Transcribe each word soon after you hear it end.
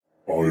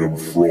I am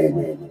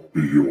from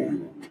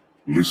beyond.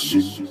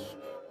 Listen,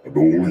 and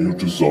all you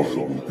desire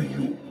will be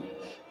yours.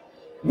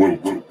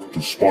 Welcome to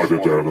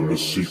Spider-Dan and the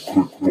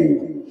Secret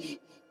Balls.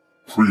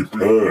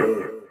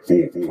 Prepare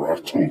for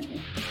battle.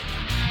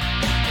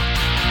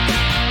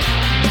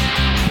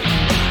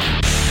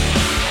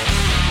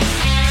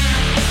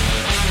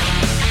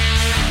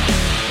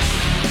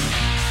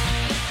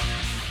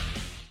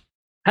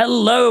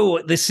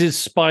 Hello, this is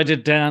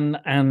Spider-Dan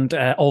and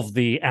of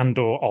the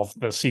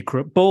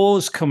Secret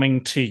Balls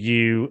coming to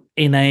you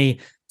in a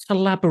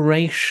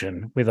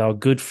collaboration with our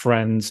good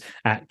friends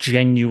at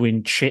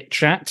Genuine Chit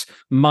Chat.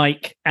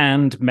 Mike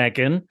and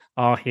Megan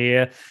are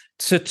here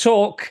to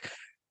talk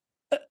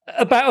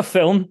about a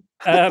film.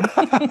 I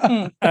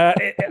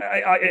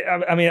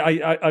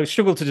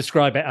struggle to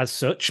describe it as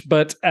such,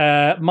 but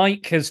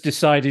Mike has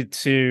decided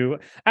to,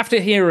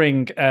 after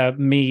hearing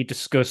me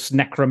discuss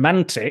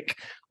Necromantic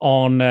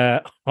on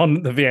the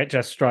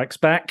VHS Strikes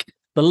Back,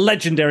 the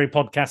legendary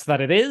podcast that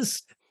it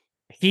is,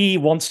 he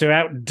wants to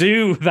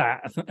outdo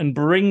that and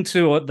bring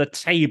to the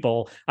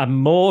table a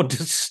more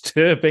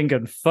disturbing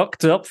and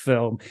fucked up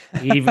film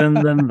even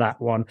than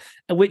that one,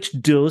 which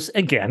does,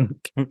 again,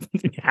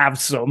 have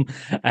some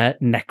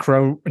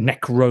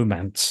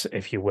necromance,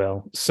 if you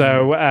will.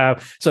 So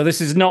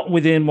this is not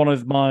within one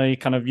of my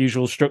kind of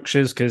usual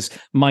structures, because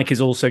Mike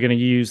is also going to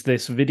use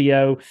this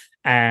video,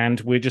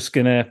 and we're just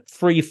going to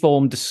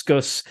freeform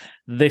discuss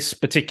this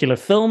particular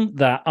film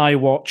that I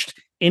watched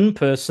in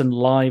person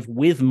live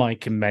with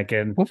Mike and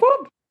Megan. Whoop,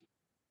 whoop.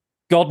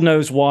 God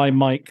knows why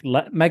Mike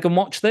let Megan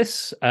watch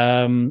this.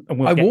 I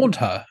warned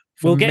her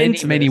for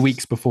many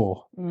weeks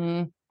before.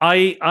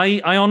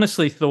 I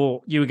honestly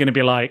thought you were going to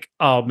be like,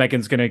 oh,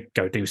 Megan's going to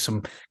go do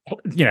some,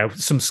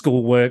 some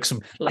schoolwork,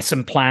 some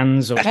lesson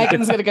plans, or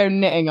Megan's going to go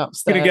knitting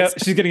upstairs.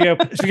 She's going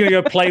to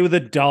go play with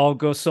a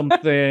dog or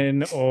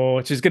something,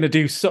 or she's going to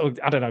do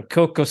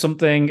cook or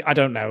something. I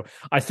don't know.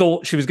 I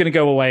thought she was going to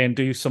go away and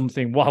do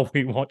something while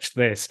we watched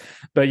this,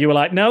 but you were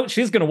like, no,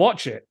 she's going to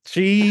watch it.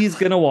 She's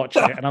going to watch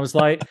it, and I was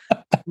like,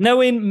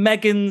 knowing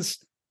Megan's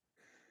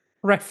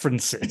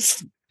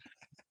preferences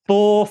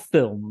for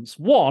films,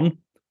 one.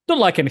 Don't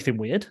like anything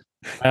weird,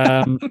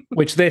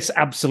 which this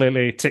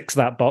absolutely ticks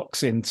that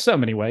box in so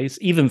many ways.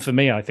 Even for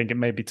me, I think it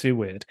may be too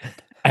weird.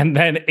 And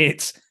then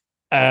it's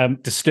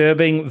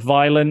disturbing,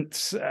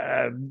 violent,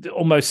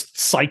 almost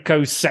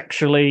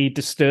psychosexually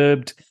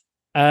disturbed.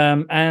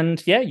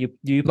 And yeah, you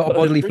a lot of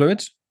bodily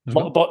fluids. A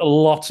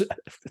lot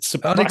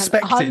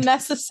unexpected,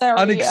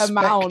 unnecessary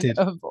amount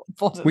of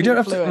bodily we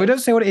don't fluids. We don't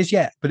say what it is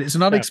yet, but it's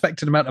an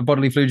unexpected amount of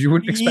bodily fluids you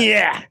wouldn't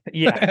expect.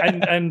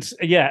 and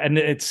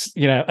it's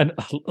and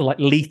like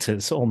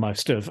liters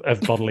almost of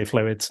bodily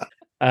fluids.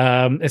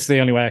 It's the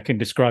only way I can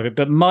describe it.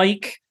 But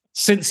Mike,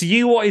 since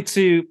you wanted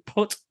to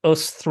put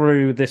us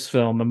through this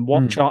film and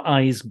watch our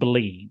eyes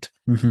bleed,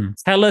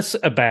 tell us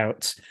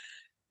about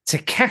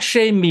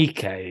Takashi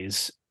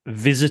Miike's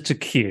Visitor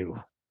Q.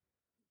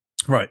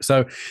 Right,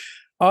 so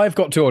I've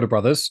got two older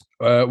brothers,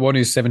 one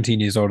who's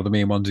 17 years older than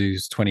me and one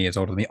who's 20 years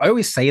older than me. I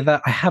always say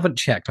that. I haven't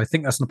checked. I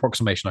think that's an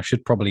approximation. I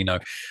should probably know.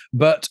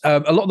 But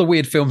a lot of the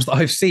weird films that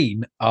I've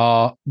seen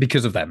are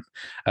because of them.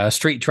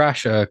 Street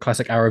Trash, a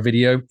classic Arrow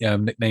video,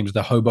 nicknamed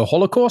The Hobo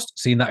Holocaust.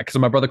 Seen that because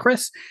of my brother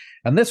Chris.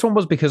 And this one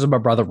was because of my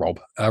brother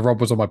Rob.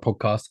 Rob was on my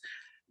podcast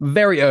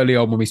very early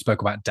on when we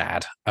spoke about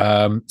Dad.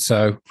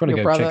 So if you want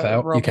to go check that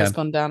out, Rob you can. Has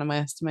gone down in my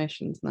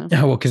estimations now.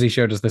 Oh, well, because he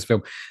showed us this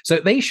film. So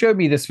they showed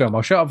me this film.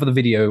 I'll show it up for the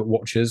video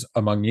watchers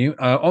among you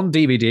on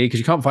DVD, because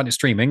you can't find it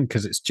streaming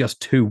because it's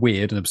just too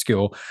weird and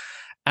obscure.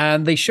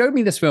 And they showed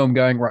me this film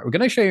going, right, we're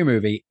going to show you a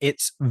movie.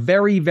 It's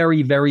very,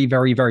 very, very,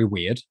 very, very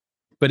weird,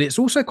 but it's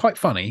also quite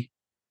funny,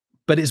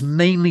 but it's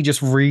mainly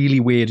just really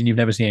weird and you've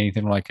never seen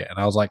anything like it. And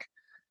I was like,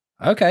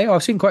 okay,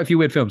 I've seen quite a few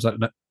weird films. Like,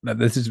 no,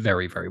 this is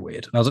very, very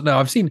weird. And I was like,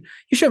 no,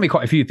 you showed me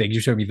quite a few things. You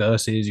showed me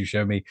Versus, you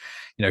showed me,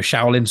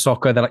 Shaolin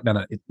Soccer. They're like,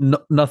 no,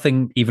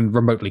 nothing even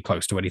remotely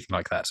close to anything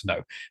like that. So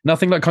no,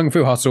 nothing like Kung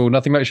Fu Hustle,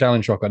 nothing like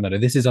Shaolin Soccer. No,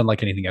 this is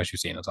unlike anything else you've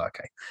seen. I was like,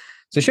 okay.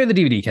 So I showed the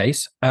DVD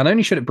case, and I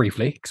only showed it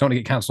briefly because I want to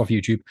get cancelled off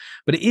YouTube,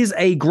 but it is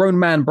a grown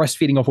man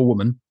breastfeeding off a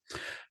woman.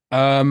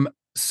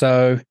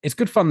 So it's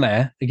good fun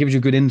there. It gives you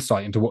a good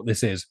insight into what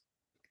this is.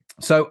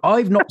 So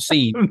I've not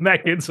seen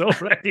Megan's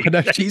already.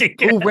 No, she's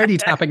already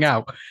tapping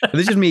out. But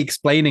this is me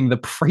explaiing the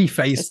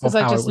preface. Because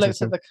I just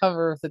looked at the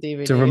cover of the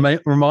DVD to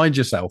remind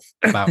yourself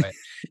about it.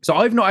 So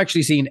I've not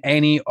actually seen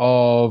any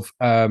of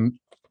what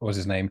was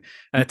his name?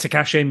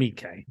 Takashi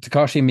Miike.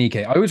 Takashi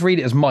Miike. I always read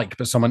it as Mike,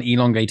 but someone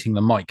elongating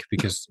the mic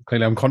because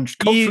clearly I'm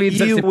culturally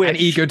insensitive and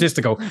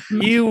egotistical.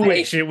 You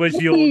wish it was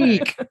your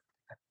name.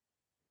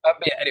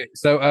 Anyway,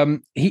 so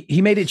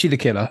he made Ichi the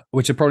Killer,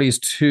 which are probably his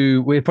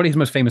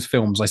most famous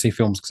films. I say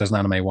films because there's an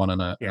anime one and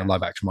a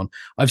live action one.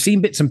 I've seen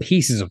bits and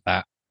pieces of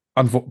that.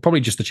 Probably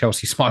just the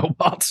Chelsea Smile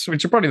parts,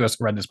 which are probably the most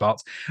horrendous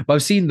parts. But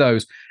I've seen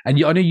those,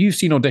 and I know you've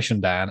seen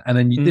Audition, Dan, and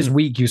then this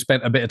week you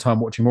spent a bit of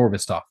time watching more of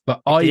his stuff. But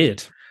I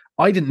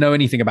didn't know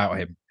anything about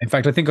him. In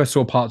fact, I think I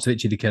saw parts of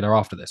Ichi the Killer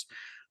after this,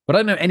 but I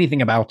don't know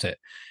anything about it.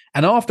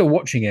 And after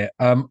watching it,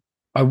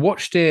 I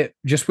watched it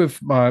just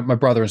with my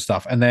brother and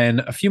stuff. And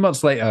then a few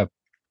months later,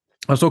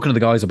 I was talking to the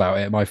guys about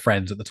it, my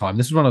friends at the time.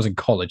 This was when I was in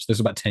college. This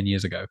was about 10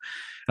 years ago. And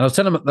I was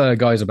telling the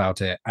guys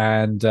about it.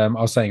 And I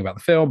was saying about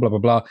the film, blah, blah,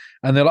 blah.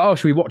 And they're like, oh,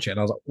 should we watch it? And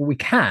I was like, well, we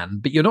can,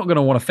 but you're not going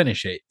to want to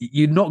finish it.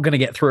 You're not going to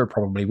get through it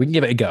probably. We can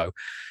give it a go.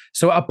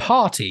 So at a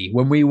party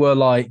when we were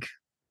like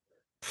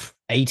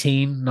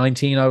 18,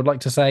 19, I would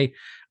like to say,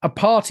 a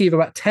party of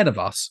about 10 of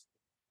us,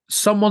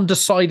 someone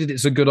decided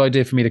it's a good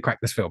idea for me to crack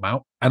this film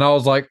out. And I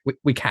was like,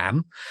 we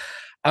can.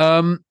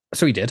 So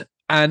we did.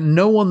 And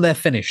no one there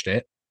finished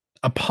it,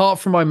 apart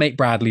from my mate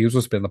Bradley, who's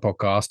also been on the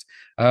podcast.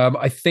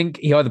 I think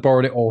he either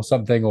borrowed it or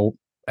something, or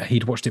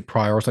he'd watched it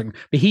prior or something.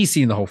 But he's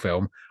seen the whole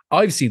film.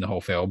 I've seen the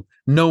whole film.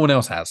 No one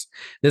else has.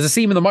 There's a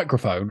scene with the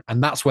microphone,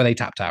 and that's where they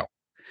tapped out.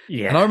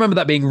 Yeah. And I remember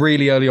that being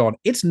really early on.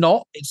 It's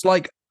not. It's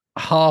like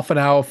half an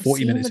hour,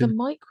 40 minutes with a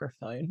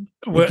microphone.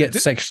 He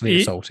gets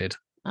sexually assaulted.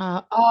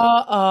 Yeah.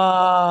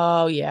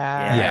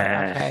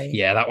 Okay.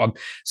 Yeah, that one.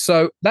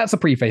 So that's a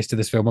preface to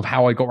this film of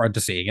how I got around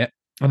to seeing it.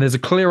 And there's a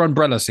clear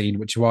umbrella scene,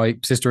 which my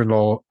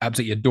sister-in-law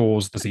absolutely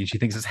adores the scene. She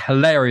thinks it's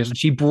hilarious. And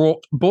she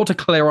bought a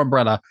clear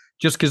umbrella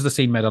just because the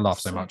scene made her laugh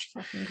so much.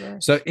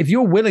 So if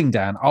you're willing,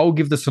 Dan, I'll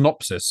give the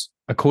synopsis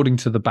according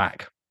to the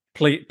back.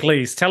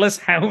 Please tell us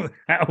how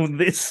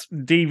this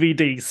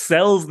DVD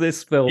sells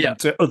this film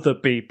to other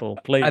people,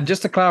 please. And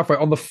just to clarify,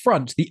 on the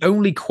front, the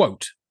only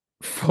quote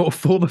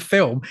for the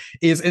film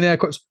is, in air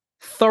quotes,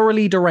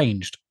 thoroughly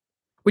deranged,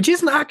 which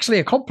isn't actually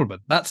a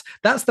compliment. That's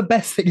the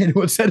best thing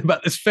anyone said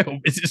about this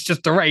film, is it's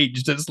just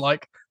deranged. It's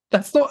like,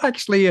 that's not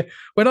actually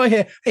when I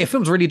hear, hey, a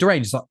film's really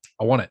deranged, it's like,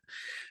 I want it.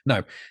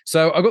 No.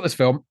 So I got this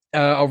film.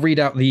 I'll read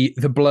out the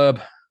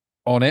blurb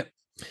on it.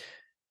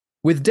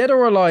 With Dead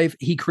or Alive,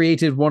 he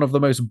created one of the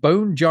most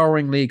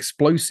bone-jarringly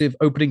explosive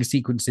opening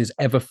sequences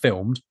ever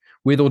filmed.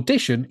 With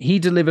Audition, he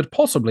delivered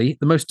possibly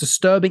the most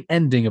disturbing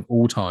ending of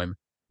all time.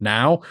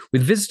 Now,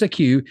 with Visitor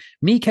Q,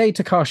 Miike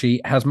Takashi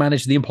has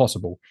managed the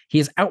impossible. He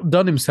has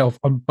outdone himself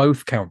on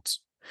both counts.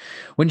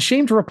 When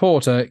shamed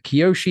reporter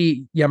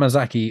Kiyoshi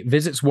Yamazaki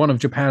visits one of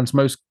Japan's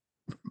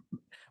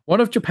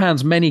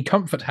many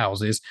comfort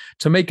houses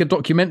to make a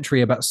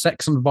documentary about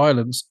sex and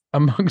violence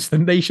amongst the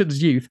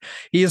nation's youth,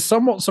 he is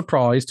somewhat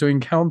surprised to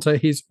encounter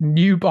his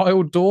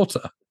nubile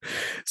daughter.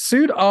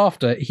 Soon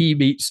after, he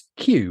meets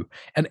Q,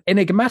 an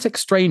enigmatic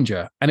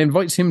stranger, and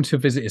invites him to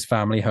visit his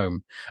family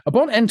home.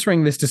 Upon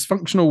entering this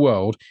dysfunctional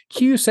world,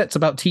 Q sets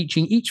about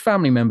teaching each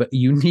family member a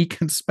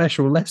unique and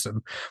special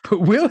lesson.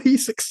 But will he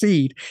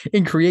succeed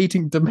in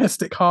creating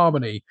domestic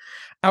harmony?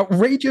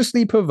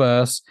 Outrageously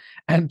perverse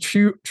and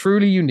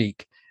truly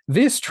unique,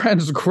 this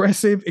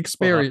transgressive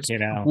experience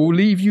will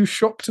leave you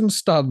shocked and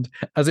stunned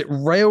as it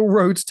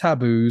railroads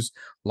taboos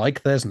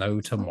like there's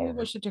no tomorrow. It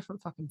was a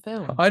different fucking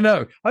film. I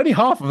know. Only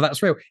half of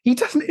that's real. He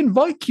doesn't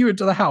invite Q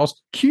into the house.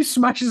 Q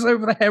smashes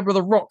over the head with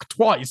a rock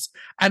twice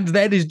and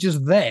then is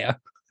just there.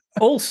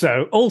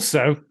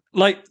 Also,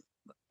 like,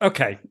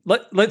 okay,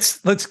 let's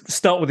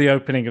start with the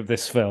opening of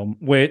this film,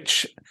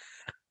 which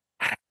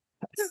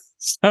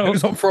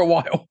goes on for a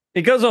while.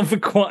 It goes on for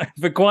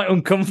quite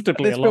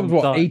uncomfortably this a long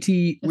film's time.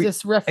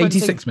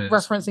 86 minutes.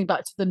 Referencing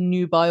back to the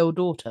nubile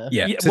daughter.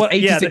 Yeah, so it's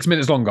 86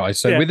 minutes long, guys.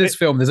 So with this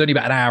film, there's only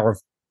about an hour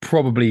of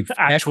probably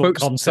actual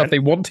stuff they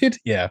wanted.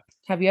 Yeah.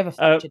 Have you ever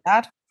fucked your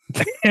dad?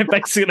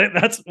 Basically,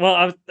 that's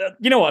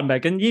you know what,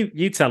 Megan,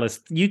 you tell us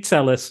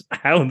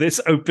how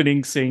this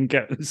opening scene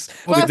goes.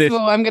 First of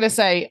all, I'm going to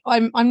say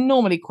I'm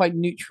normally quite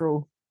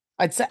neutral.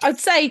 I'd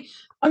say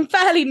I'm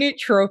fairly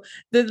neutral.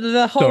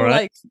 The whole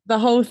right. The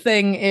whole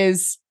thing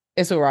is.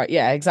 It's all right.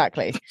 Yeah,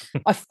 exactly.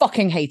 I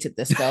fucking hated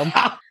this film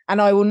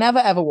and I will never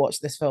ever watch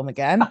this film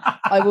again.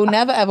 I will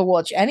never ever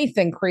watch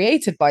anything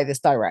created by this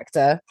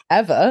director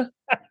ever.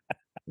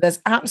 There's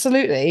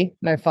absolutely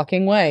no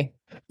fucking way.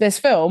 This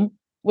film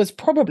was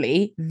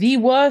probably the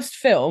worst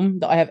film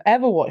that I have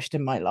ever watched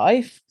in my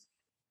life.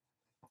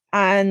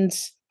 And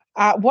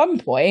at one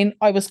point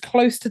I was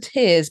close to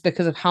tears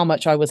because of how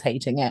much I was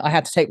hating it. I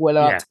had to take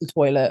Willow out to the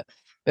toilet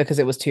because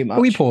it was too much.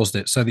 We paused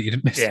it so that you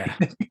didn't miss it.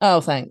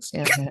 Oh, thanks.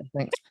 Yeah,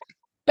 thanks.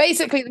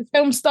 Basically, the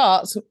film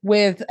starts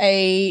with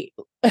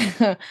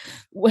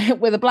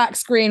with a black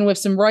screen with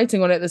some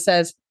writing on it that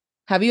says,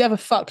 "Have you ever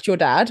fucked your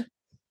dad?"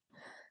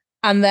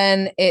 And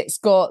then it's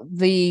got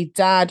the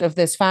dad of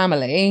this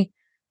family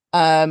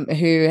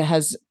who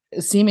has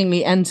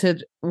seemingly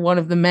entered one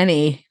of the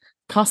many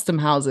custom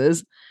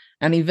houses,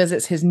 and he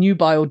visits his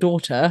nubile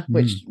daughter,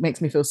 which makes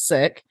me feel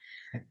sick.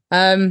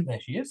 There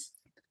she is.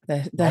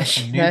 There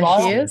she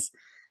is.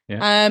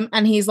 Yeah.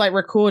 And he's like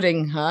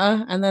recording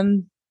her, and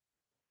then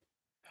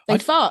they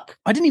fuck.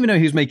 I didn't even know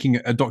he was making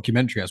a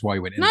documentary. That's why he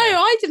went in. No, there.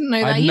 I didn't know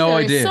that. I had no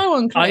idea. It's so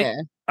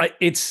unclear.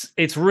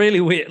 It's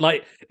really weird.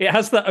 Like, it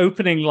has that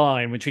opening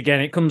line, which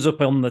again it comes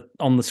up on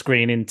the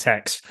screen in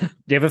text. Do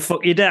you ever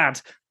fuck your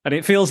dad? And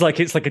it feels like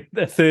it's like a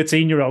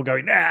 13-year-old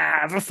going,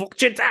 ever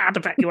fucked your dad? I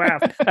bet you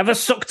have. Ever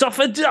sucked off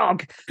a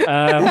dog? Made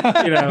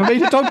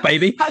a dog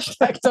baby.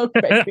 Hashtag dog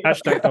baby.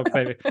 Hashtag dog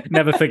baby.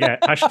 Never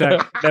forget.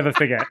 Hashtag never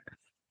forget.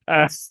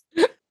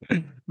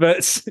 But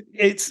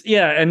it's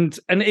and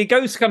it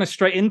goes kind of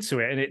straight into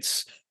it, and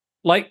it's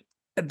like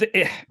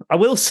I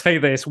will say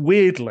this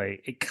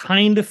weirdly, it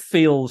kind of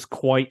feels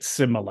quite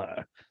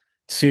similar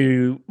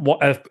to what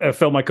a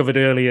film I covered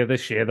earlier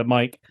this year that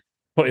Mike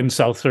put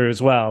himself through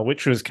as well,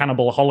 which was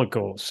Cannibal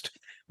Holocaust,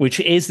 which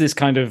is this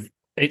kind of,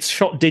 it's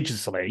shot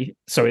digitally,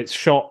 so it's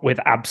shot with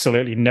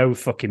absolutely no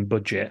fucking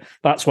budget.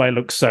 That's why it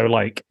looks so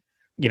like,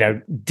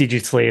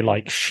 digitally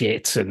like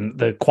shit, and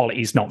the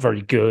quality's not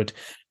very good.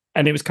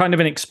 And it was kind of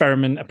an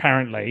experiment,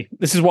 apparently.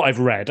 This is what I've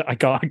read. I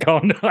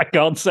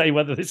can't say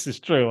whether this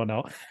is true or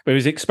not. But it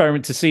was an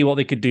experiment to see what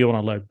they could do on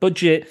a low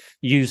budget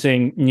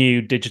using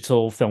new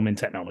digital filming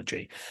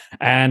technology.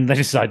 And they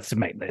decided to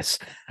make this.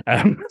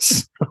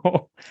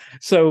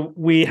 So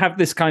we have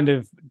this kind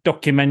of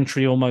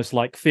documentary almost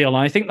like feel. And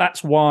I think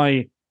that's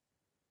why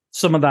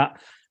some of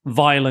that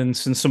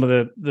violence and some of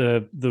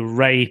the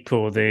rape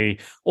or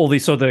all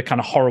this other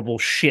kind of horrible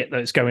shit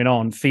that's going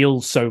on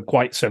feels so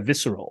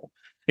visceral.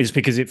 Is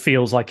because it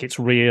feels like it's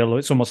real, or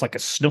it's almost like a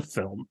snuff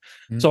film.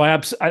 So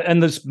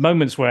and there's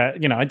moments where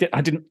I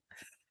didn't.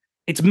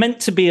 It's meant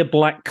to be a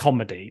black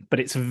comedy, but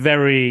it's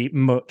very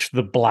much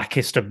the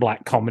blackest of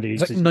black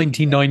comedies. It's like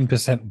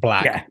 99%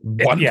 black,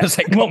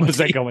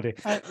 1% comedy.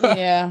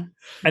 Yeah,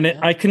 and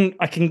I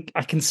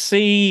can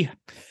see.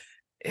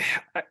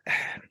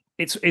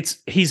 It's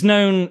he's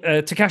known.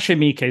 Takashi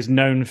Miike is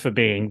known for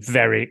being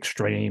very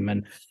extreme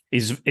and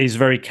is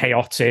very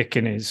chaotic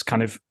and is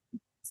kind of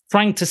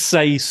trying to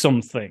say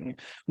something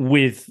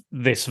with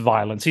this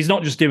violence. He's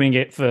not just doing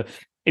it for,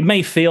 it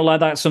may feel like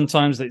that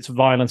sometimes, that it's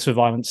violence for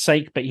violence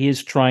sake, but he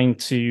is trying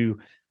to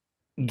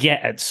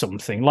get at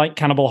something, like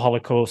Cannibal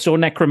Holocaust or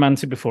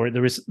Necromantic before it.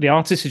 The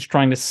artist is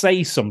trying to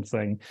say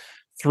something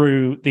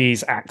through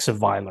these acts of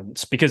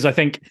violence, because I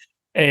think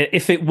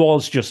if it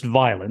was just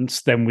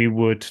violence, then we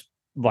would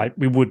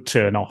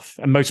turn off,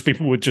 and most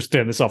people would just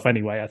turn this off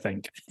anyway, I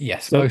think.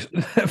 Yes, so,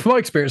 from my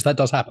experience, that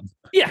does happen.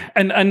 Yeah,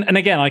 and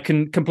again, I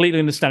can completely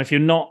understand if you're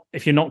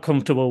not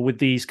comfortable with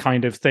these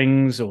kind of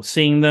things or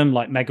seeing them,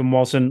 like Megan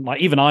wasn't. Like,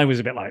 even I was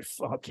a bit like,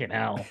 fucking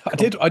hell.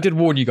 I did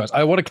warn you guys.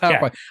 I want to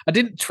clarify. Yeah. I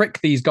didn't trick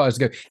these guys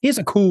to go, here's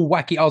a cool,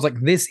 wacky. I was like,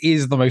 this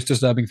is the most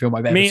disturbing film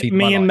I've ever seen.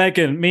 Me and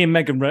Megan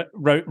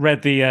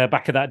read the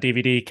back of that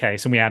DVD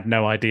case, and we had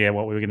no idea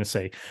what we were going to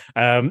see.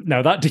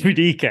 No, that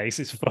DVD case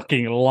is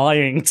fucking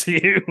lying to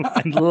you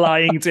and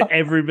lying to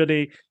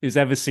everybody who's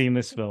ever seen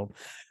this film.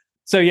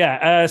 So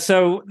yeah,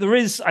 so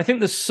I think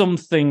there's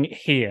something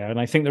here, and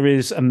I think there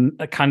is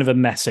a kind of a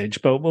message,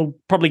 but we'll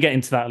probably get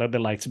into that a little bit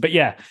later. But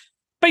yeah,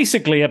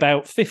 basically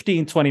about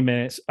 15, 20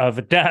 minutes of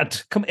a dad.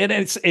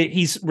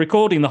 He's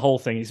recording the whole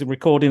thing. He's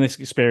recording this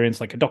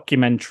experience like a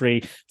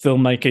documentary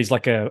filmmaker. He's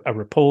like a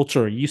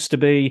reporter, or he used to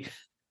be,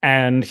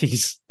 and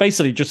he's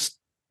basically just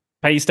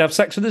pays to have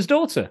sex with his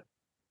daughter.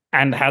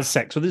 And has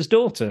sex with his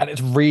daughter. And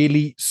it's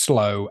really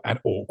slow and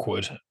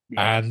awkward.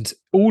 Yeah. And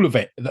all of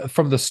it,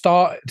 from the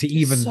start to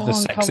even the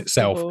sex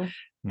itself.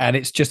 And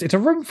it's a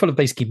room full of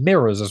basically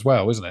mirrors as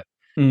well, isn't it?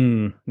 Yeah.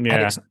 And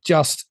it's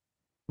just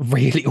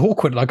really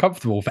awkward and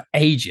uncomfortable for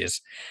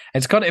ages.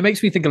 And it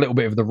makes me think a little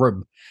bit of The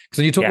Room. Because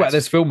when you talk about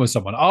this film with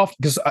someone,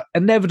 because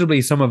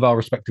inevitably some of our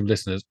respective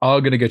listeners are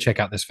going to go check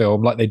out this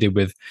film like they did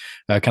with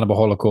Cannibal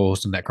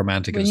Holocaust and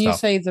Necromantic and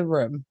stuff. When you say The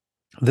Room.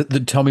 The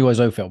Tommy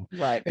Wiseau film.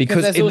 Right,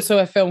 because there's also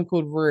a film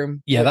called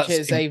Room, which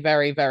is a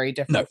very, very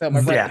different film.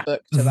 I've read the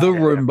book to that. The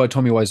Room by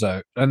Tommy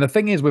Wiseau. And the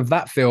thing is, with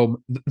that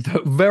film,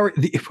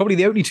 probably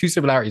the only two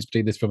similarities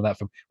between this film and that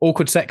film,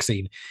 awkward sex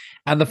scene,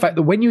 and the fact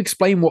that when you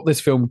explain what this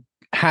film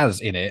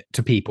has in it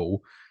to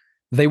people,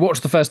 they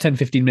watch the first 10,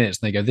 15 minutes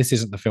and they go, this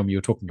isn't the film you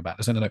were talking about.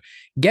 I said, no.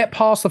 Get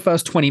past the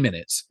first 20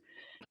 minutes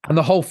and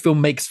the whole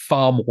film makes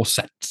far more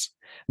sense.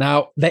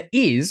 Now, there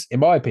is, in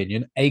my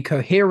opinion, a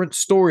coherent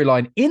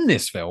storyline in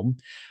this film.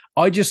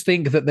 I just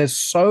think that there's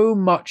so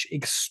much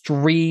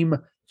extreme,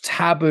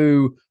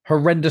 taboo,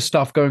 horrendous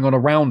stuff going on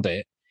around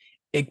it.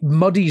 It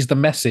muddies the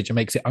message and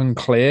makes it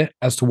unclear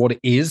as to what it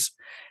is.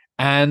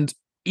 And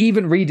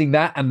even reading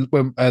that, and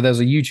when there's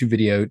a YouTube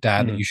video,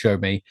 Dan, that you showed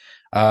me,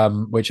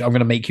 which I'm going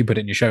to make you put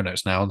it in your show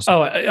notes now.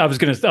 So, I was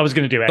going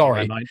to do it.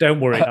 Sorry, anyway,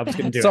 don't worry. I was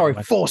going to do it. Sorry,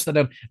 force that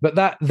down.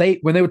 But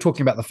when they were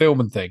talking about the film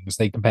and things,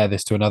 they compare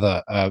this to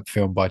another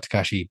film by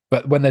Takashi.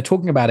 But when they're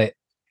talking about it,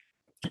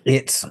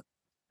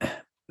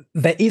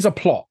 there is a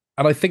plot,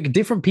 and I think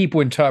different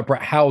people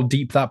interpret how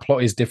deep that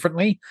plot is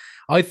differently.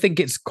 I think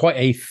it's quite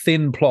a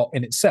thin plot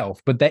in itself,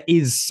 but there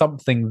is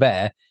something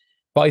there.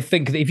 But I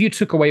think that if you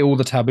took away all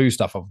the taboo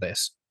stuff of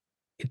this,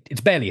 it's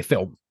barely a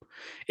film.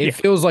 It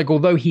feels like,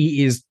 although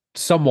he is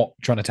somewhat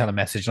trying to tell a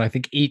message, and I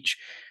think it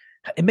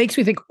makes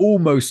me think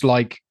almost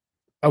like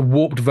a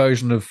warped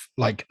version of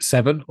like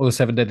Seven or the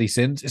Seven Deadly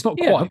Sins. It's not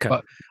quite,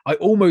 but I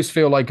almost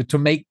feel like to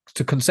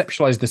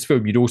conceptualize this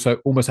film, you'd also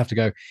almost have to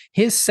go,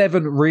 here's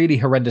 7 really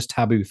horrendous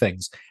taboo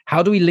things.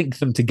 How do we link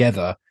them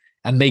together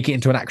and make it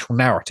into an actual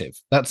narrative?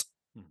 That's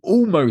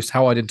almost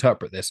how I'd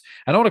interpret this.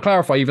 And I want to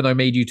clarify, even though I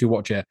made you two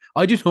watch it,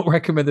 I do not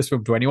recommend this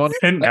film to anyone.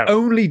 No. I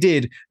only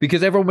did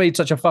because everyone made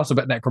such a fuss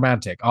about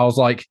Necromantic. I was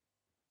like,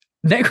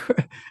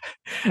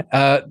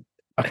 I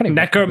I can't even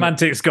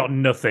Necromantic's got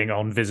nothing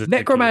on Visitor.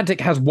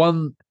 Necromantic has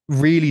one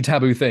really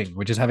taboo thing,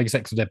 which is having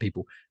sex with dead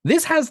people.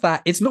 This has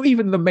that. It's not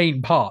even the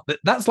main part.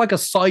 That's like a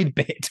side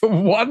bit.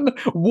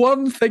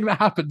 One thing that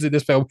happens in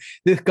this film.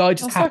 This guy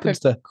just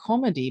happens like a to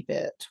comedy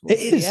bit. It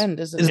is. The end,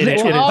 isn't It's it?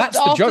 literally- Well, that's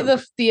the after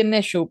joke. the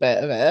initial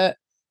bit of it,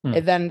 Hmm.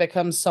 it then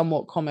becomes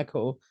somewhat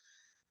comical.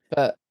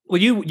 But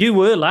Well, you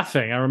were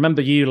laughing. I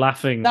remember you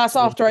laughing. that's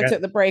after I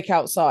took the break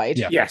outside.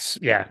 Yeah. Yes,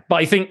 yeah. But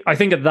I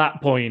think at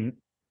that point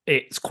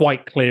it's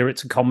quite clear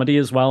it's a comedy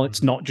as well.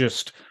 It's not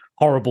just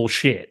horrible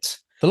shit.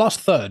 the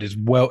last third is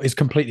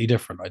completely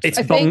different. It's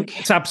I think-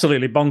 it's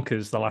absolutely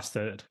bonkers, the last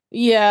third.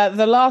 Yeah,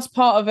 the last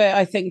part of it,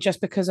 I think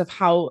just because of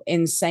how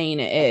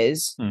insane it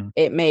is,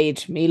 it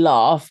made me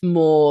laugh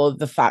more.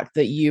 The fact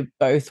that you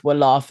both were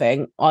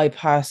laughing, I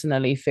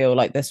personally feel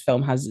like this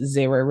film has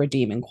zero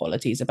redeeming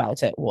qualities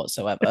about it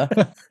whatsoever.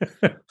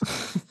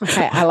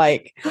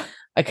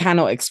 I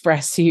cannot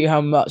express to you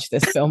how much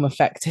this film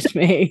affected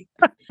me.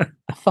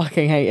 I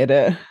fucking hated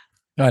it.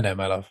 I know,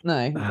 my love.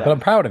 No, But I'm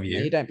proud of you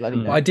you. don't bloody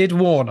know. I did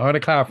warn. I want to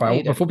clarify No,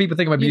 you before people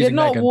think I'm You abusing did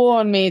not Megan.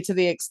 warn me to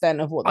the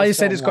extent of what this I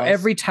said film it's got was.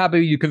 every taboo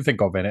you can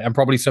think of in it, and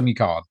probably some you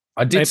can't.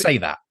 I did Maybe- say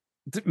that.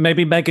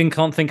 Maybe Megan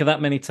can't think of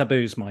that many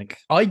taboos, Mike.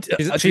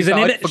 She's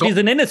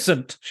an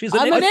innocent. She's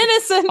I'm an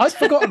innocent. I'd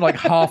forgotten like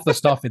half the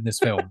stuff in this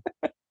film.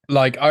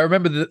 Like I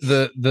remember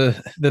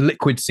the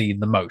liquid scene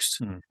the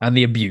most, and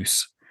the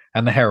abuse,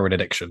 and the heroin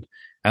addiction,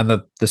 and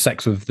the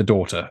sex with the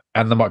daughter,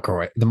 and the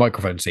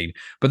microphone scene.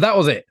 But that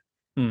was it.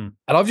 And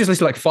I've just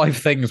listed like 5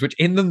 things, which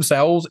in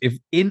themselves, if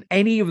in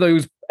any of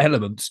those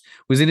elements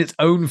was in its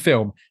own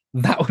film,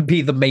 that would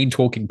be the main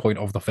talking point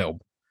of the film.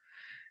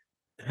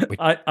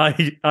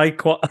 I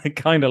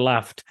kind of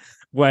laughed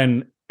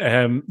when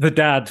the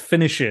dad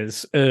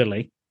finishes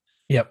early.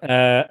 Yep.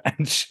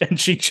 And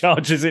she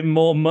charges him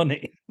more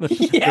money.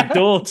 The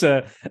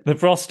daughter, the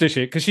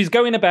prostitute, because she's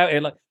going about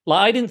it like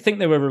I didn't think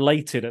they were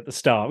related at the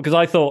start, because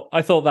I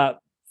thought that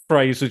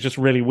phrase was just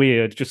really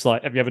weird. Just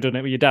like, have you ever done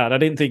it with your dad? I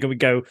didn't think it would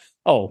go,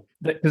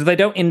 because they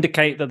don't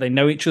indicate that they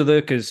know each other,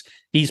 because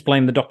he's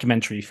playing the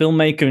documentary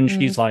filmmaker and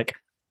she's like,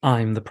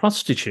 I'm the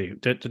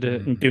prostitute,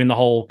 and doing the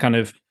whole kind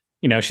of,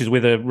 she's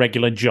with a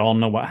regular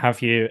John or what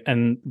have you,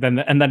 and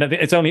then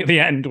it's only at the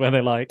end where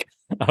they're like,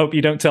 I hope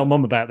you don't tell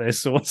mum about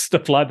this or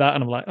stuff like that,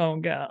 and I'm like, oh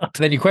god.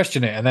 Then you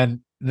question it, and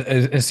then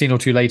a scene or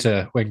two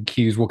later, when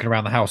Q's walking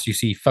around the house, you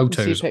see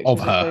photos of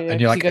her, and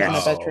you're like, she goes in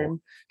the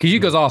bedroom. Because you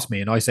guys asked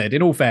me, and I said,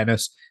 in all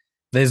fairness,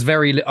 there's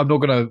I'm not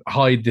going to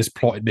hide this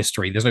plotted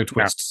mystery. There's no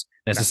twists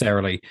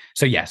necessarily.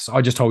 So yes,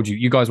 I just told you.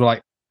 You guys were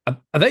like,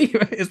 are they?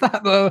 Is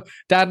that the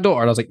dad and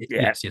daughter? And I was like,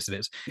 yes, it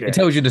is. Yeah. It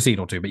tells you in a scene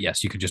or two, but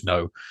yes, you could just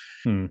know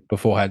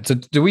beforehand. So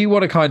do we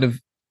want to kind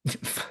of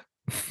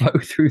flow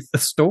through the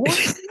story?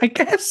 I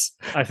guess.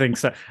 I think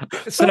so.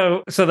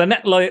 So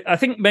the I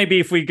think maybe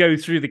if we go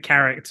through the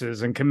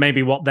characters and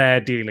maybe what they're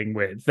dealing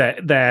with,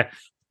 their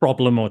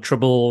problem or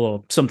trouble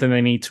or something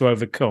they need to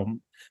overcome.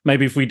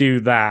 Maybe if we do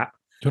that.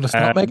 Do you want to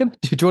start, Megan?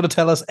 Do you want to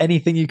tell us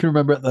anything you can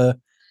remember at the...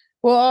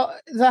 Well,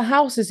 the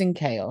house is in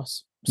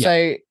chaos. Yeah.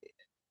 So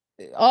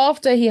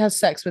after he has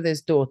sex with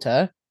his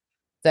daughter,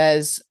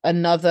 there's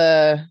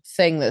another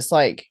thing that's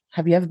like,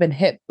 have you ever been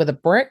hit with a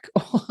brick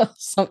or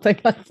something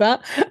like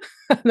that?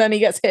 And then he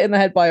gets hit in the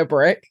head by a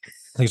brick.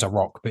 I think it's a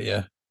rock, but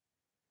yeah.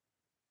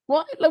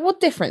 What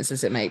difference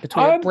does it make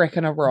between a brick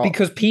and a rock?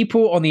 Because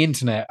people on the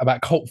internet about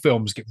cult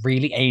films get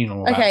really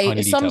anal about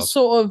tiny some details.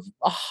 sort of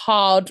a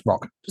hard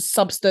rock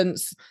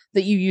substance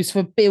that you use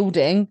for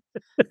building.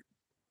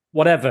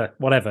 Whatever.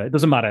 It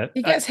doesn't matter.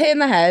 He gets hit in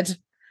the head,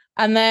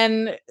 and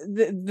then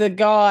the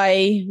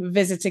guy,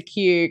 Visitor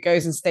Q,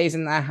 goes and stays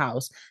in their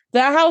house.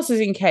 Their house is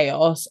in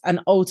chaos, and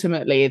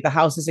ultimately the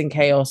house is in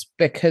chaos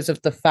because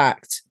of the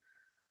fact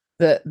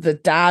that the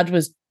dad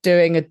was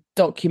doing a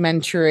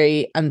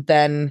documentary, and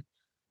then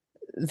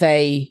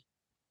they...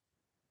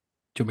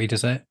 Do you want me to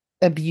say it?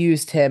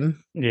 Abused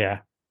him. Yeah.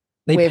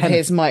 With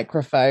his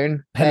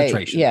microphone.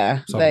 Penetration.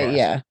 Yes.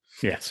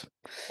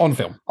 On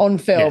film.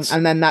 Yes.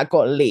 And then that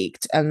got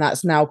leaked, and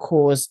that's now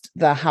caused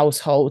the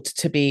household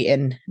to be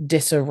in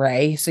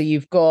disarray. So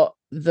you've got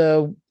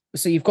the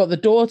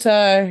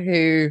daughter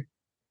who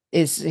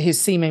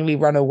has seemingly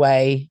run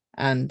away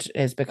and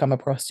has become a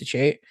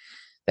prostitute.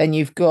 Then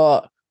you've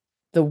got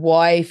the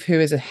wife who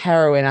is a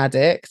heroin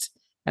addict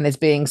and is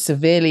being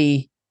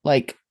severely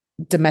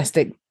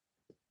domestic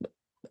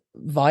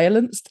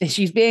violence.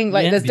 She's being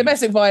there's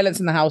domestic violence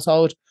in the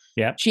household.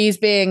 Yeah. She's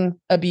being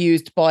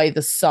abused by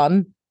the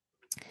son,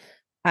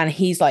 and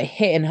he's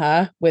hitting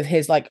her with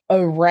his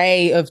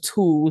array of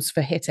tools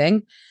for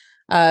hitting.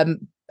 And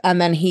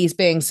then he's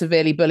being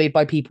severely bullied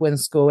by people in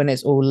school, and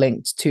it's all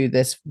linked to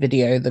this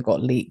video that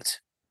got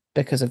leaked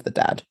because of the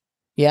dad.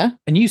 Yeah.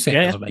 And you say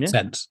it doesn't make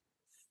sense.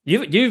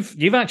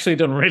 You've actually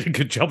done a really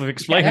good job of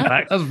explaining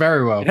that. That's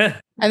very well. Yeah.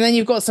 And then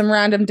you've got some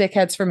random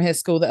dickheads from his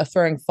school that are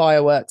throwing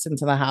fireworks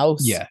into the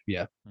house. Yeah.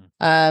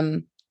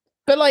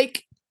 But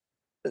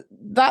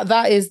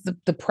that is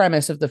the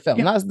premise of the film.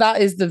 Yeah.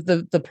 That is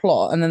the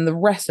plot, and then the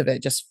rest of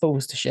it just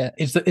falls to shit.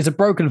 It's a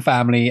broken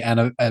family,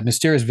 and a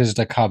mysterious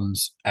visitor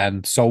comes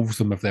and solves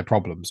them of their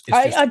problems.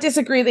 I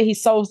disagree that he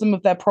solves them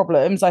of their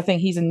problems. I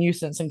think he's a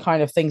nuisance and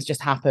kind of things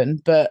just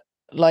happen. But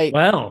like,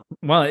 well,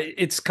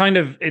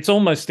 it's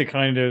almost a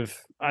kind of,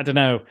 I don't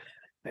know.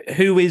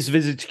 Who is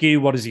Visitor Q?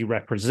 What does he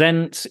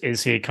represent?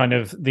 Is he kind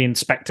of the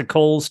Inspector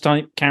Calls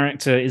type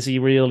character? Is he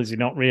real? Is he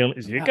not real?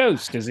 Is he a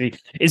ghost? Is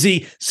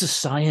he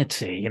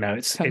society? You know,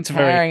 it's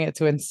comparing it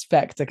to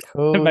Inspector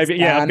Calls. Maybe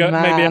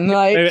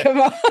come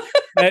on.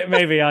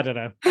 Maybe I don't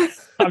know.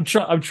 I'm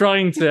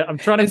trying to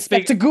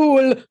Inspector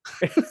Ghoul.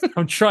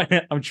 I'm trying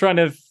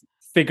to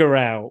figure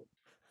out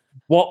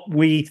what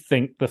we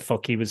think the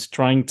fuck he was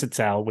trying to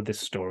tell with this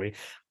story.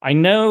 I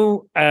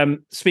know.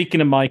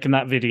 Speaking of Mike in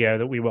that video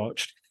that we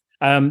watched.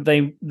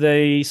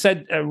 They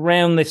said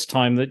around this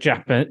time that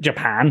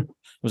Japan, I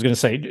was going to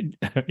say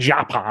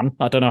Japan.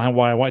 I don't know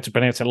why I wanted to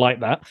pronounce it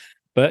like that,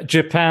 but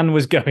Japan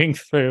was going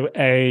through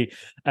a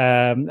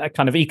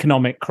kind of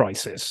economic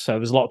crisis. So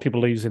there's a lot of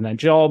people losing their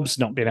jobs,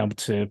 not being able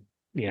to,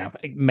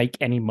 make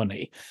any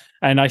money.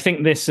 And I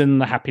think this and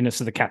The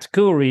Happiness of the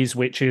Katakuris,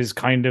 which is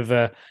kind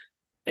of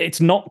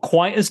it's not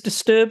quite as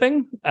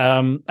disturbing,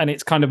 and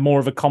it's kind of more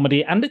of a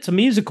comedy, and it's a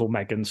musical,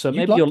 Megan. So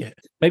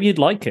maybe you'd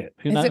like it.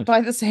 Who knows? Is it by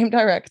the same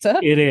director?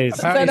 It is.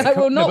 Then I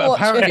will not watch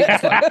apparently it.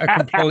 It's like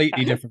a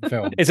completely different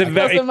film. It's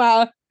Doesn't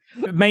matter.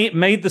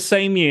 made the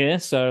same year,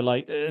 so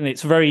and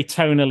it's very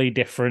tonally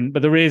different,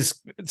 but there is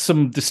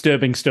some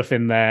disturbing stuff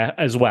in there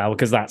as well,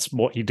 because that's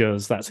what he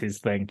does. That's his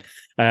thing,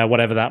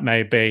 whatever that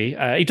may be.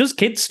 He does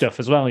kids stuff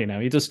as well.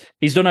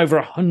 He's done over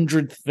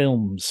 100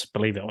 films,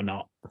 believe it or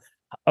not.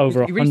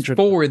 Over 100.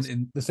 4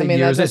 in the same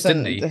year as this,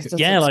 didn't he? This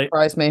doesn't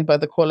surprise me by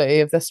the quality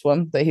of this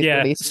one that he's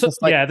released.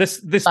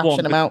 This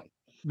one, them out.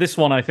 This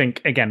one, I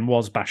think, again,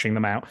 was bashing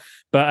them out.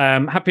 But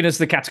Happiness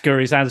of the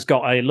Katakuris has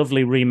got a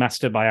lovely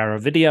remaster by Arrow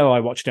Video.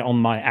 I watched it on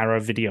my Arrow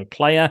Video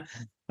player.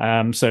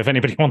 So if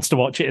anybody wants to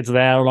watch it, it's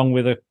there, along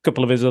with a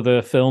couple of his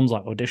other films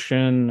like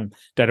Audition,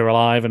 Dead or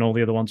Alive, and all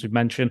the other ones we've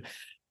mentioned.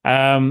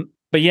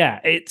 But yeah,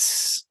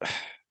 it's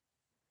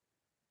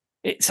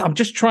I'm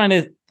just trying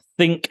to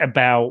think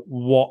about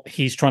what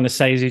he's trying to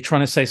say. Is he trying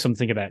to say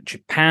something about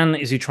Japan?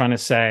 Is he trying to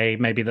say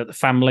maybe that the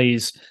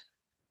families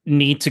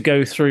need to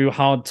go through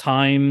hard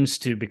times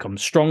to become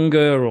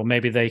stronger, or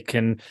maybe they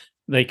can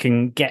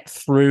get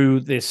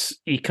through this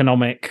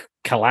economic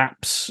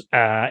collapse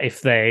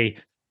if they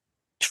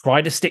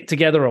try to stick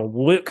together or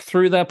work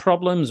through their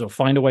problems or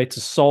find a way to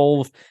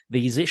solve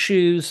these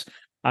issues?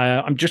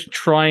 I'm just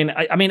trying.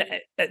 I mean,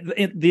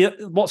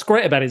 what's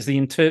great about it is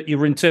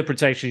your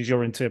interpretation is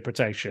your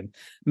interpretation.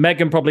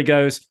 Megan probably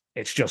goes,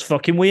 "It's just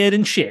fucking weird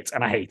and shit,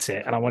 and I hate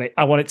it, and I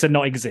want it to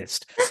not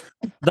exist."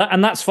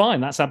 And that's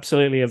fine. That's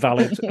absolutely a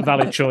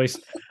valid choice.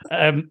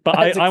 But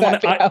that's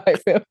exactly how I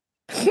feel.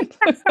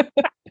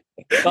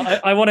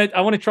 But I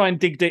want to try and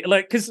dig deep,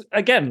 because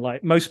again,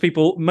 most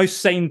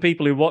sane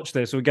people who watch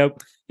this would go,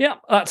 "Yeah,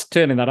 that's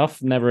turning that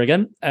off. Never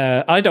again.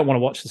 I don't want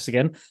to watch this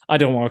again. I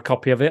don't want a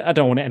copy of it. I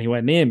don't want it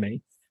anywhere near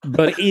me."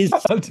 But it is.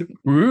 Let's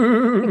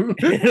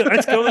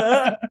go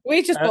there.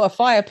 We just bought a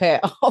fire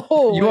pit.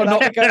 Oh, you are not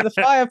going to go to the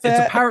fire pit.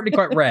 It's apparently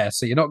quite rare,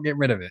 so you're not getting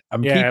rid of it.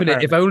 I'm keeping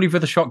it, if only for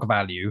the shock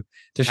value,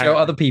 to show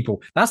other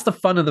people. That's the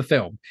fun of the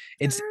film.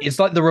 It's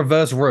like the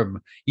reverse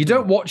Room. You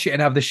don't watch it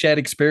and have the shared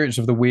experience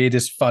of the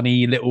weirdest,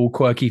 funny, little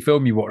quirky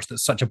film you watch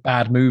that's such a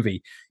bad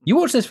movie. You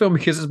watch this film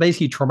because it's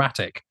basically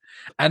traumatic,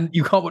 and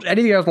you can't watch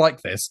anything else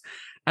like this.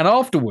 And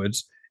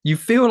afterwards, you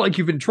feel like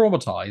you've been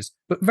traumatized,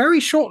 but very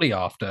shortly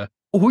after,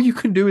 all you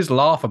can do is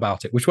laugh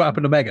about it, which will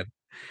happen to Megan.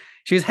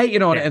 She was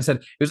hating on it and said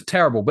it was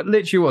terrible, but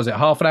literally, was it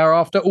half an hour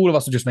after? All of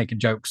us are just making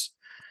jokes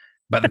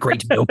about the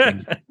great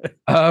milking.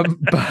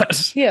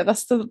 But yeah,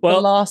 that's the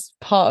last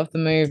part of the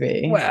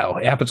movie. Well,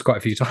 it happens quite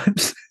a few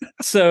times.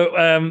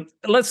 So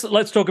let's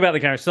talk about the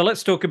character. So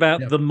let's talk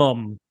about the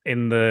mum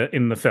in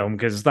the film,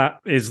 because that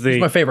is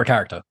my favorite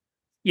character.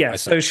 Yeah,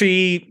 so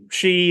she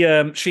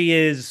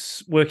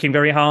is working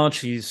very hard.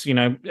 She's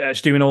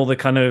she's doing all the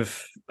kind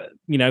of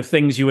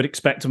things you would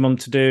expect a mum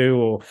to do,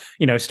 or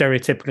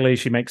stereotypically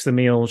she makes the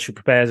meals, she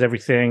prepares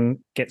everything,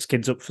 gets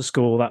kids up for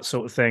school, that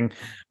sort of thing.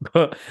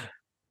 But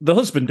the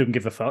husband doesn't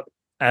give a fuck.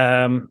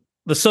 The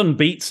son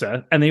beats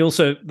her, and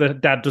the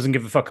dad doesn't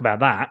give a fuck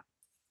about that.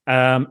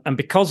 And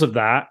because of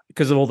that,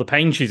 because of all the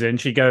pain she's in,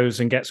 she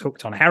goes and gets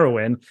hooked on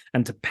heroin,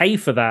 and to pay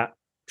for that,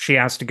 she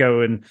has to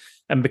go and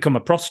become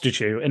a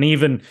prostitute. And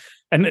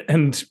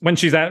when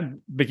she's out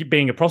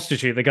being a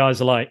prostitute, the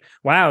guys are like,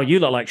 "Wow, you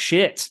look like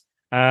shit.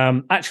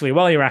 Actually,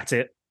 while you're at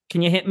it,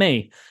 can you hit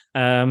me?"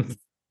 And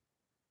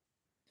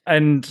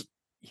then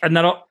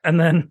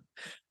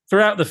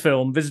throughout the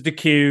film, Visitor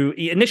Q,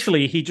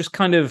 he just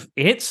kind of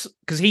hits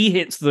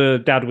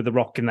the dad with the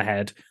rock in the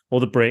head, or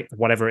the brick,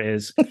 whatever it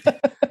is.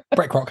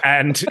 Brick rock.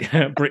 And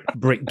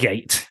brick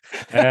gate.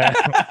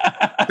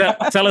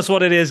 Tell us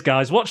what it is,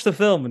 guys. Watch the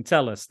film and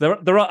tell us.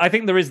 I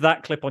think there is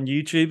that clip on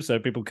YouTube, so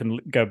people can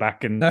go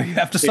back and. No, you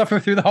have to suffer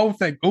through the whole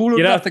thing. All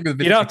or nothing. You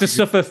don't have to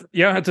suffer.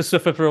 You don't have to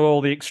suffer through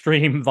all the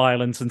extreme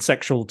violence and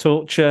sexual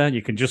torture.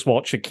 You can just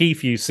watch a key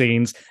few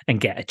scenes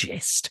and get a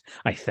gist,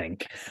 I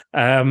think.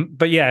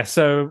 But yeah,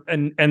 so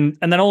and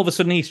then all of a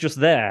sudden he's just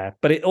there,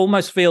 but it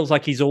almost feels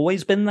like he's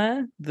always been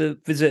there. The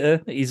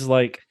visitor, he's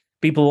like.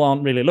 People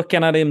aren't really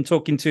looking at him,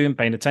 talking to him,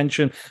 paying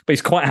attention, but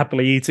he's quite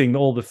happily eating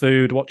all the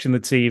food, watching the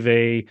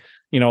TV,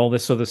 all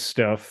this other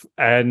stuff.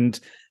 And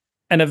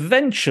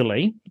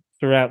eventually,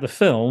 throughout the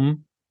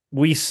film,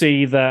 we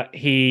see that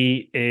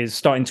he is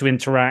starting to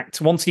interact.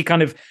 Once he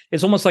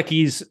it's almost like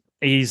he's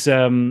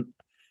the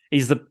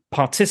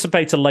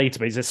participator later,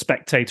 but he's a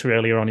spectator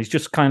earlier on. He's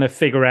just kind of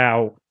figure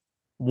out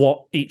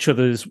what which of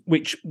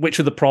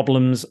the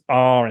problems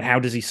are and how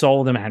does he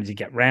solve them, how does he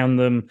get around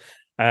them.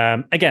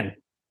 Again,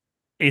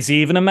 is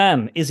he even a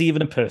man? Is he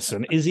even a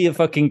person? Is he a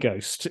fucking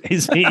ghost?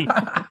 Is he?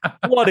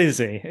 What is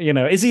he?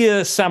 Is he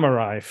a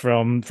samurai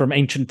from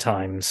ancient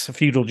times,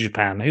 feudal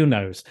Japan? Who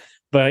knows?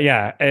 But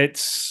yeah,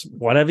 it's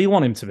whatever you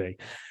want him to be.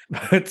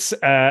 But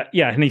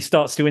and he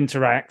starts to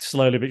interact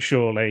slowly but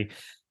surely.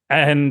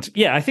 And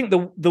yeah, I think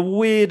the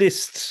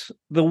weirdest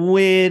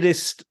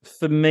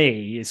for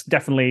me is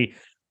definitely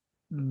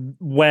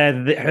where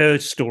her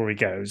story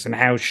goes and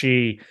how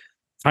she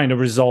kind of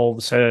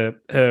resolves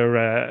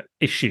her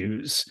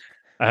issues.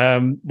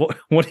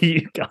 What do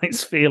you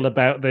guys feel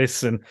about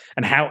this and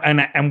how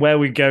and where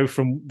we go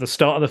from the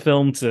start of the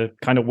film to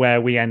kind of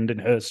where we end in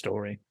her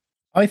story?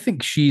 I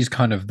think she's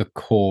kind of the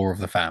core of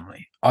the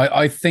family.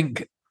 I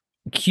think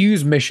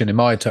Q's mission, in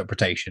my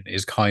interpretation,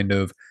 is kind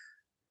of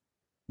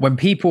when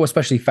people,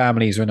 especially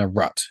families, are in a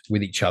rut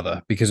with each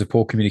other because of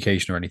poor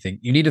communication or anything,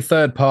 you need a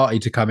third party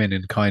to come in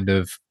and kind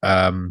of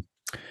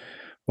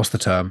what's the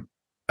term?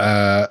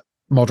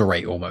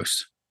 Moderate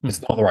almost. It's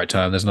not the right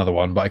term. There's another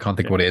one, but I can't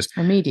think what it is.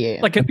 A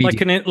mediator. Like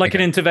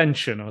an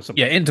intervention or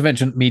something. Yeah,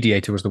 intervention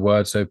mediator was the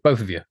word. So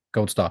both of you,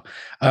 gold star.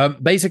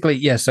 Basically,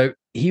 yeah. So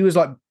he was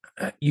like,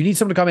 you need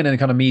someone to come in and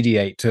kind of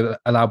mediate to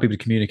allow people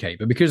to communicate.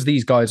 But because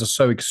these guys are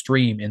so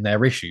extreme in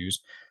their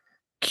issues,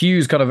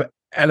 Q's kind of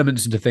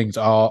elements into things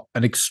are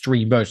an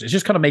extreme version. It's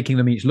just kind of making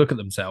them each look at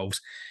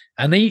themselves.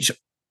 And they each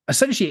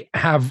essentially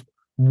have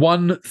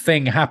one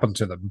thing happen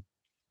to them.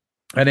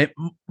 And it,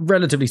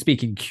 relatively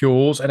speaking,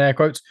 cures, in air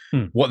quotes,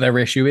 what their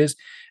issue is.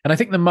 And I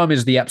think the mum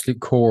is the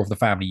absolute core of the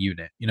family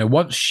unit.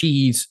 Once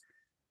she's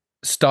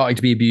starting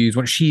to be abused,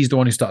 once she's the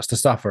one who starts to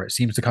suffer, it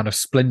seems to kind of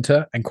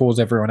splinter and cause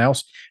everyone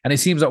else. And it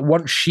seems that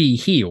once she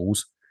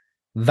heals,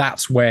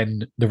 that's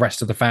when the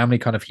rest of the family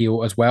kind of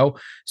heal as well.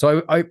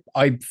 So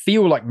I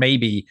feel like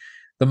maybe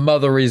the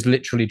mother is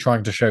literally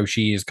trying to show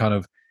she is kind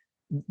of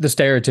the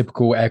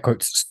stereotypical, air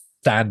quotes,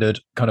 standard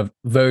kind of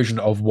version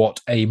of what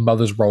a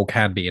mother's role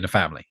can be in a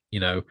family,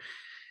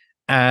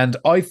 and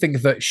I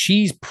think that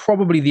she's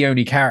probably the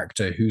only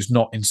character who's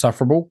not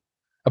insufferable,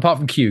 apart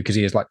from Q, because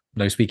he has like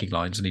no speaking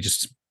lines and he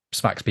just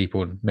smacks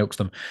people and milks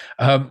them.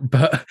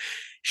 But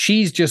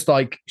she's just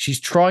like, she's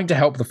trying to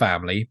help the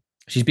family.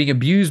 She's being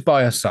abused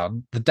by her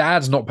son. The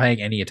dad's not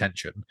paying any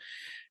attention,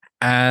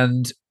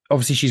 and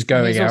obviously she's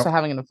going out. He's also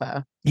having an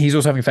affair. He's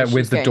also having an affair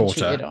with the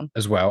daughter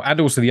as well, and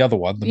also the other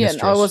one, the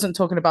mistress. I wasn't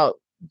talking about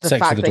the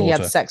fact that he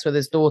had sex with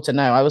his daughter.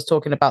 No, I was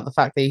talking about the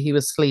fact that he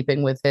was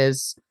sleeping with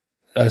his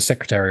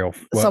secretary of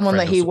someone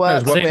that he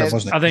works with. I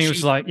think it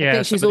was like, I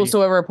think she's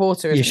also a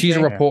reporter. Yeah, she's a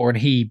reporter, and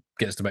he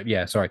gets to.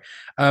 Yeah, sorry.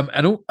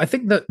 And I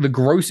think that the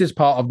grossest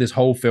part of this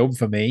whole film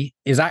for me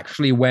is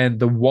actually when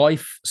the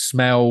wife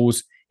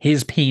smells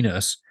his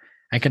penis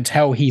and can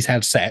tell he's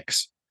had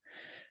sex,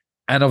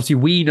 and obviously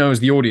we know as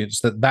the audience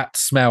that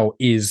smell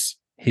is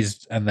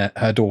his and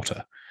her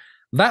daughter.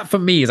 That for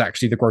me is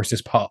actually the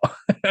grossest part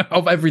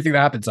of everything that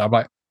happens. I'm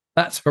like,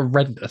 that's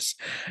horrendous.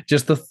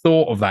 Just the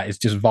thought of that is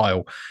just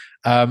vile.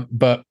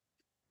 But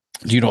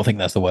do you not think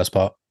that's the worst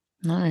part?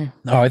 No,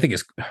 I think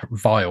it's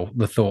vile.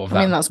 The thought of that.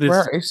 I mean, that's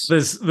gross.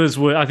 There's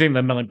I think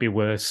there might be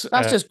worse.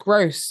 That's just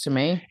gross to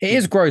me. It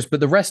is gross,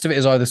 but the rest of it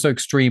is either so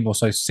extreme or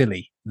so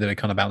silly that it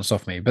kind of bounced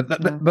off me. But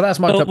that's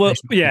my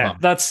interpretation. Yeah,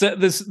 that's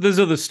there's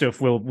other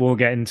stuff we'll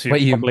get into.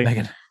 Wait, you,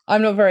 Megan.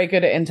 I'm not very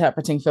good at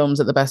interpreting films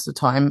at the best of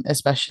time,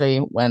 especially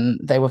when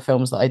they were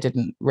films that I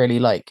didn't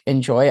really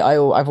enjoy.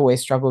 I've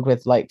always struggled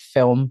with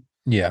film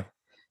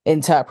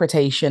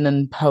interpretation,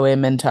 and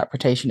poem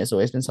interpretation has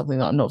always been something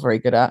that I'm not very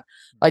good at.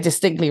 I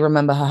distinctly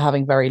remember her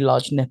having very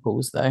large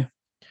nipples, though.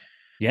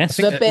 Yes,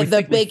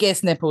 the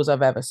biggest nipples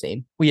I've ever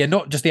seen. Well, yeah,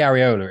 not just the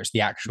areola; it's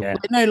the actual. Yeah.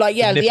 No,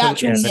 the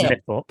actual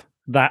nip.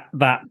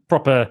 That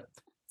proper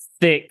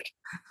thick.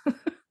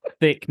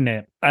 Thick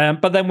nip,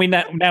 but then we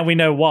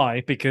know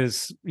why,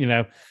 because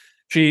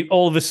she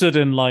all of a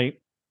sudden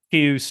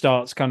Hugh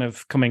starts kind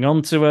of coming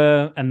onto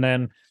her, and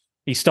then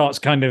he starts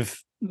kind of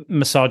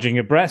massaging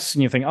her breasts,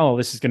 and you think, oh,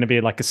 this is going to be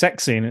like a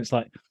sex scene. It's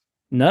like,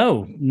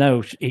 no,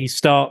 he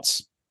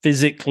starts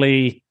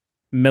physically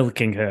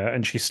milking her,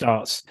 and she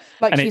starts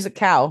she's a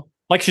cow.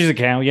 Like she's a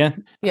cow, yeah.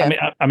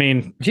 Yeah. I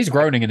mean, she's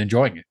groaning and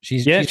enjoying it.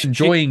 She's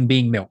enjoying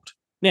being milked.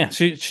 Yeah,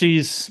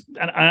 she's,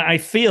 and I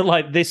feel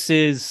like this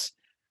is,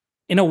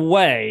 in a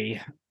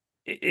way,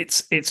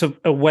 it's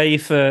a way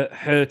for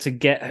her to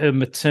get her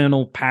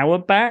maternal power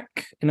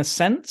back, in a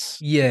sense.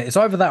 Yeah, it's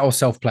either that or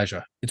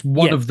self-pleasure. It's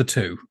one of the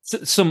two.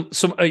 Some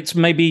it's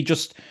maybe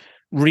just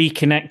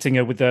reconnecting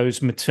her with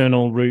those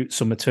maternal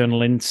roots or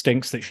maternal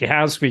instincts that she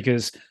has,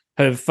 because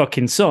her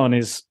fucking son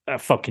is a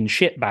fucking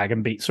shitbag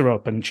and beats her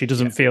up, and she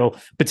doesn't feel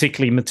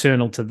particularly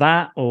maternal to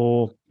that,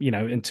 or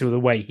into the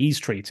way he's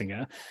treating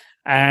her.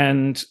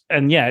 And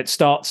yeah, it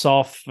starts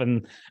off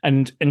and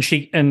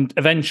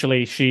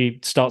eventually she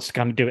starts to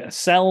kind of do it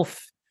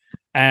herself,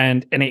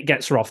 and it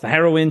gets her off the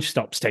heroin. She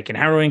stops taking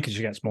heroin because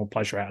she gets more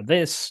pleasure out of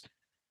this.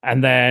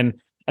 And then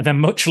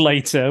much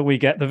later we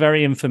get the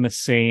very infamous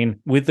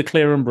scene with the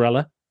clear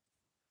umbrella,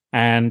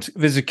 and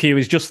Visit Q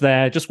is just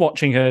there, just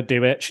watching her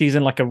do it. She's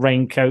in like a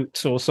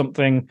raincoat or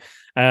something.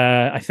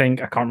 I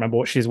think, I can't remember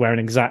what she's wearing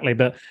exactly,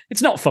 but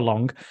it's not for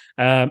long.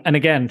 And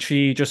again,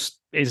 she just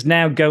is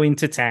now going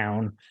to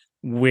town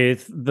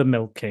with the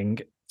milking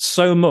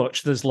so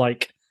much. There's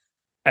like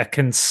a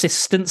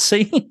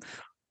consistency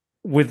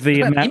with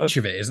the amount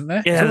of it, isn't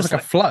there? Yeah, it's almost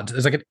like a flood.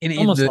 There's like in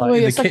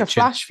the it's kitchen. Like a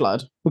flash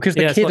flood, because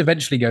the kid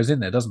eventually goes in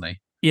there, doesn't he?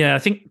 Yeah, I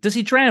think, does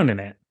he drown in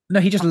it? No,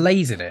 he just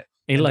lays in it.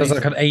 He does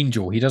like an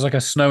angel. He does like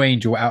a snow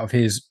angel out of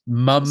his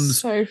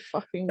mum's so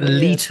fucking weird.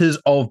 liters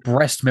of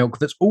breast milk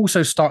that's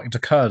also starting to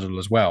curdle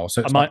as well.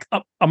 So it's I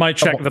might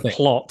check the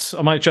plot.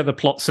 I might check the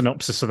plot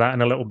synopsis of that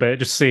in a little bit,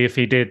 just see if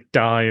he did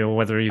die or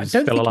whether he's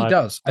still alive. He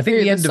does. I think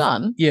the end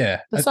of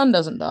the son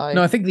doesn't die.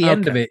 No, I think the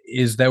end of it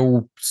is they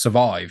all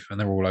survive and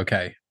they're all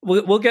okay.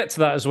 We'll get to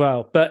that as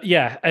well. But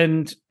yeah,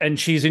 and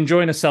she's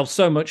enjoying herself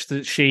so much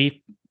that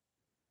she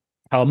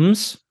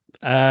comes.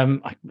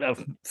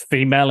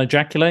 Female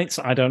ejaculates.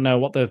 I don't know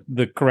what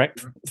the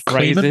correct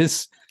phrase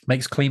is.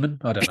 Makes Kleeman?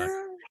 I don't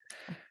know.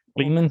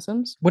 Kleeman?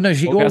 Well, no,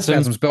 she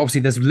orgasms, but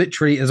obviously there's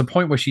a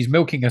point where she's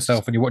milking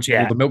herself and you're watching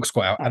all the milk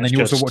squirt out, and then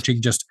you're also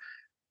watching just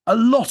a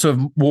lot of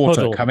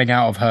water coming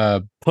out of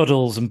her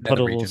puddles, and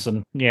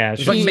and yeah,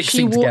 she's like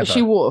mixing together.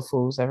 She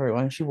waterfalls,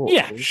 everyone. She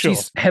waterfalls. Yeah, sure.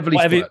 She's heavily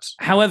squirts.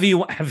 However you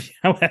want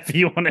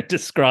to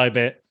describe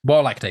it.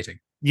 While lactating.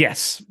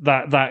 Yes,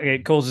 that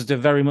it causes her to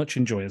very much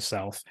enjoy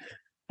herself.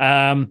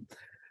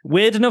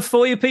 Weird enough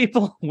for you,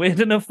 people?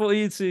 Weird enough for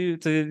you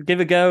to give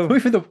a go?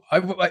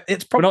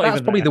 That's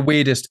probably the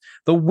weirdest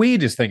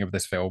thing of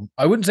this film.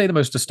 I wouldn't say the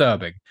most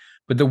disturbing,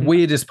 but the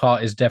weirdest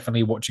part is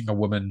definitely watching a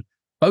woman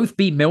both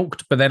be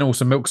milked, but then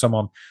also milk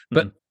someone,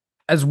 but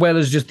as well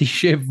as just the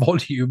sheer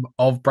volume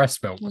of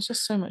breast milk. There's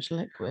just so much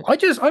liquid.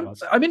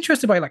 I'm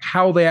interested by like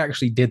how they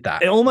actually did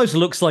that. It almost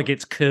looks like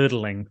it's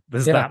curdling.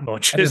 There's that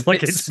much. It's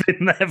like it's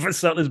been there for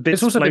so there's bits.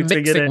 It's also been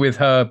mixing with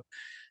her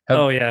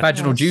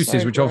vaginal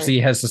juices, so which obviously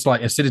has a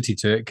slight acidity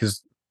to it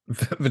because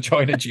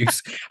vagina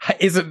juice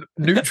isn't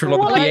neutral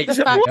on the pH. The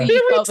fact that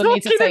you felt the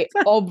need to say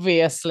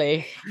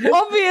obviously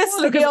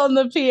on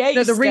the pH.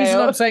 No, the reason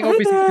I'm saying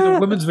obviously is because a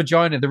woman's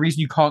vagina, the reason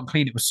you can't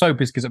clean it with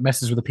soap is because it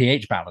messes with the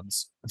pH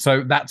balance.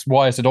 So that's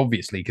why I said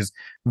obviously, because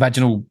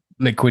vaginal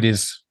liquid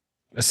is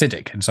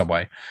acidic in some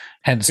way.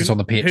 Hence, it's on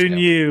the pH. Who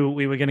knew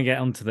we were going to get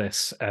onto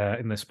this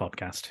in this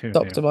podcast? Who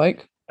Dr. knew?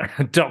 Mike.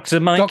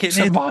 Dr. Mike.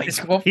 Dr. Mike.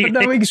 Well, for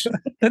knowing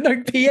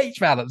no pH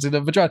balance in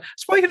a vagina.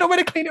 That's why you know where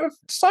to clean it with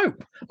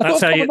soap.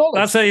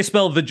 That's how you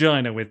spell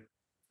vagina, with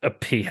a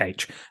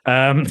pH.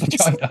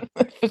 Vagina.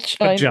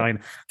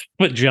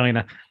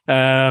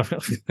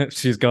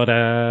 She's got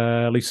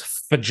a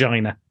loose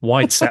vagina,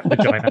 wide set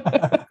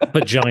vagina.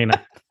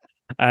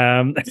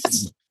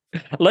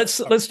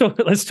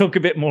 Let's talk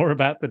a bit more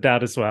about the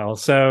dad as well.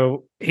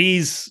 So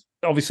he's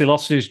obviously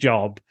lost his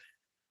job.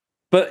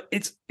 But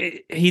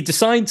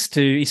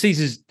he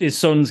sees his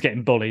son's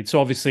getting bullied.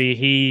 So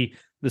obviously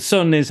the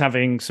son is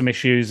having some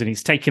issues, and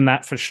he's taking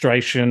that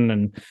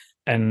frustration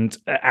and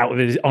out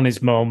of on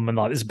his mum, and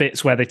like there's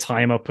bits where they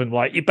tie him up and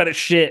like, you better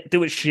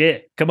do a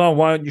shit. Come on,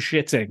 why aren't you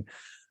shitting?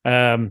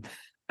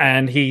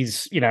 And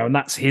he's, and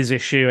that's his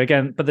issue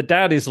again. But the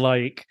dad is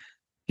like,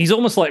 he's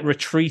almost like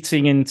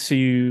retreating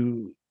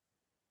into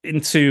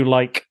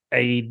like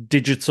a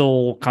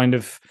digital kind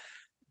of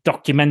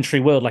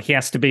documentary world. Like he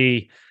has to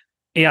be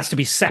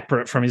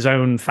separate from his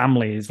own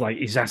family. He's like,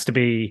 he has to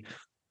be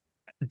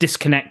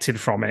disconnected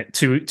from it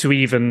to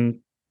even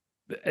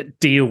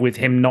deal with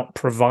him not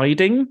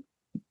providing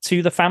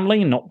to the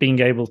family and not being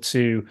able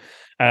to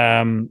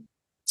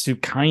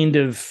kind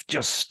of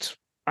just,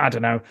 I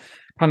don't know,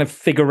 kind of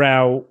figure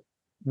out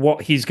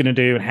what he's going to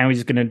do and how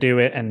he's going to do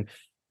it.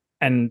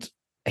 And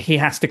he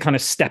has to kind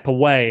of step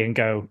away and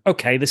go,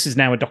 okay, this is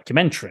now a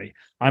documentary.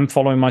 I'm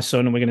following my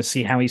son and we're going to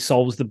see how he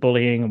solves the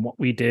bullying and what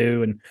we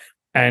do.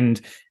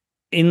 And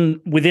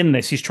within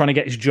this, he's trying to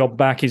get his job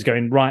back. He's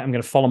going, right, I'm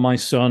going to follow my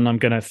son. I'm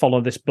going to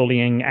follow this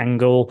bullying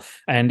angle,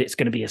 and it's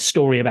going to be a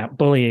story about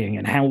bullying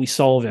and how we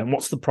solve it and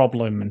what's the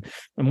problem and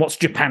what's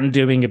Japan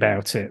doing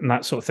about it and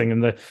that sort of thing.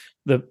 And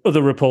the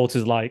other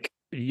reporter's like,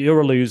 you're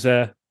a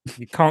loser.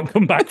 You can't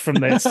come back from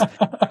this.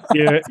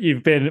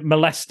 You've been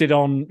molested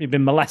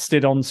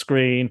on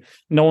screen.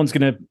 No one's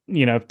going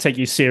to, take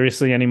you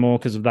seriously anymore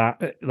because of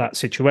that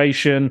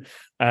situation.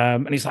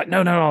 And he's like,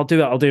 no, I'll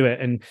do it.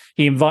 And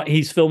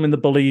he's filming the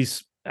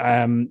bullies,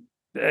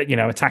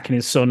 attacking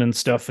his son and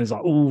stuff. And he's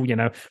like, oh,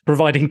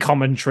 providing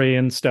commentary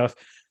and stuff.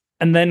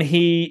 And then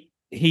he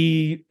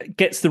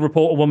gets the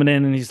reporter woman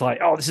in, and he's like,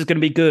 oh, this is going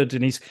to be good.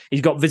 And he's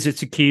got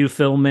visitor queue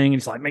filming. And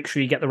he's like, make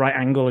sure you get the right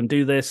angle and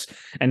do this.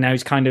 And now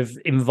he's kind of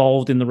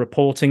involved in the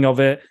reporting of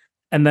it.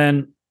 And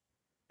then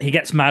he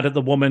gets mad at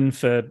the woman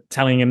for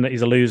telling him that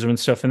he's a loser and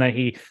stuff. And then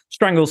he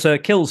strangles her,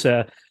 kills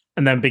her,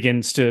 and then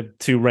begins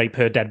to rape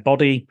her dead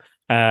body.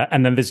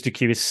 And then Visitor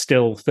Q is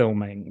still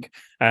filming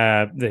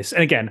this.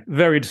 And again,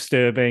 very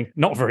disturbing,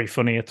 not very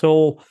funny at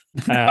all.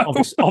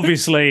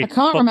 Obviously. I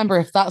can't remember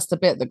if that's the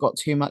bit that got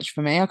too much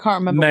for me. I can't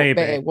remember what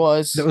bit it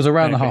was. It was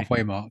around the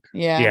halfway mark.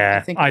 Yeah.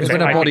 I think it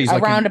was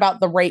around about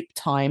the rape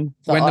time.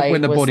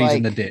 When the body's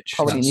in the ditch.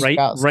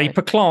 Rape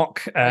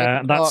o'clock.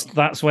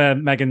 That's where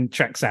Megan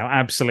checks out.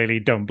 Absolutely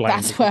don't blame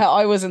That's where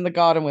I was in the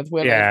garden with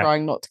Willow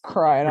trying not to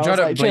cry. And I was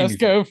like, just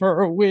go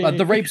for a wee.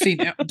 The rape scene,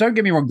 don't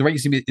get me wrong, the rape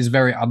scene is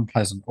very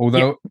unpleasant.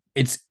 Although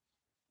this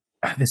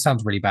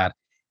sounds really bad.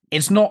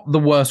 It's not the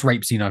worst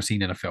rape scene I've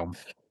seen in a film,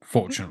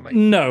 fortunately.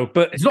 No,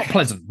 but it's not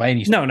pleasant by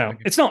any stretch. No,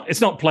 it's not.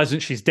 It's not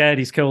pleasant. She's dead.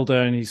 He's killed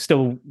her, and he's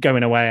still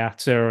going away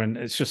at her, and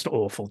it's just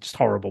awful, just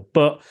horrible.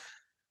 But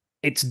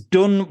it's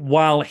done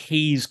while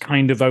he's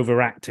kind of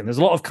overacting. There's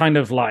a lot of kind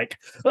of like,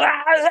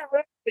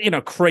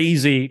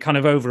 crazy kind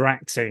of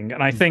overacting,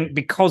 and I think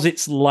because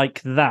it's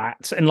like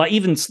that, and like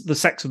even the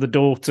sex with the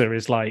daughter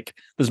is like,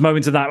 there's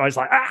moments of that where it's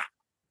like,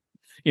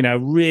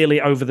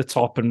 really over the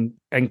top and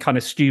kind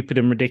of stupid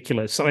and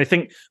ridiculous. So I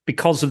think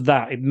because of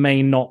that, it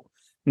may not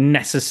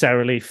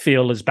necessarily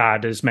feel as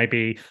bad as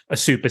maybe a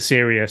super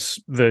serious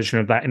version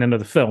of that in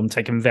another film,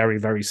 taken very,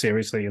 very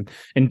seriously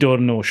and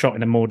done or shot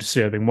in a more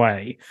disturbing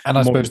way. And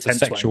I suppose the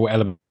sexual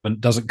element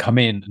doesn't come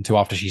in until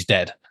after she's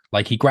dead.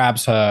 Like he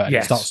grabs her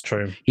and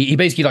true. He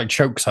basically like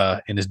chokes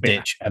her in his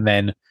ditch, and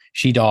then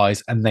she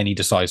dies, and then he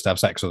decides to have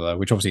sex with her,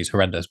 which obviously is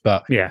horrendous.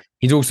 But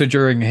he's also,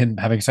 during him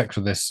having sex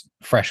with this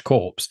fresh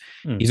corpse,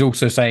 he's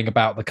also saying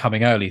about the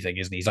coming early thing,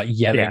 isn't he? He's like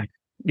yelling,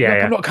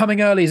 I'm not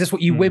coming early. Is this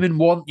what you women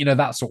want?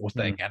 That sort of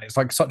thing. And it's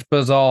like such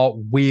bizarre,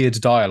 weird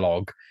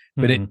dialogue,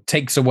 but it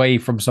takes away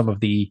from some of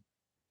the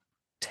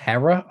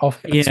terror of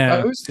it, I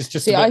suppose. It's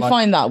just I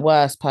find that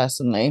worse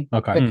personally,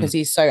 because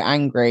he's so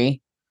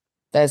angry.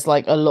 There's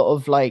like a lot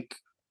of like,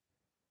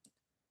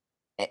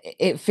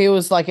 it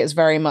feels like it's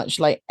very much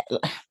like,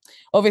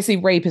 obviously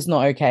rape is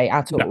not okay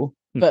at all,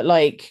 but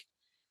like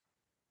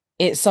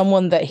it's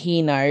someone that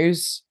he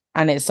knows,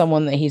 and it's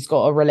someone that he's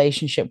got a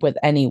relationship with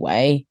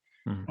anyway.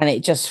 And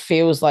it just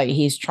feels like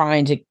he's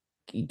trying to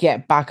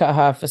get back at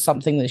her for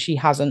something that she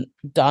hasn't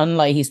done.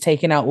 Like he's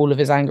taken out all of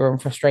his anger and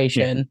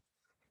frustration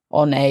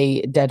on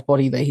a dead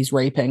body that he's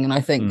raping. And I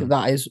think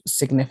that is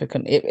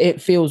significant.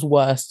 It feels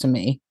worse to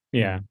me.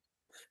 Yeah.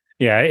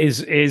 Yeah.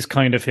 It is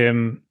kind of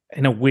him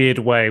in a weird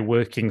way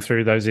working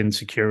through those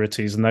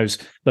insecurities and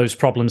those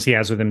problems he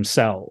has with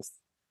himself.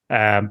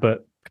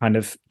 But kind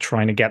of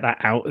trying to get that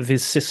out of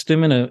his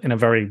system in a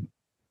very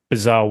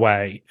bizarre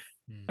way.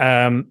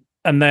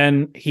 And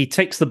then he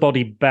takes the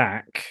body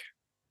back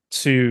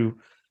to,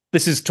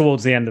 this is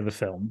towards the end of the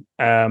film.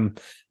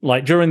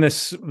 Like during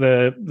this,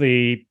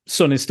 the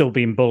son is still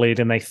being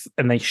bullied, and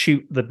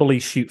the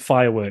bullies shoot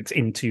fireworks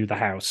into the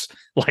house.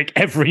 Like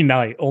every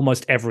night,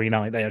 almost every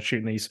night, they are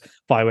shooting these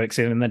fireworks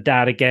in. And the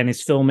dad again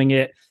is filming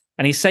it,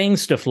 and he's saying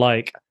stuff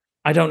like,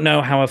 "I don't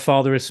know how a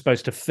father is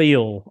supposed to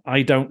feel.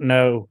 I don't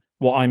know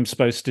what I'm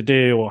supposed to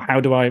do, or how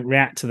do I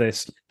react to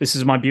this? This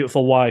is my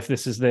beautiful wife.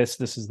 This is this.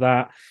 This is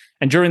that."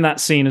 And during that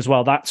scene as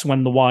well, that's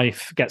when the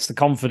wife gets the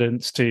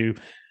confidence to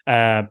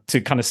kind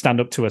of stand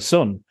up to her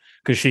son,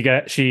 because she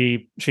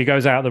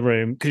goes out of the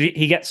room,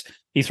 because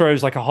he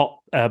throws like a hot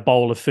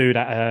bowl of food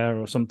at her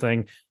or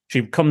something.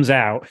 She comes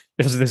out.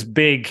 There's this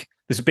big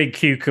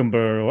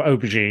cucumber or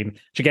aubergine.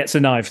 She gets a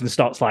knife and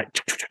starts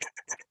like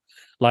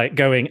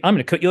going, "I'm going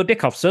to cut your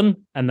dick off, son,"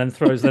 and then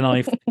throws the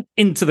knife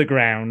into the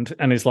ground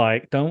and is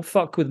like, "Don't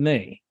fuck with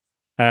me."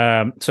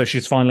 So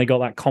she's finally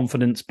got that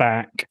confidence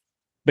back.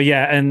 But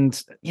and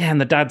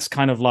the dad's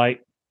kind of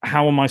like,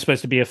 how am I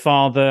supposed to be a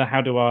father?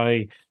 How do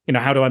I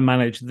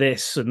manage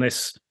this and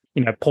this,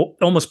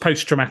 almost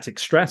post-traumatic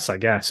stress, I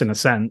guess, in a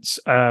sense,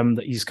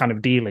 that he's kind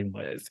of dealing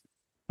with.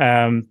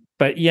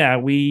 But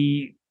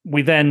we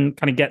then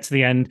kind of get to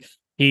the end.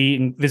 He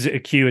and Visitor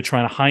Q are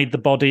trying to hide the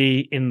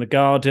body in the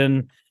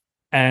garden.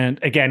 And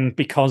again,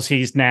 because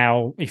he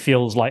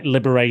feels like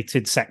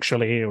liberated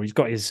sexually, or he's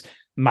got his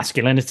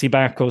masculinity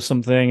back or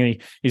something,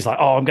 and he's like,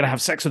 "Oh, I'm gonna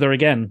have sex with her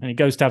again," and he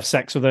goes to have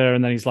sex with her,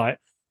 and then he's like,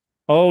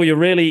 "Oh, you're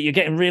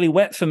getting really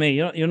wet for me.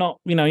 You're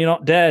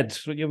not dead.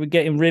 You're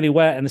getting really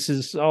wet, and this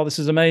is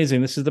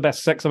amazing. This is the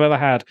best sex I've ever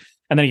had."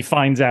 And then he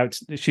finds out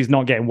she's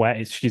not getting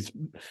wet.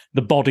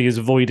 The body has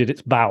voided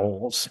its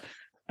bowels,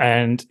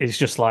 and it's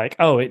just like,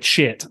 "Oh, it's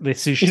shit.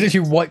 This is shit." He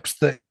literally wipes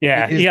his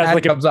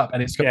hand comes up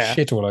and it's got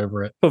shit all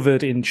over it,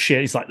 covered in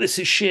shit. He's like, "This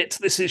is shit.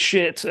 This is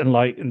shit,"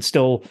 and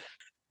still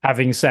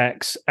having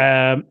sex,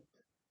 and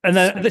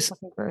then so this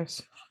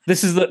gross.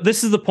 This is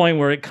the point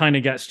where it kind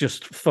of gets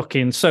just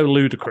fucking so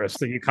ludicrous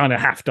that you kind of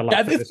have to laugh.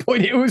 At this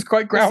point, it was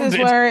quite grounded. This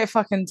is where it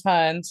fucking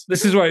turns.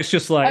 This is where it's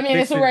just like. I mean,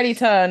 it's already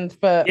turned,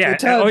 but yeah, it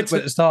turned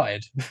when it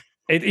started.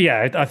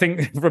 I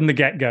think from the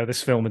get-go,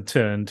 this film had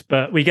turned.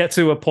 But we get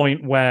to a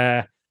point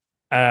where,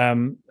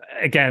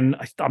 again,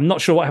 I'm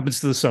not sure what happens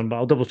to the son, but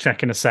I'll double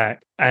check in a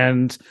sec.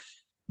 And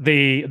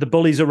the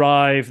bullies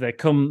arrive.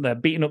 They're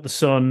beating up the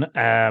son.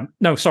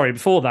 No, sorry.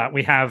 Before that,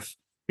 we have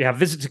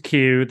visitor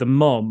Q, the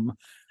mum.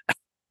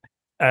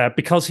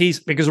 Because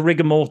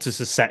rigor mortis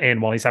is set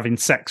in while he's having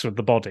sex with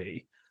the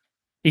body,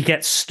 he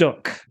gets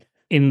stuck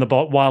in the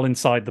while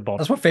inside the body.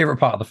 That's my favorite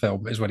part of the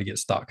film is when he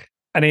gets stuck,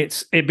 and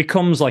it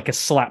becomes like a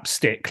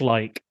slapstick,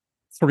 like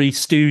Three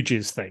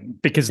Stooges thing,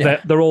 because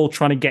they're all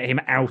trying to get him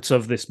out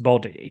of this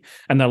body,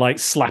 and they're like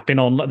slapping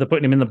on, they're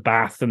putting him in the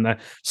bath, and they're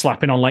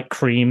slapping on like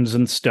creams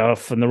and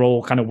stuff, and they're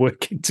all kind of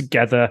working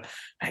together.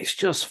 It's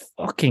just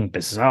fucking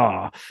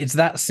bizarre. It's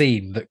that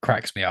scene that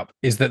cracks me up.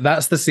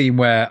 That's the scene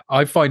where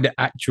I find it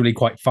actually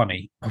quite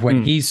funny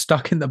when he's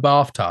stuck in the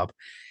bathtub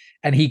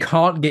and he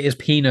can't get his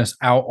penis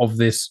out of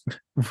this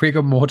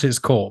rigor mortis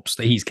corpse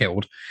that he's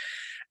killed,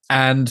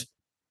 and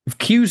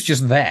Q's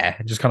just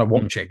there, just kind of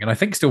watching, and I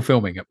think still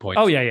filming at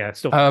points. Oh yeah,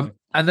 still. Filming.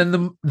 And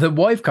then the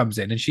wife comes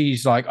in and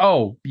she's like,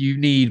 "Oh, you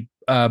need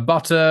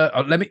butter.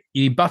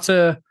 You need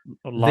butter,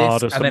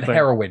 lard, this, and then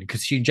heroin,"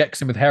 because she injects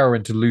him with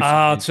heroin to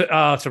loosen.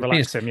 To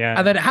relax him, yeah.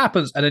 And then it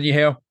happens, and then you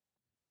hear,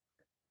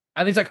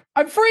 and he's like,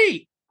 "I'm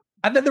free."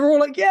 And then they're all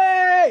like,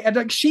 "Yay!" And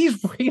like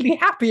she's really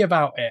happy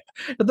about it.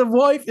 And the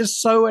wife is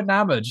so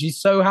enamored. She's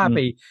so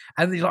happy.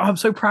 And he's like, "I'm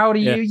so proud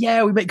of you.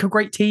 Yeah, we make a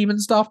great team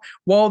and stuff."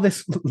 While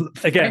this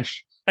again,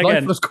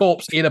 lifeless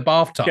corpse in a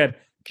bathtub. Again,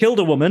 killed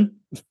a woman.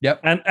 Yep.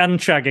 And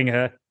shagging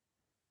her.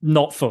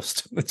 Not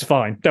fussed. It's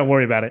fine. Don't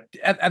worry about it.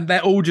 And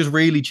they're all just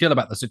really chill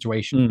about the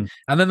situation.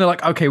 And then they're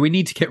like, "Okay, we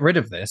need to get rid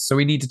of this. So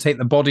we need to take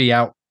the body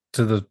out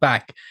to the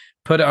back,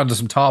 put it under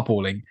some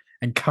tarpaulin,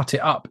 and cut it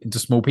up into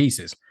small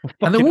pieces."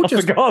 And they're all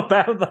just forgot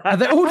about that.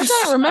 And they're all I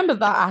don't remember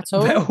that at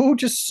all. They're all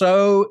just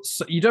so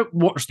you don't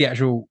watch the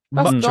actual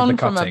That's much gone of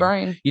the from my cutting.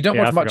 brain. You don't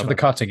watch much of the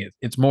cutting.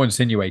 It's more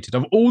insinuated.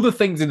 Of all the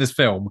things in this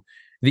film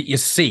that you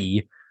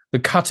see, the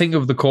cutting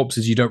of the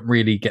corpses you don't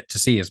really get to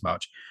see as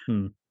much.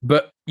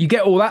 But you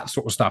get all that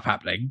sort of stuff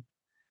happening,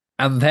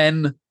 and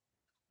then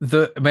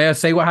may I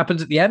say what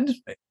happens at the end?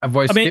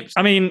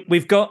 I mean,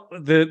 we've got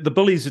the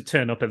bullies that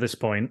turn up at this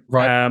point,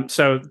 right?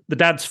 So the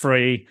dad's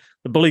free,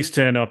 the bullies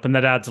turn up, and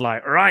the dad's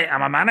like, "Right,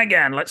 I'm a man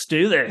again. Let's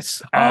do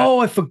this."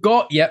 I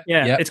forgot. Yep.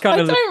 It's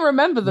kind of. I don't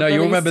remember the bullies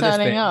remember turning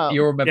this bit. up.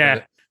 You remember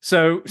it.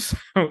 So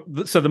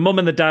the mum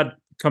and the dad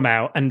come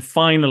out, and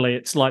finally,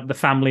 it's like the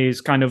family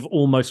is kind of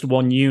almost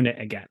one unit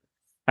again.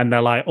 And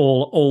they're like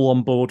all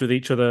on board with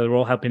each other. They're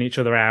all helping each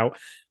other out.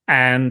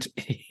 And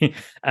he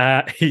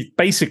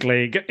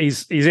basically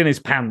he's in his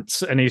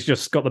pants and he's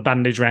just got the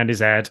bandage around his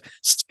head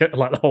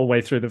like the whole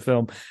way through the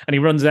film. And he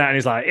runs out and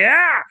he's like,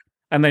 "Yeah!"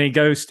 And then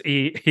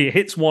he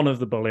hits one of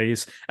the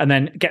bullies and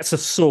then gets a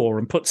saw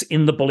and puts it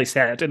in the bully's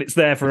head, and it's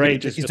there for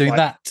ages. He's doing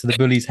that to the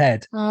bully's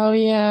head. Oh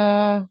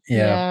yeah.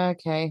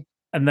 Okay.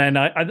 And then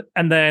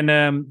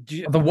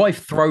the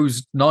wife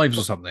throws knives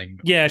or something.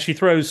 Yeah, she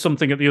throws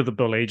something at the other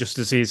bully just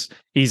as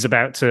he's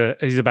about to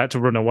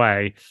run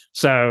away.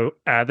 So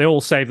they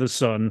all save the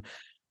son,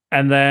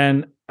 and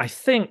then I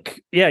think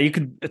you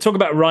could talk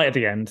about right at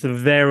the end, the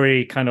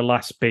very kind of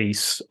last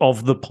piece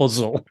of the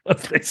puzzle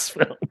of this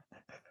film.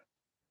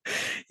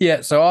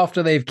 Yeah. So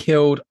after they've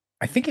killed,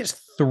 I think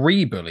it's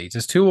 3 bullies.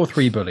 There's 2 or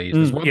 3 bullies.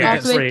 There's one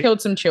after they've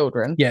killed some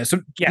children. Yeah,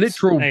 some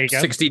literal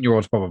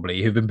 16-year-olds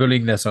probably who've been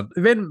bullying their son.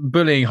 They've been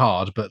bullying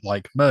hard, but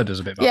like murder's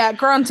a bit much. Yeah,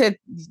 granted,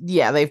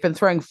 they've been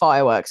throwing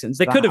fireworks into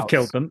They could have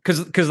killed them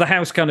because the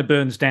house kind of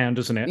burns down,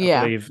 doesn't it?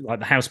 Yeah. I believe like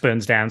the house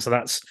burns down. So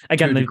that's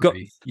again they've got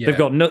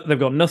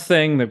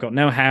nothing. They've got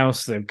no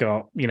house. They've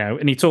got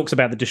and he talks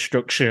about the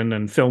destruction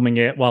and filming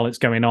it while it's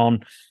going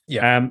on.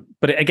 Yeah.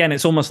 But again,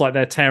 it's almost like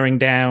they're tearing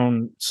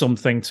down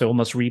something to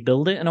almost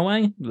rebuild it in a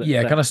way.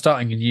 Yeah, kind of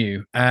starting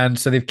anew. And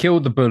so they've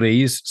killed the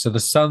bullies. So the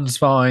son's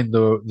fine.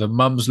 The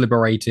mum's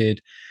liberated.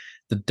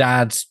 The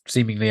dad's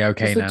seemingly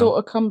okay now. Does the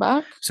daughter come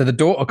back? So the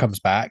daughter comes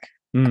back.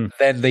 And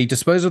then they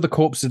dispose of the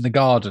corpses in the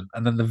garden.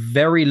 And then the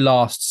very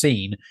last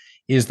scene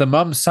is the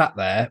mum sat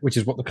there, which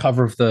is what the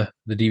cover of the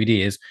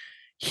DVD is.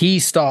 He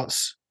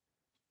starts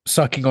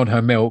sucking on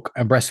her milk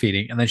and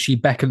breastfeeding. And then she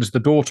beckons the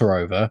daughter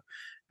over.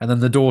 And then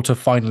the daughter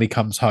finally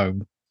comes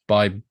home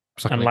by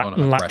suckling on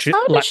her breast.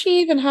 How does she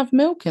even have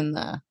milk in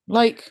there?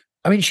 Like,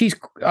 I mean, she's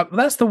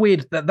that's the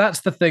weird.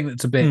 That's the thing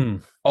that's a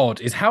bit odd.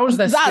 Is how is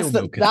there still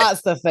milk?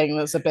 That's the thing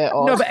that's a bit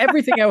odd. No, but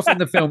everything else in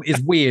the film is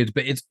weird.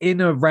 But it's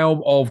in a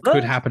realm of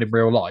could happen in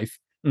real life.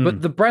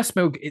 But the breast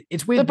milk,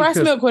 it's weird. The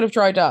breast milk would have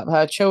dried up.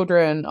 Her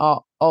children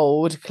are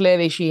old.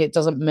 Clearly, she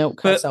doesn't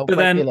milk herself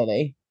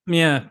regularly.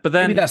 Yeah, but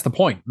then maybe that's the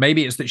point.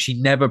 Maybe it's that she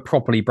never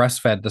properly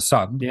breastfed the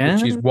son,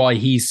 which is why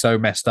he's so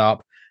messed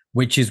up.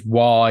 Which is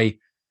why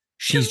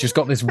she's just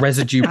got this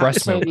residue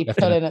breast milk. Absolutely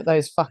pulling at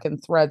those fucking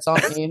threads,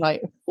 aren't you?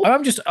 Like,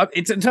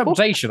 It's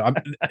interpretation.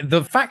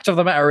 The fact of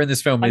the matter in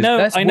this film is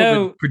this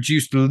woman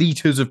produced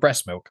liters of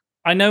breast milk.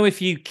 I know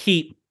if you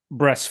keep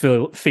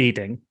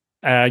breastfeeding,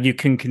 you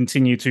can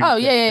continue to. Oh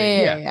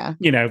yeah.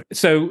 You know,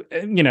 so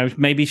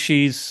maybe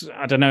she's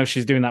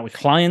doing that with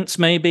clients.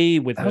 Maybe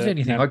with that was the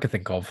only thing I could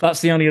think of.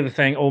 That's the only other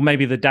thing, or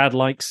maybe the dad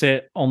likes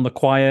it on the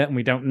quiet, and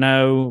we don't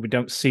know. We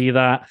don't see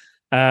that.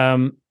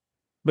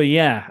 But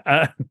yeah,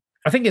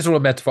 I think it's all a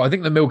metaphor. I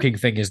think the milking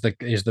thing is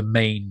the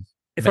main.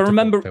 If I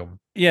remember, film.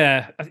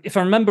 Yeah, if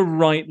I remember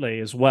rightly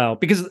as well,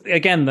 because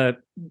again, the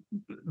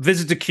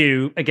visitor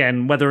Q,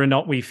 again, whether or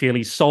not we feel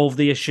he solved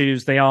the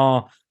issues, they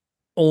are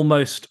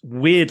almost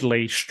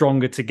weirdly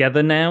stronger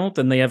together now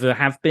than they ever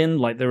have been.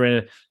 Like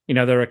they're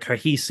a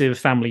cohesive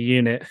family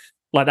unit.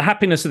 Like the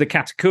happiness of the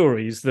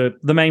Katakuris,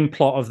 the main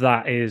plot of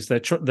that is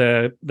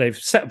they've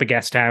set up a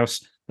guest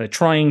house. They're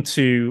trying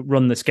to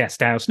run this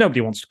guest house.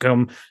 Nobody wants to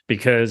come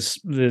because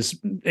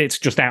it's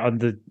just out of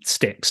the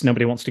sticks.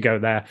 Nobody wants to go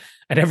there.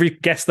 And every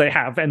guest they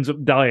have ends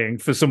up dying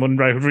for some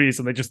unknown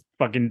reason. They just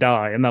fucking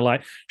die. And they're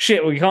like,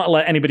 shit, we can't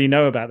let anybody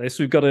know about this.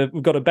 We've got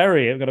to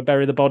bury it. We've got to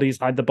bury the bodies,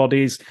 hide the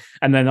bodies.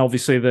 And then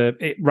obviously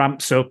it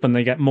ramps up and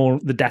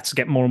the deaths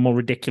get more and more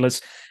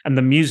ridiculous. And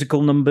the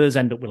musical numbers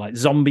end up with like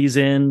zombies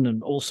in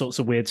and all sorts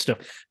of weird stuff.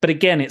 But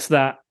again, it's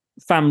that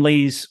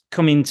families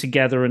coming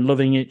together and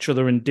loving each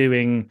other and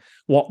doing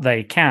what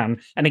they can.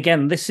 And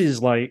again, this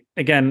is like,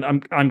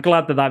 I'm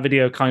glad that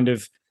video kind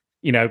of,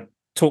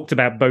 talked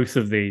about both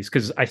of these,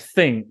 because I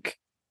think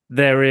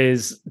there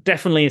is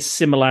definitely a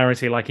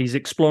similarity. Like he's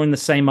exploring the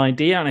same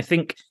idea. And I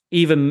think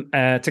even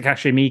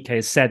Takashi Miike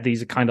has said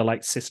these are kind of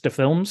like sister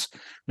films,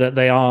 that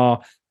they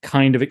are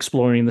kind of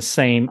exploring the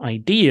same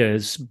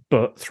ideas,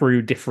 but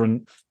through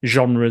different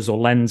genres or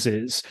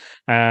lenses.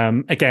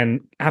 Again,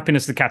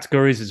 Happiness of the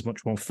Katakuris is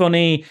much more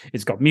funny.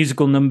 It's got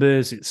musical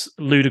numbers. It's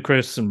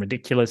ludicrous and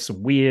ridiculous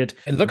and weird.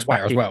 It looks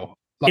better as well.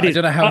 Like, I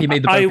don't know how he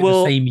made the both in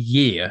the same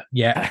year.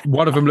 Yeah,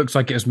 one of them looks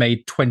like it was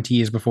made 20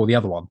 years before the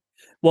other one.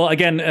 Well,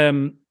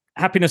 again,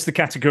 Happiness of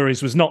the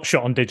Katakuris was not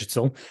shot on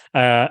digital,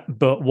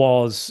 but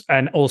was,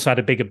 and also had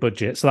a bigger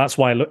budget. So that's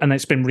why, and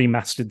it's been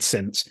remastered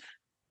since.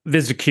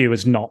 Visitor Q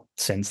is not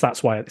since.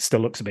 That's why it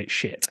still looks a bit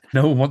shit.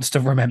 No one wants to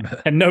remember.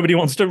 And nobody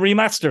wants to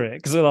remaster it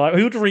because they're like,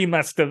 who'd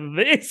remaster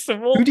this?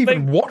 Who'd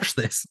even watch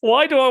this?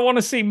 Why do I want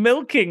to see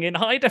milking in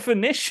high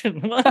definition?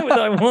 Why would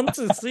I want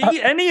to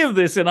see any of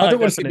this in high definition? I don't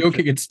want to see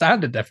milking in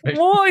standard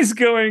definition. What is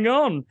going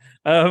on?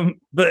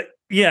 But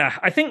yeah,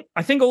 I think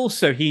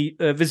also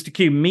Visitor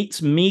Q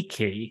meets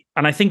Miki,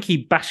 and I think he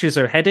bashes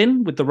her head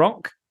in with the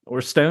rock or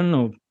a stone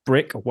or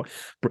brick or what?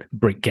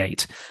 Brick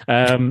gate.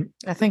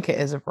 I think it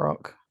is a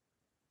rock.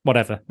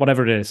 Whatever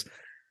it is.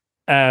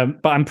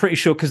 But I'm pretty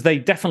sure, because they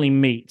definitely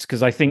meet,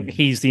 because I think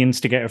he's the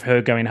instigator of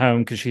her going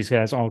home, because she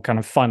says, kind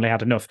of finally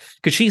had enough.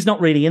 Because she's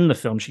not really in the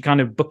film. She kind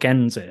of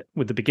bookends it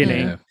with the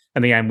beginning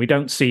and the end. We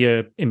don't see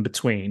her in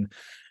between.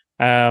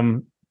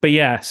 But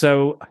yeah,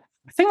 so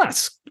I think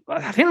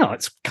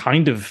that's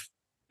kind of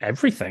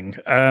everything.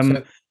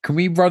 So can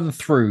we run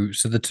through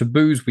the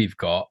taboos we've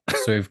got?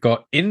 So we've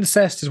got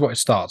incest is what it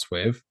starts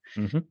with.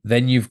 Mm-hmm.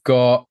 Then you've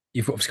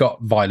obviously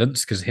got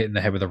violence, because hitting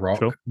the head with a rock.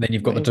 Sure. Then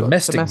you've got the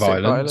domestic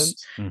violence.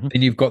 Mm-hmm.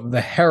 Then you've got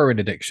the heroin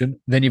addiction.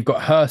 Then you've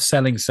got her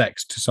selling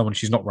sex to someone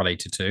she's not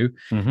related to.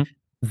 Mm-hmm.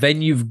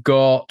 Then you've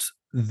got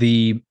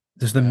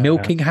does the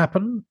milking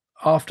happen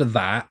after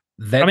that?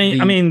 Then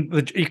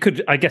you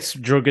could, I guess,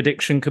 drug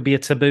addiction could be a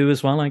taboo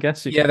as well, I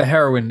guess. The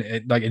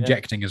heroin, like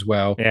injecting as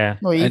well. Yeah.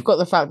 Well, you've got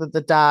the fact that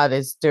the dad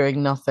is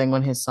doing nothing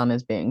when his son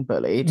is being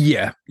bullied.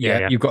 Yeah.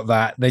 You've got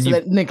that. Then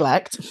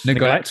neglect.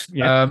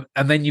 Yeah.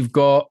 And then you've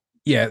got,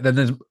 then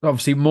there's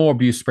obviously more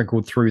abuse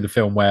sprinkled through the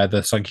film, where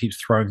the son keeps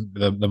throwing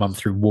the mum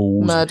through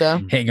walls,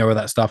 murder, hitting her with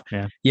that stuff.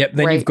 Yeah. Yep.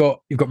 Then you've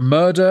got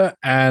murder,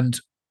 and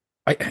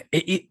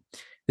it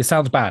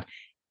sounds bad.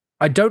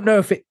 I don't know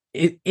if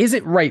is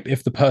it rape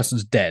if the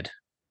person's dead,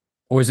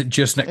 or is it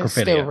just necrophilia? It's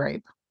still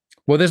rape.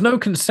 Well, there's no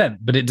consent,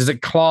 but does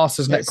it class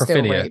as necrophilia?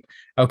 Still rape.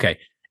 Okay,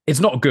 it's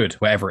not good,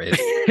 whatever it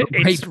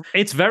is.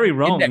 It's very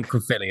wrong.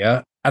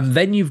 Necrophilia, and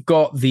then you've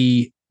got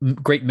the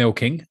great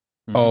milking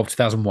of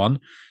 2001.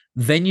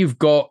 Then you've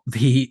got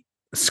the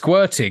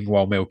squirting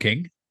while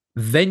milking.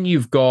 Then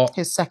you've got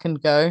his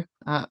second go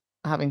at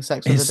having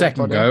sex with his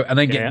second go, and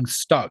then getting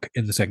stuck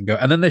in the second go.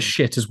 And then there's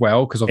shit as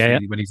well, because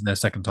obviously when he's in there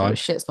second time.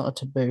 Shit's not a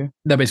taboo.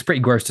 No, but it's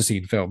pretty gross to see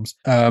in films.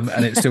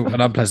 And it's still an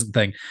unpleasant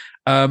thing.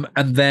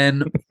 And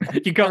then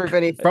you got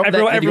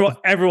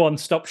everyone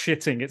stop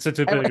shitting. It's a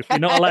taboo. You're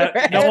not allowed.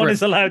 No one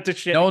is allowed to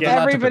shit.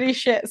 Everybody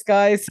shits,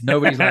 guys.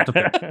 Nobody's allowed to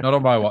put. Not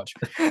on my watch.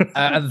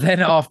 And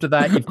then after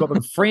that, you've got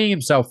them freeing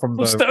himself from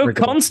the. So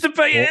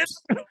constipated.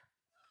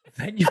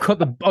 Then you've got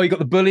the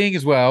bullying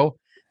as well,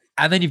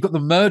 and then you've got the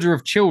murder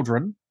of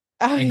children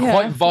in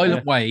quite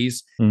violent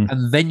ways,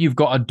 and then you've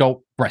got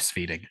adult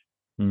breastfeeding.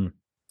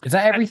 Is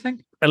that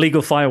everything?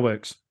 Illegal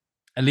fireworks.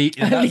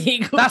 Illegal.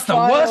 That's the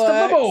worst of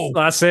them all.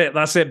 That's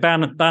it.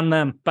 Ban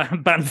them.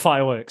 Ban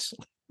fireworks.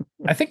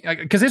 I think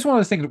because this is one of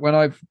those things when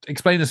I've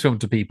explained this film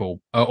to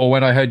people, or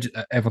when I heard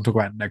everyone talk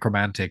about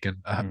Necromantic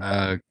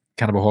and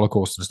Cannibal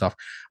Holocaust and stuff,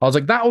 I was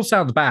like, that all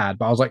sounds bad,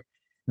 but I was like,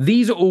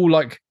 these are all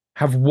like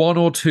have one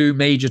or two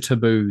major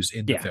taboos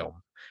in the film.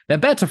 They're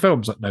better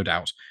films, no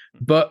doubt,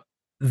 but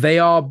they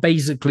are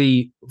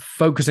basically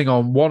focusing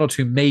on one or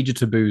two major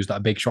taboos that are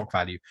big shock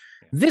value.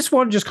 This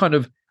one just kind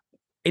of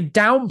it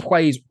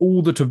downplays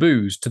all the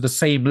taboos to the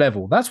same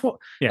level. That's one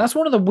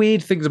of the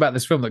weird things about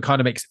this film that kind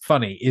of makes it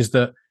funny is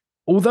that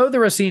although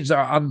there are scenes that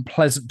are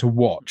unpleasant to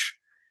watch,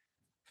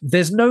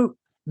 none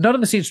of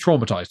the scenes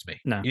traumatized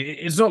me. No,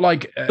 it's not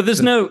like. But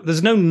there's no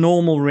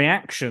normal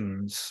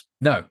reactions.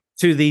 No.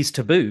 To these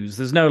taboos,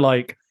 there's no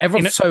like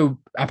everyone's so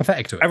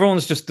apathetic to it.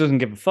 Everyone's just doesn't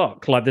give a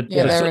fuck. Like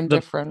they're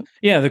indifferent.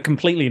 They're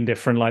completely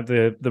indifferent. Like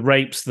the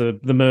rapes, the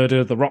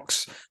murder, the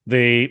rocks,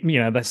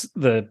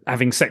 the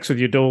having sex with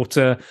your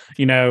daughter.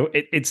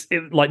 It's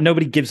like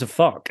nobody gives a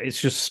fuck.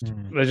 It's just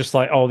they're just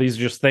like, oh, these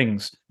are just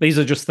things. These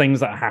are just things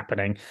that are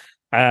happening.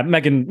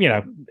 Megan,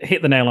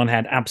 hit the nail on the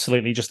head.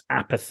 Absolutely, just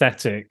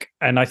apathetic.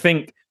 And I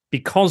think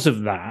because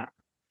of that.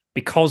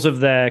 Because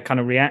of their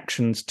kind of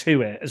reactions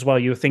to it as well,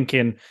 you're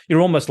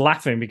almost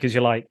laughing because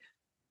you're like,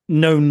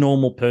 no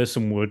normal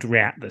person would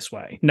react this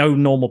way. No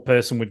normal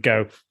person would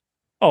go,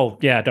 oh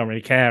yeah, I don't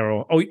really care,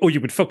 or you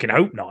would fucking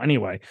hope not.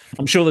 Anyway,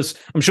 I'm sure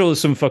there's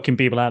some fucking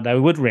people out there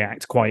who would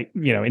react quite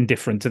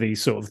indifferent to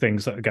these sort of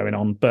things that are going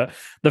on. But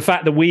the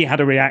fact that we had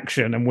a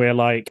reaction and we're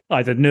like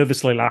either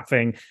nervously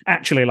laughing,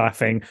 actually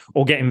laughing,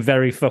 or getting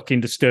very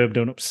fucking disturbed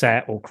and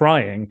upset or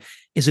crying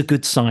is a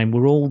good sign.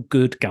 We're all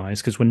good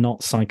guys because we're not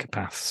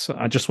psychopaths.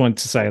 I just wanted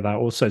to say that,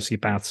 or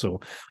sociopaths,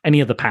 or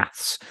any other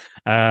paths.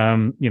 I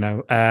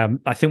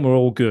think we're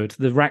all good.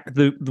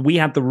 We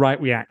had the right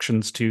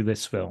reactions to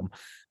this film.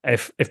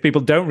 If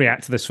people don't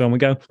react to this film, we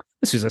go,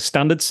 this is a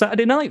standard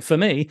Saturday night for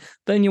me.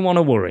 Then you want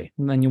to worry,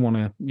 and then you want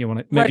to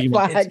maybe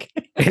red flag.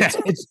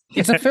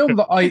 It's a film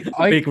that I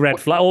big red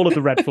flag, all of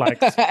the red flags,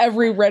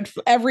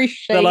 every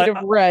shade of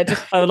red.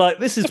 I'm like,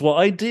 this is what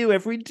I do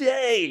every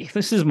day.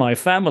 This is my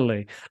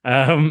family.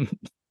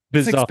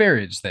 Let's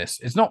experience this.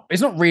 It's not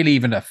really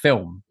even a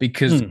film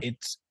because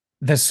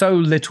there's so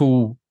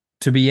little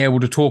to be able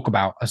to talk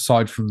about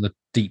aside from the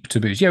deep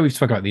taboos. Yeah, we've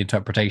spoken about the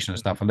interpretation and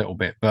stuff a little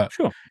bit, but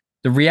sure.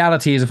 The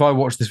reality is, if I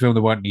watched this film,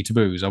 there weren't any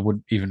taboos. I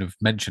wouldn't even have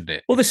mentioned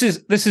it. Well, this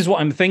is what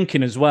I'm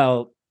thinking as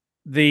well.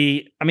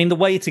 The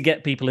way to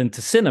get people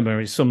into cinema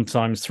is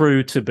sometimes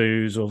through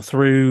taboos or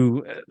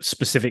through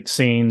specific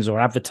scenes or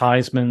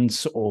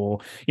advertisements or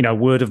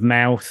word of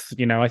mouth.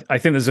 I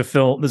think there's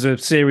a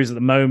series at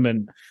the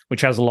moment which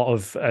has a lot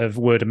of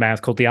word of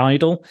mouth called The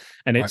Idol,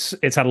 and it's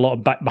had a lot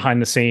of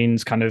behind the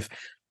scenes kind of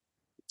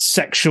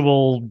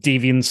sexual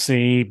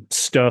deviancy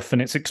stuff,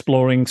 and it's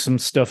exploring some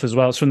stuff as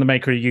well. It's from the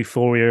maker of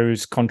Euphoria,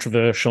 who's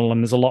controversial,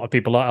 and there's a lot of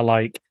people that are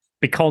like,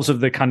 because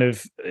of the kind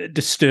of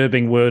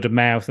disturbing word of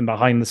mouth and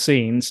behind the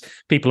scenes,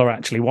 people are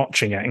actually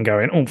watching it and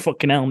going, oh,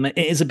 fucking hell, it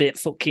is a bit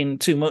fucking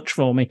too much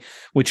for me,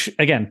 which,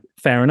 again,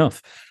 fair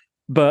enough.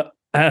 But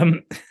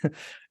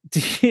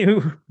do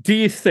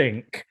you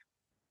think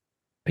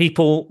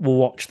people will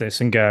watch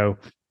this and go,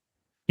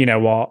 you know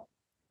what,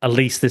 at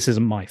least this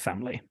isn't my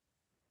family?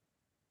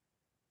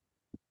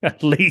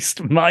 At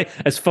least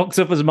as fucked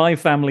up as my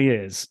family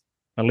is,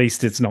 at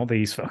least it's not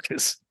these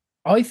fuckers.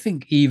 I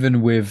think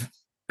even with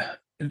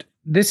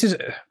this is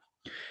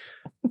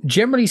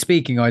generally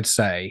speaking, I'd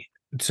say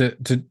to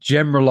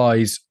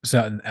generalize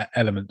certain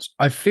elements.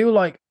 I feel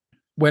like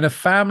when a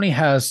family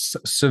has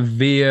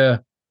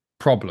severe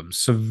problems,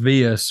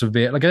 severe,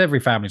 like every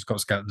family's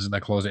got skeletons in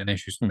their closet and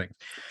issues and things.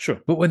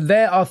 Sure. But when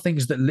there are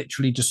things that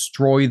literally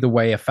destroy the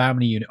way a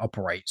family unit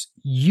operates,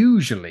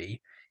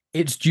 usually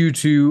it's due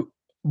to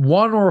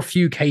one or a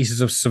few cases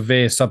of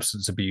severe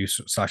substance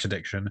abuse /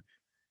 addiction,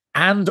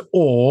 and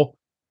or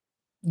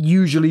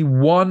usually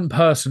one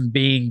person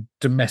being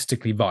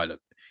domestically violent.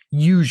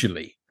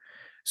 Usually.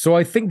 So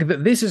I think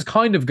that this is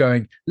kind of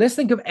going, let's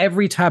think of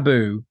every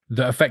taboo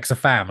that affects a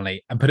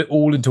family and put it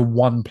all into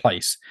one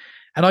place.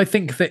 And I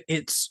think that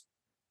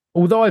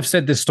although I've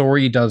said this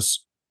story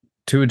does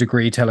to a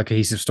degree tell a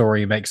cohesive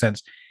story and make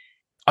sense,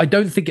 I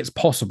don't think it's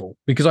possible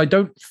because I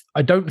don't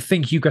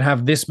think you can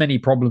have this many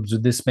problems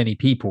with this many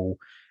people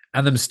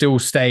and them still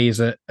stay as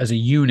a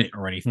unit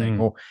or anything,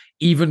 or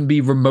even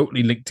be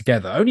remotely linked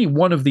together. Only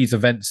one of these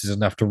events is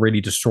enough to really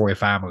destroy a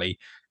family.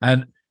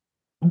 And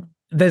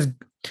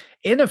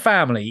in a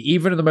family,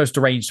 even in the most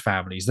deranged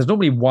families, there's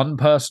normally one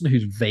person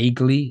who's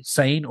vaguely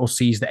sane or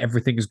sees that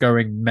everything is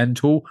going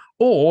mental,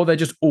 or they're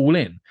just all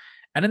in.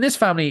 And in this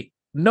family,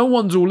 no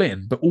one's all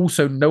in, but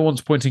also no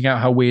one's pointing out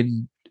how weird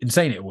and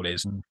insane it all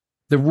is.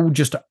 They're all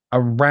just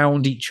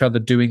around each other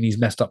doing these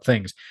messed up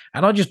things.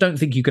 And I just don't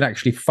think you can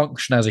actually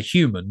function as a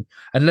human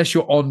unless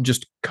you're on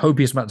just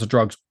copious amounts of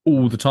drugs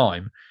all the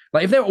time.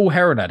 Like if they're all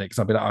heroin addicts,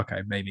 I'd be like,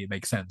 okay, maybe it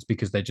makes sense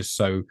because they're just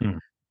so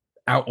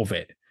out of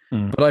it.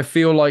 But I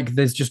feel like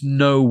there's just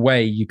no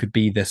way you could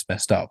be this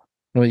messed up.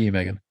 What about you,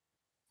 Megan?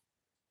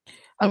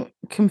 I'm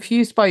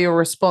confused by your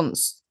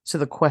response to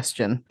the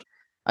question.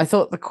 I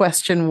thought the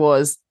question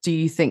was, do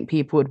you think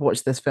people would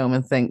watch this film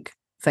and think,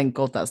 thank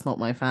God that's not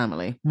my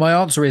family? My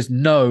answer is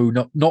no,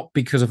 not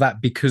because of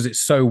that, because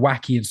it's so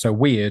wacky and so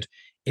weird.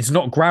 It's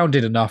not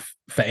grounded enough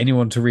for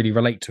anyone to really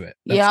relate to it.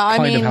 That's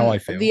kind of how I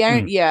feel.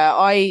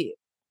 I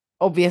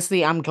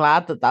obviously am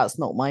glad that that's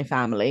not my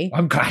family.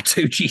 I'm glad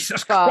too,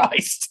 Jesus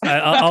Christ.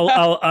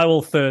 I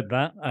will third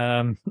that.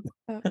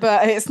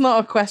 But it's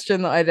not a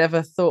question that I'd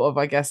ever thought of,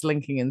 I guess,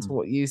 linking into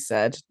what you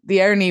said.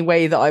 The only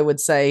way that I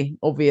would say,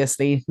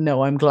 obviously,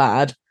 no, I'm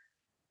glad,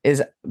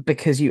 is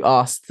because you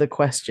asked the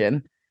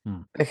question.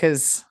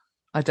 Because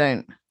I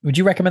don't. Would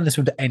you recommend this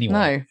one to anyone?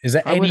 No. Is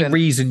there any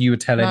reason you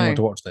would tell anyone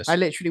to watch this? I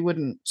literally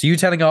wouldn't. So you're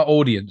telling our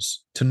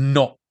audience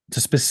to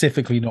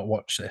specifically not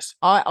watch this?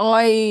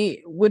 I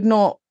would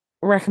not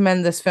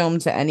recommend this film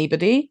to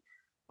anybody.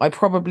 I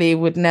probably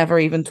would never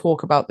even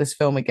talk about this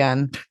film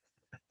again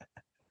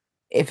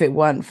if it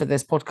weren't for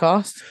this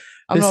podcast.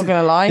 I'm not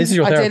going to lie. This is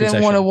your therapy session.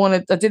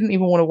 I didn't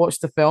even want to watch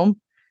the film.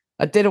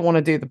 I didn't want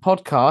to do the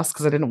podcast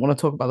because I didn't want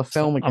to talk about the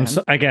film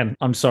again.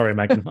 I'm sorry,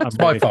 Megan. It's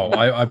my fault.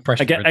 I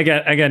pressured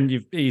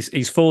again.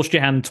 He's forced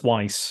your hand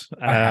twice.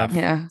 I have.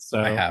 Yeah.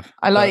 So I have.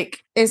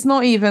 It's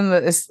not even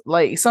that it's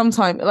like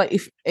sometimes like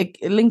if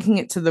linking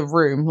it to The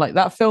Room, like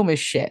that film is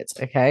shit.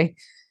 Okay,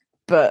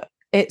 but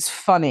it's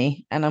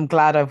funny, and I'm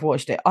glad I've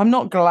watched it. I'm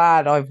not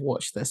glad I've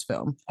watched this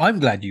film. I'm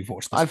glad you've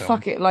watched this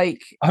film.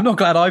 I'm not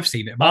glad I've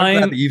seen it, but I'm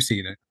glad that you've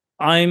seen it.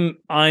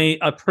 I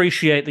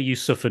appreciate that you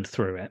suffered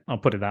through it. I'll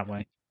put it that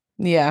way.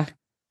 Yeah.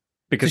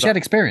 Because it's a shared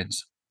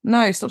experience.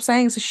 No, stop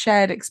saying it's a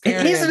shared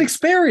experience. It is an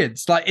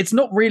experience. Like, it's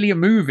not really a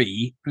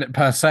movie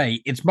per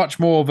se. It's much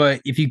more of a,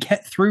 if you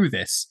get through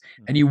this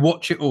and you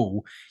watch it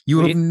all, you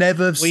will have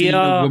never seen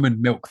a woman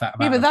milk that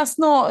amount. Yeah,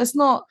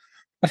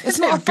 but it's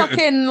not a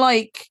fucking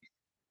like,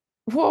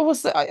 what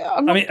was that?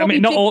 I'm not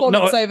not all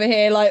over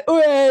here like,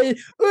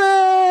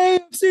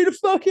 I've seen a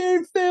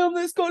fucking film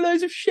that's got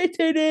loads of shit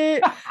in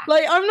it.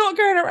 Like, I'm not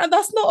going around.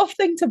 That's not a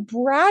thing to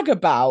brag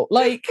about.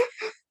 Like,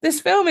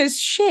 this film is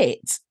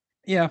shit.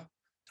 Yeah.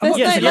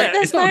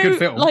 It's not a good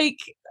film. Like,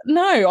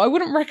 no, I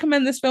wouldn't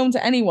recommend this film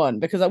to anyone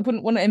because I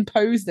wouldn't want to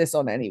impose this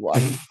on anyone.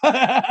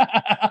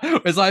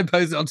 Whereas I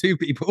impose it on two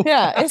people.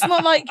 Yeah, it's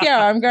not like,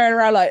 I'm going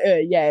around like,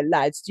 yeah,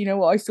 lads, do you know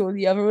what I saw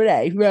the other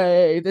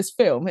day? This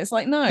film. It's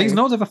like, no. These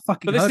nods ever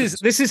fucking. But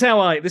this is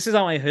how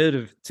I heard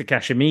of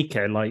Takashi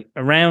Miike, like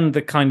around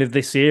the kind of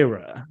this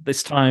era,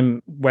 this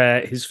time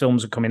where his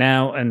films were coming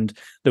out, and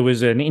there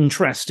was an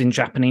interest in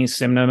Japanese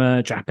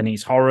cinema,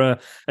 Japanese horror,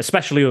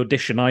 especially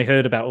Audition. I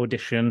heard about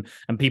Audition,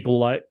 and people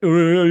like, have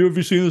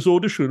you seen this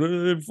Audition?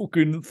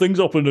 Fucking things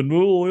happen,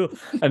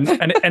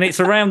 and it's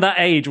around that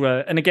age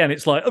where, and again,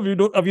 it's like, have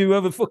you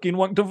ever fucking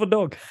wanked off a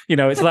dog? You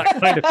know, it's that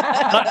kind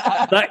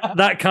of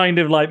that kind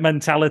of like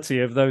mentality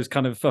of those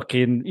kind of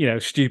fucking, you know,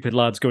 stupid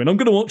lads going, I'm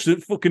gonna watch the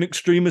fucking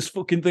extremist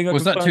fucking thing.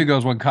 Was that Two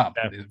Girls One Cup?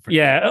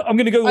 Yeah, I'm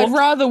gonna go. I'd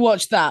rather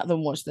watch that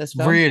than watch this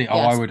film. Really?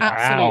 Yes, I would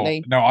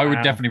absolutely. No, I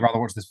would definitely rather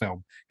watch this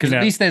film because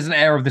at least there's an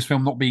air of this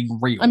film not being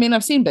real. I mean,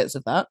 I've seen bits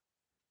of that.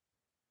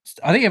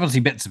 I think everyone's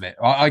seen bits of it.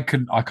 I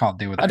can't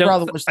deal with it. I'd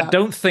rather watch that. I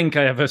don't think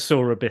I ever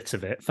saw a bit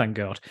of it, thank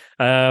God.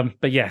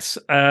 But yes,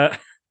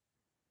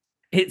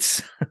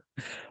 it's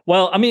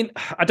well, I mean,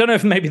 I don't know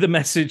if maybe the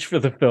message for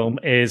the film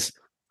is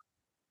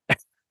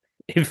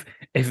if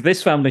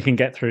this family can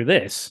get through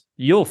this,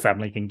 your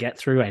family can get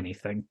through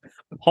anything.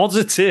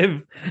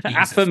 Positive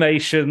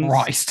affirmations.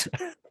 Christ.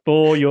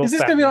 For your Is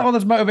this going to be like one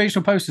of those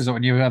motivational posters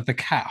when you have the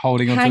cat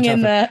holding on to hang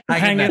in there.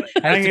 Hang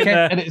in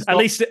there. At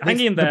least hang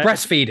in there. The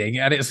breastfeeding,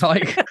 and it's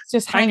like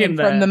just hanging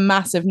from the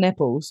massive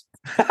nipples.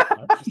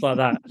 Just like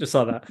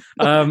that.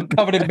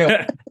 Covered in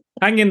milk.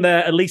 Hang in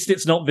there. At least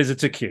it's not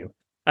visitor Q.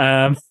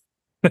 At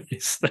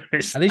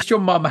least your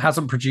mum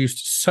hasn't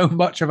produced so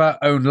much of her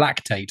own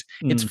lactate.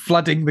 It's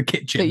flooding the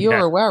kitchen that you're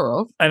aware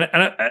of.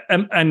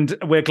 And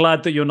we're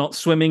glad that you're not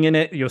swimming in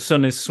it. Your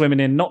son is swimming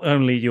in not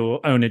only your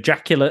own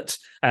ejaculate,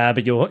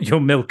 but your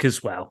milk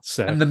as well.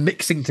 So, and the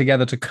mixing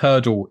together to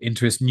curdle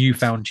into his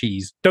newfound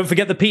cheese. Don't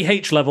forget the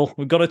pH level.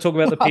 We've got to talk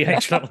about the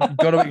pH level. We've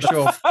got to make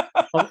sure.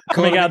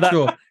 Coming out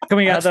that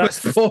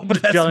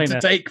vagina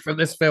to take from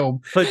this film.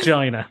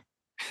 Vagina.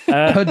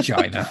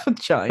 Vagina.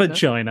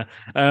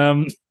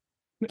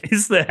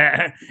 Is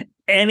there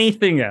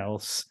anything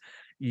else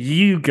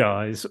you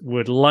guys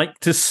would like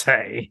to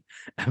say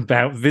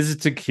about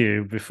Visitor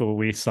Q before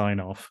we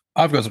sign off?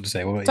 I've got something to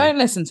say. What about Don't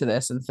listen to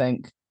this and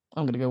think,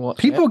 I'm going to go watch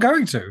People are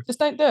going to. Just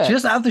don't do it.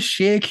 Just out of the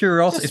sheer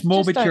curiosity. It's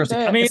morbid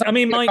curiosity. I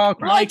mean, Mike,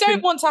 what I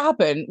don't want to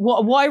happen,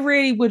 what I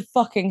really would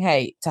fucking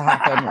hate to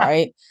happen,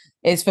 right,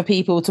 is for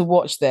people to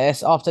watch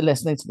this after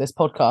listening to this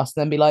podcast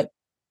and then be like,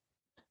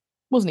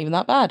 wasn't even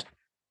that bad.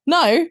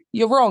 No,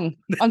 you're wrong.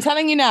 I'm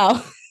telling you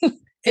now.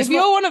 If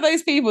you're one of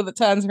those people that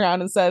turns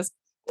around and says,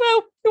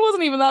 well, it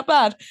wasn't even that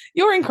bad,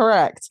 you're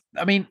incorrect.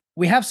 I mean,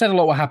 we have said a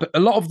lot what happened. A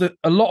lot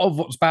of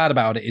what's bad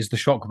about it is the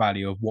shock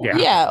value of what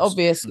happens. Yeah,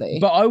 obviously.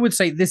 But I would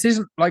say this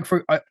isn't like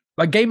for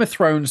like Game of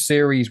Thrones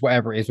series,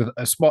 whatever it is, with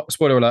a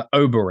spoiler alert,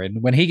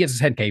 Oberyn, when he gets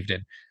his head caved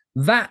in,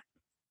 that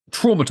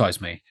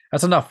traumatized me.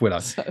 That's enough, Willow.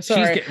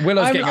 Sorry.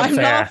 Willow's I'm getting upset.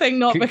 laughing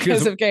not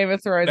because of Game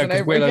of Thrones. No,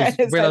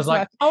 because Willow's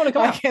like, I want to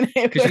come out.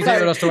 Because she's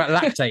hearing us talk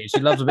about lactate.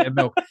 She loves a bit of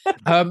milk.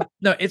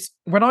 No, it's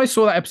when I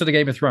saw that episode of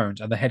Game of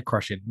Thrones and the head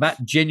crushing,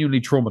 that genuinely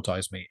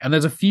traumatized me. And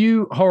there's a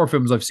few horror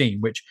films I've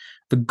seen which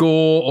the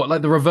gore or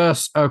like the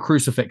reverse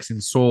crucifix in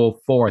Saw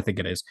 4, I think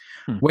it is,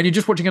 when you're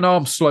just watching an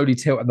arm slowly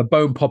tilt and the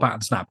bone pop out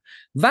and snap.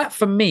 That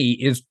for me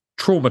is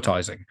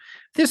traumatizing.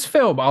 This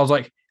film, I was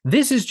like,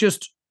 this is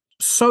just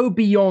so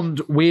beyond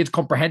weird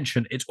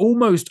comprehension.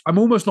 I'm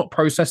almost not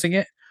processing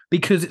it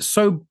because it's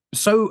so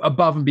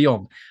above and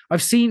beyond.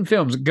 I've seen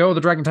films. Girl with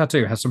the Dragon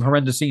Tattoo has some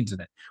horrendous scenes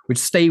in it which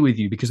stay with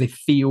you because they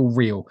feel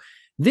real.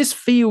 This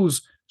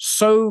feels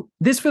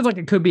like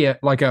it could be a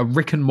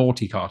Rick and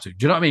Morty cartoon.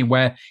 Do you know what I mean?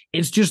 Where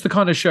it's just the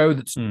kind of show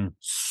that's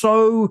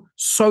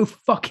so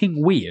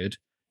fucking weird.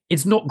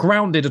 It's not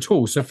grounded at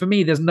all. So for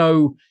me,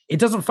 it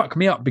doesn't fuck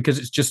me up because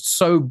it's just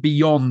so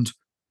beyond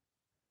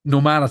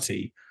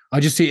normality. I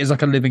just see it as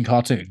like a living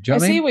cartoon. Do you know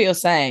what I mean? See what you're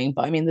saying,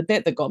 but I mean, the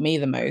bit that got me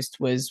the most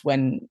was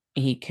when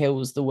he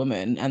kills the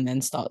woman and then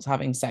starts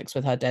having sex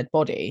with her dead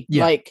body.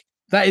 Yeah, like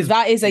that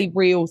is a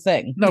real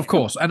thing. No, of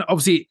course. And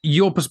obviously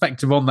your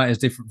perspective on that is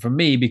different from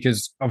me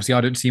because obviously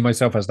I don't see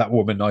myself as that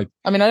woman. I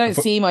don't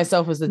see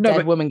myself as the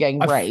dead woman getting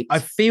raped. I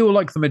feel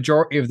like the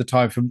majority of the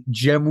time, from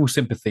general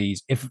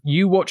sympathies, if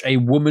you watch a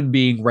woman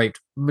being raped,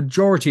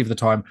 majority of the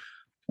time,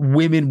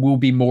 women will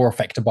be more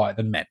affected by it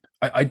than men.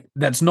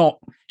 That's not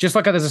just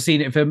like there's a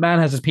scene. If a man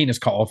has his penis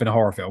cut off in a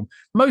horror film,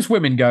 most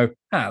women go,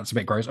 that's a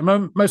bit gross.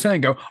 And most men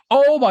go,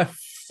 oh my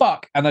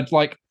fuck. And that's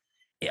like,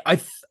 a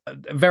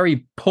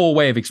very poor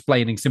way of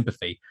explaining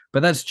sympathy,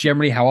 but that's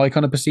generally how I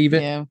kind of perceive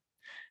it. Yeah.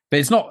 But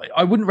it's not,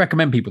 I wouldn't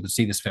recommend people to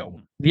see this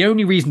film. The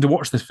only reason to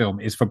watch this film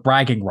is for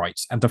bragging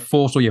rights and to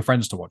force all your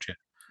friends to watch it.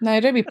 No,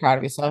 don't be proud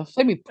of yourself.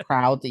 Don't be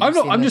proud that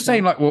I'm just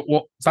saying, like,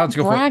 what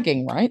bouncing off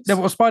bragging, right? No,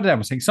 what Spider-Man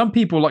was saying. Some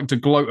people like to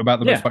gloat about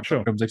the most fucked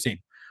up films they've seen.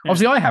 Yeah.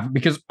 Obviously, I haven't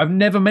because I've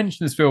never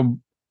mentioned this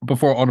film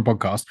before on a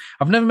podcast.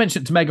 I've never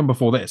mentioned it to Megan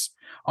before this.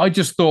 I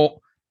just thought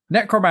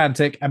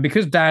Necromantic, and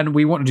because Dan,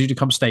 we wanted you to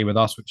come stay with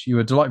us, which you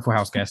were a delightful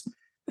house guest.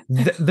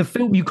 The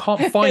film you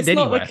can't find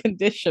anywhere. Not the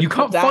condition. You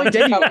can't find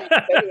anywhere.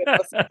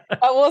 That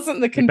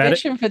wasn't the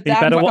condition for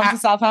Dan to come to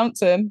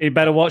Southampton. He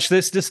better watch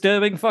this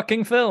disturbing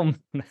fucking film.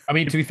 I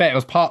mean, to be fair, it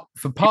was part.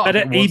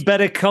 He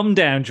better come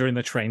down during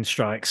the train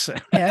strikes.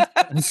 Yeah,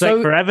 it's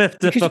like forever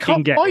to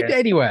fucking get. You can't find it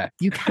anywhere.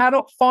 You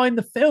cannot find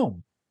the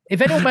film.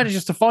 If anyone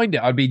manages to find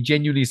it, I'd be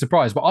genuinely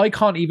surprised. But I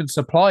can't even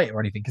supply it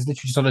or anything because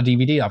literally just on a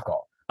DVD I've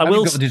got. I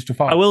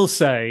will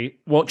say,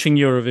 watching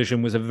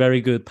Eurovision was a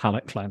very good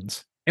palate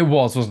cleanse. It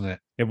was, wasn't it?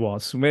 It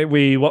was.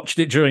 We watched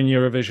it during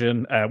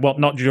Eurovision. Well,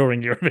 not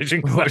during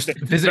Eurovision. We watched it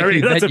that's a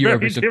very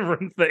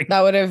different thing.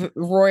 That would have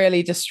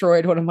royally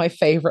destroyed one of my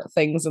favorite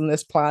things on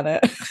this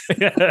planet.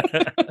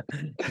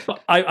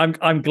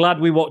 I'm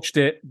glad we watched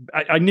it.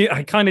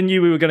 I kind of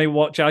knew we were going to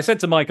watch it. I said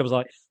to Mike, I was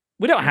like,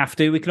 we don't have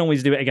to. We can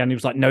always do it again. He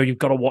was like, no, you've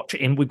got to watch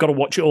it. We've got to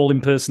watch it all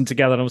in person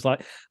together. And I was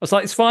like,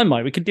 it's fine,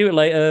 Mike. We can do it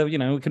later. You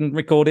know, we can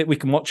record it. We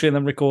can watch it and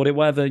then record it,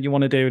 whatever you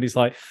want to do. And he's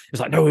like,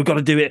 no, we've got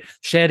to do it.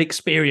 Shared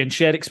experience,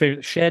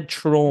 shared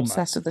trauma.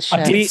 Obsessed with the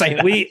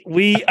shared.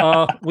 We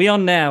are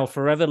now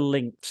forever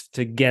linked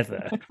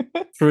together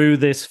through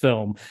this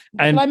film.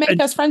 And Shall I make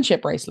us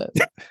friendship bracelets?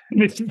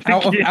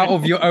 out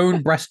of your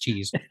own breast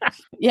cheese.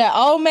 Yeah,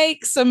 I'll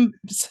make some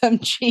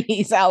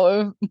cheese out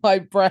of my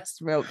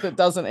breast milk that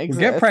doesn't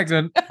exist. Get pregnant.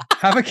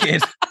 Have a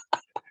kid,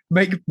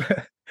 make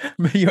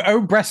your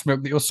own breast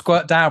milk that you'll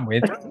squirt down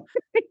with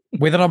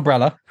an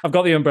umbrella. I've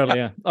got the umbrella,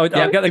 yeah. I'll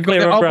get the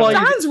clear umbrella.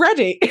 Dan's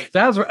ready.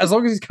 Dan's, as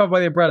long as he's covered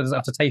by the umbrella, doesn't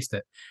have to taste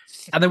it.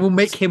 And then we'll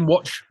make him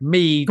watch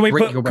me. Can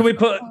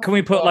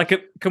we put like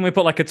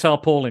a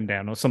tarpaulin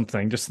down or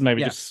something?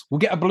 We'll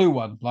get a blue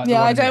one.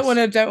 I don't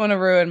want to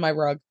ruin my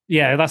rug.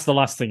 Yeah, that's the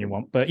last thing you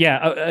want. But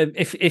yeah,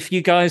 if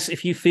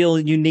you feel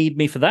you need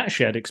me for that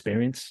shared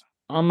experience,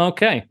 I'm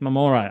okay. I'm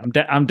all right.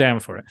 I'm down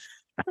for it.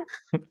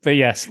 But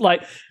yes,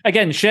 like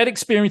again, shared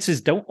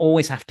experiences don't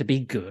always have to be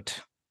good.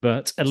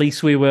 But at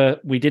least we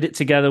did it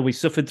together. We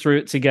suffered through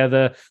it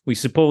together. We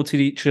supported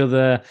each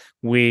other.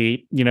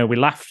 We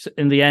laughed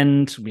in the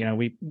end.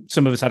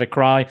 Some of us had a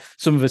cry.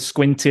 Some of us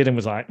squinted and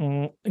was like,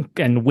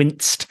 and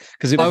winced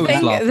because it was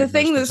the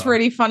thing that's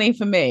really funny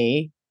for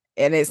me,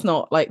 and it's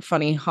not like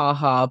funny,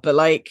 haha, but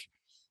like,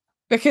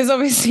 because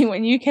obviously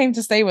when you came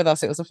to stay with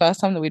us, it was the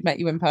first time that we'd met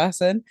you in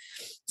person.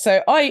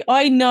 So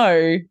I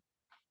know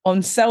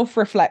on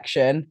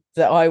self-reflection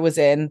that I was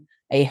in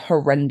a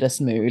horrendous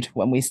mood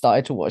when we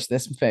started to watch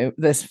this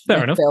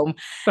film.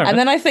 And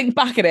then I think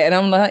back at it and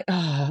I'm like,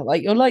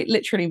 like you're like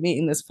literally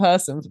meeting this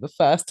person for the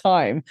first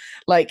time,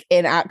 like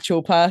in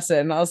actual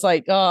person. I was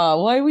like,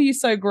 why were you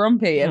so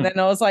grumpy? And then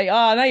I was like,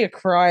 now you're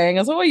crying.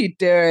 I was like, what are you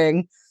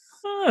doing?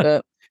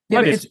 But,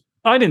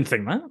 I didn't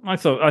think that. I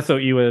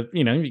thought you were,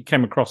 you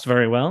came across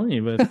very well.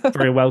 You were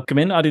very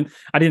welcoming. I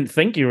didn't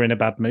think you were in a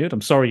bad mood.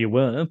 I'm sorry you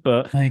were,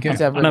 but there you go.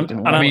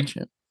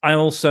 I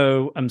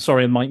also am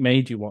sorry Mike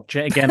made you watch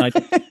it. Again,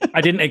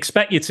 I didn't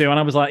expect you to. And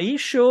I was like, are you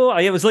sure?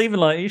 I was leaving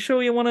like, are you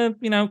sure you want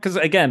to, because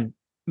again,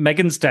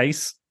 Megan's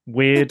taste.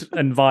 Weird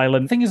and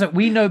violent. The thing is that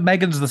we know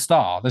Megan's the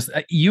star.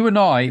 You and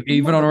I,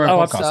 even on our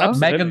own podcast, absolutely.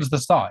 Megan's the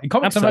star. In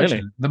Comics and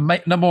Motion,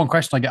 the number one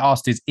question I get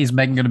asked is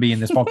Megan going to be in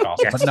this podcast?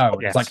 Yes. But no,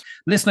 Yes. it's like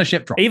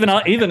listenership drop. Even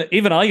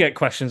I get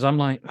questions. I'm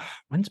like,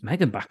 when's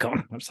Megan back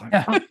on? I was like,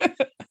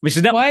 which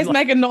is why is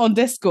Megan not on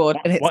Discord?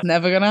 And it's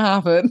never gonna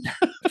happen.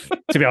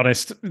 To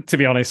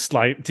be honest,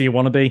 like, do you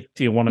want to be?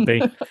 Do you want to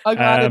be? I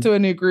got added to a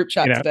new group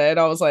chat today, and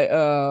I was like,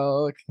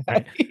 oh,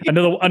 okay.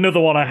 Another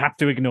one I have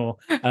to ignore.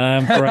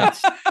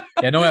 Perhaps.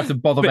 Yeah, no one have to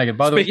bother Megan.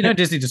 By the way,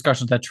 Disney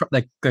discussions,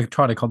 they're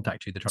trying to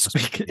contact you. They're trying to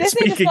speak.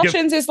 Disney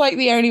discussions is like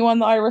the only one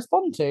that I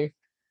respond to.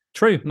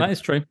 True, that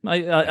is true.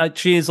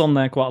 She is on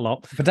there quite a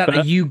lot. But Dan,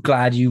 are you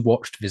glad you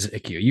watched Visitor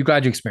Q? Are you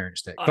glad you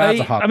experienced it?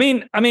 I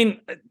mean,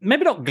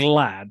 maybe not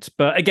glad,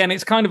 but again,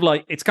 it's kind of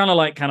like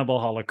Cannibal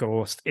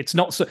Holocaust. It's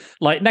not so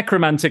like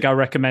Necromantic. I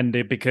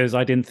recommended because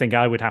I didn't think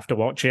I would have to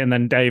watch it, and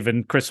then Dave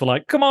and Chris were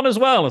like, "Come on as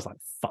well." I was like,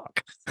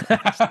 "Fuck!"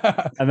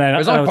 And then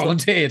I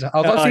volunteered.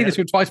 I've seen this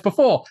one twice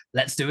before.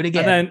 Let's do it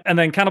again. And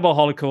then Cannibal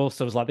Holocaust.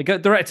 I was like, the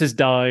director's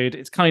died.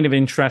 It's kind of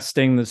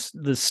interesting.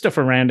 There's stuff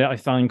around it I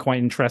find quite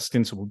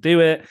interesting, so we'll do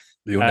it.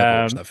 You'll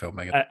never watch that film,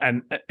 Megan.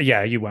 And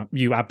yeah, you won't.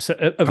 You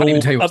absolutely. I can't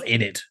even tell you what's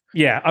in it.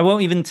 Yeah, I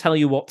won't even tell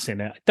you what's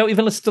in it. Don't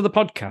even listen to the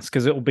podcast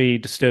because it will be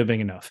disturbing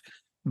enough.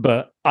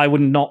 But I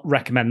would not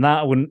recommend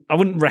that. I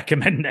wouldn't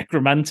recommend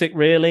Necromantic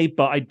really.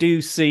 But I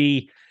do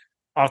see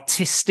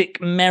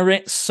artistic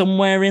merit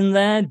somewhere in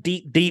there,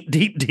 deep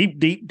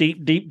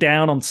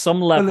down on some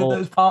level.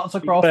 Those parts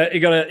across. But you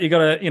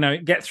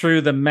gotta get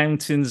through the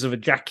mountains of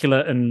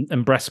ejaculate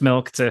and breast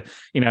milk to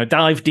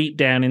dive deep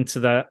down into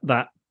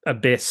that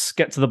abyss,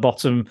 get to the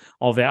bottom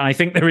of it. I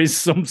think there is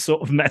some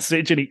sort of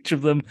message in each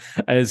of them,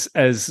 as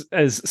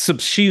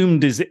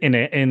subsumed is in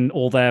it, in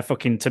all their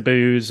fucking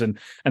taboos and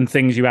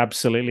things you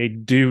absolutely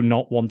do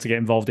not want to get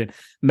involved in.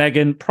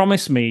 Megan,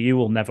 promise me you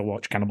will never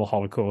watch Cannibal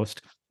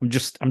Holocaust. I'm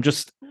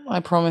just. I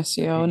promise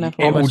you, I'll never.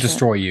 It will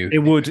destroy you. It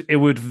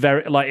would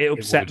very it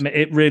upset me.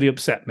 It really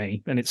upset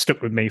me, and it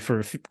stuck with me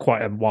for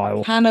quite a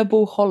while.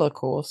 Cannibal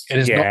Holocaust. It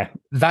is not.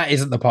 That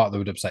isn't the part that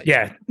would upset you.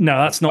 Yeah, no,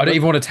 that's not. I don't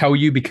even want to tell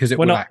you because it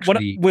will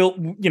actually. We'll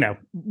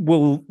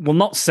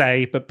not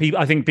say, but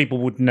I think people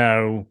would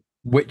know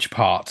which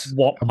part,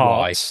 what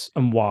parts,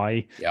 and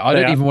why. Yeah, I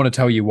don't even want to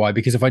tell you why,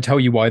 because if I tell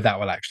you why, that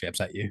will actually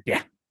upset you.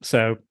 Yeah.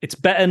 So it's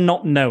better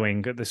not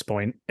knowing at this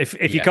point. If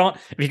you can't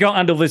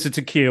handle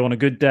Visitor Q on a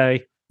good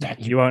day,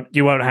 you won't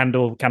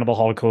handle Cannibal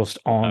Holocaust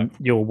on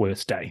your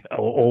worst day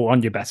or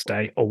on your best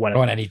day or whatever.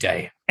 Or on any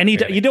day. Any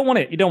day. You don't want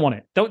it.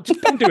 Don't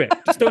do it.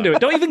 Just don't do it.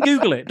 Don't even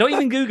Google it. Don't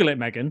even Google it,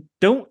 Megan.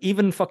 Don't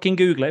even fucking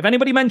Google it. If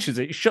anybody mentions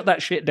it, you shut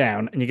that shit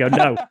down and you go,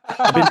 no.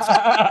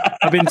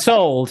 I've been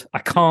told I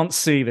can't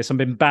see this. I've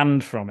been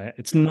banned from it.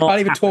 It's not.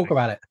 Can't even talk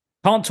about it.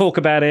 Can't talk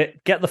about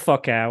it. Get the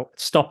fuck out.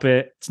 Stop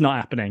it. It's not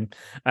happening.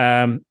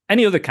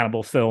 Any other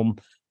cannibal film,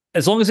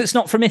 as long as it's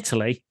not from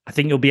Italy, I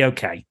think you'll be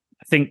okay.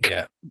 I think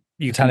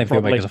Italian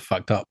filmmakers are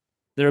fucked up.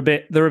 They're a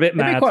bit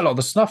mad. Quite a lot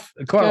of snuff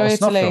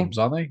films,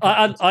 aren't they?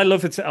 I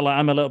love it.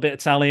 I'm a little bit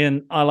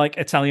Italian. I like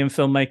Italian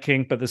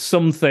filmmaking, but there's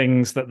some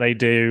things that they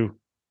do,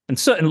 and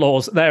certain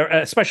laws,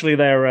 especially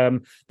their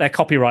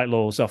copyright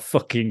laws, are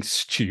fucking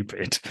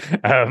stupid,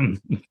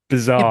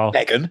 bizarre.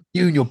 Megan,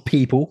 you and your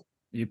people.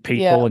 You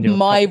people and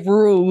your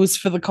rules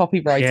for the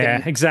copywriting.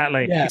 Yeah,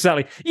 exactly.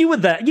 You were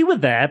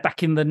there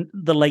back in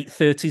the late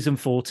 30s and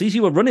 40s.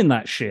 You were running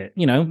that shit.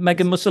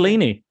 Megan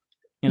Mussolini.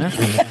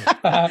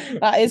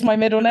 That is my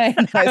middle name.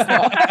 No, it's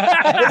not.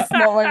 It's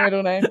not my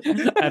middle name.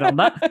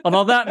 And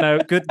on that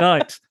note, good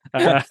night.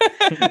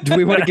 Do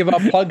we want to give our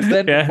plugs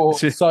then before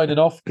signing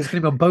off? Because it's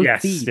going to be on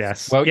both feeds.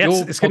 Yes. Well,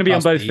 it's going to be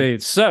on both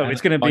feeds. So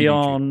it's going to be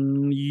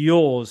on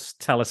yours.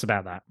 Tell us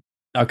about that.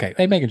 Okay.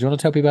 Hey, Megan, do you want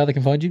to tell people how they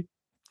can find you?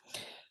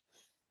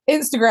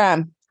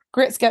 Instagram,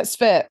 Grits Gets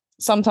Fit.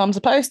 Sometimes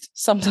I post,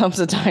 sometimes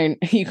I don't.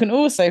 You can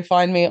also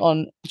find me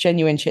on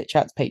Genuine Chit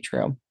Chat's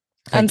Patreon.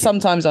 And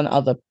sometimes on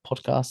other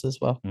podcasts as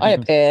well. I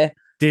appear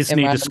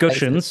Disney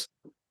Discussions. Places.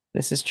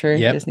 This is true.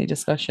 Yep. Disney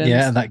Discussions.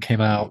 Yeah, and that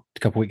came out a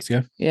couple of weeks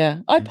ago. Yeah,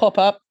 I pop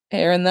up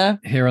here and there.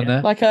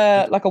 Like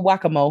a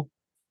whack-a-mole.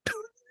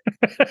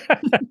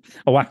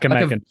 A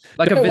whack-a-Megan.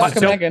 Like a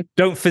whack-a-Megan.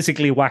 Don't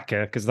physically whack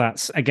her, because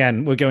that's,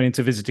 again, we're going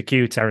into Visitor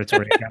Q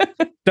territory.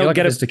 Don't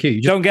get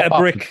a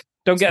brick.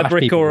 Don't get a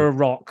brick people. Or a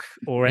rock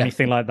or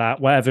anything like that,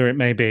 whatever it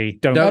may be.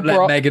 Don't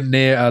let Megan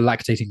near a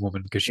lactating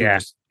woman, because she'll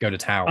just go to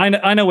town.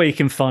 I know where you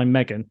can find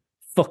Megan.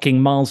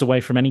 Fucking miles away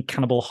from any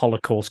Cannibal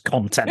Holocaust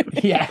content.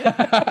 Yeah.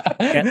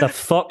 Get the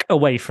fuck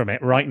away from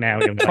it right now.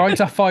 Trying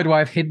to find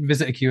why I've hidden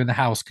Visitor Q in the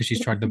house because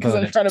she's trying to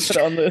burn it. I'm trying to put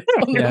it on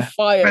the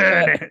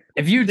fire.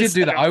 If you did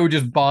do that, I would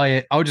just buy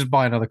it. I would just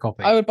buy another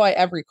copy. I would buy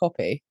every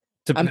copy.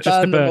 And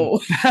burn them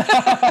all.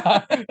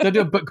 Don't do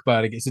a book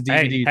burning. It's a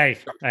DVD.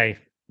 Hey.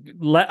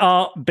 Let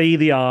art be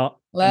the art.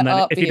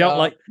 If you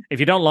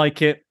don't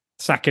like it,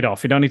 sack it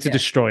off. You don't need to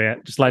destroy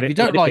it. Just let it. If you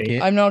don't like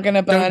it, I'm not going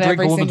to burn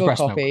every single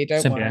copy.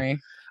 Don't worry.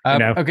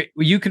 Okay,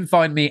 well, you can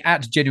find me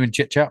at Genuine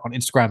Chit Chat on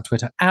Instagram,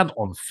 Twitter, and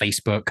on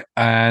Facebook.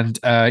 And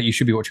you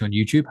should be watching on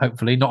YouTube,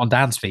 hopefully, not on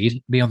Dan's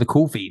feed, be on the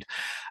cool feed.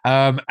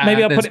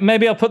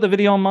 Maybe I'll put the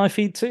video on my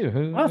feed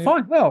too.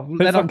 Fine. Well,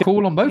 then I'm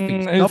cool on both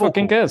feeds. Who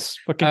fucking cares?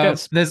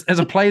 There's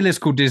a playlist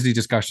called Disney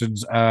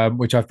Discussions,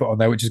 which I've put on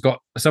there, which has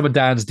got some of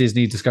Dan's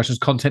Disney discussions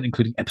content,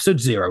 including episode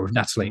 0 with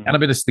Natalie, and I've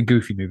been listening to the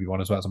Goofy movie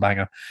one as well. It's a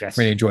banger. Yes.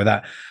 Really enjoy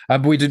that.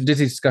 But we do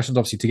Disney discussions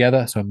obviously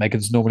together. So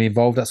Megan's normally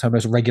involved. That's her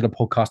most regular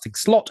podcasting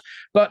slot.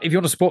 But if you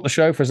want to support the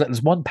show for as little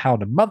as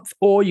 £1 a month,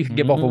 or you can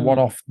give off a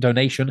one-off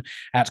donation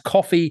at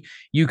Coffee,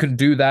 you can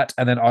do that.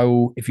 And then I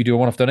will, if you do a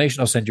one-off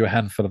donation, I'll send you a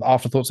handful of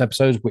Afterthoughts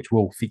episodes, which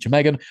will feature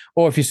Megan.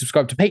 Or if you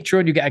subscribe to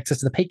Patreon, you get access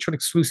to the Patreon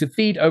exclusive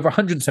feed, over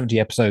 170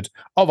 episodes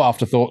of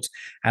Afterthoughts,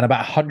 and about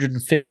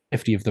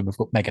 150 of them have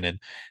got Megan in.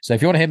 So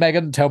if you want to hear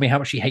Megan tell me how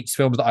much she hates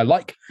films that I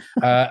like,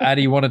 and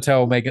you want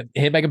to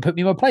hear Megan put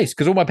me in my place,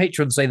 because all my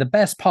patrons say the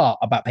best part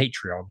about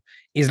Patreon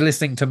is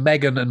listening to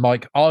Megan and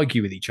Mike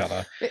argue with each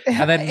other.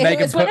 And then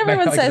Megan it's when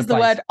everyone says the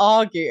word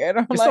argue, and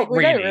I'm it's like, we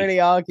really. don't really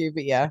argue,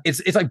 but yeah.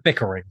 It's like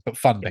bickering, but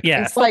fun bickering.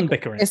 Yeah, It's like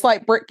bickering. It's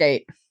like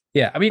Brickgate.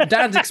 Yeah, I mean,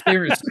 Dan's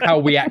experienced how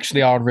we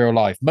actually are in real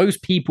life.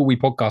 Most people we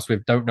podcast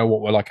with don't know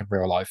what we're like in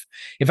real life.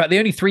 In fact, the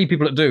only 3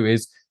 people that do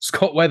is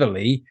Scott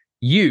Weatherly,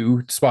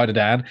 you, Spider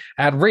Dan,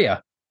 and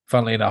Rhea,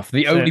 funnily enough.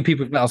 The only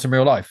people who've met us in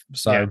real life.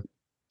 So,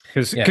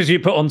 because you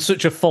put on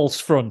such a false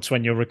front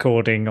when you're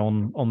recording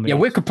on the... Yeah,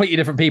 we're completely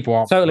different people,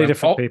 aren't we? Totally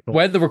different people.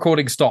 When the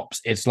recording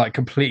stops, it's like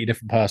completely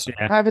different person.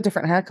 Yeah. I have a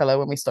different hair color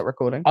when we stop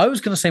recording. I was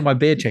going to say my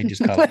beard changes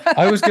color.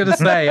 I was going to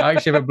say I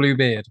actually have a blue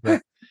beard.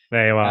 But...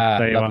 There you are.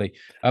 There you lovely.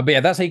 But yeah,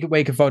 that's how you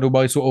can find all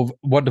my sort of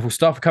wonderful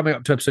stuff. Coming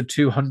up to episode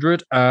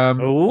 200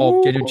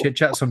 of Genuine Chit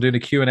Chat. So I'm doing a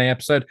Q&A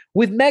episode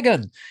with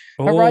Megan.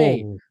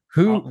 Hooray.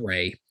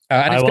 Hooray.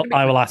 And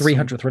I will ask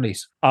 300th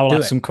release. I will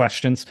ask some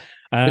questions.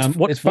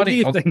 What do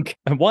you think?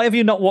 Why have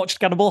you not watched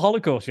Cannibal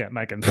Holocaust yet,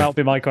 Megan? That would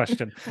be my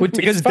question.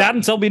 Because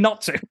Dan told me not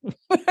to.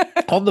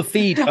 On the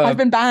feed, I've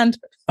been banned.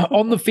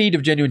 On the feed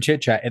of Genuine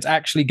Chit Chat, it's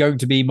actually going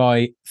to be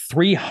my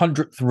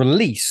 300th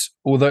release,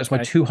 although it's my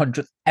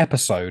 200th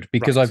episode,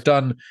 because I've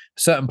done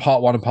certain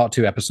part 1 and part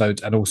 2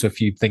 episodes, and also a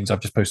few things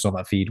I've just posted on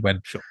that feed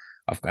when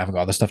I haven't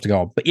got other stuff to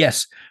go on. But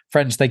yes,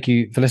 friends, thank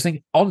you for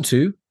listening. On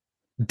to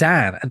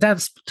Dan. And Dan,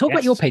 talk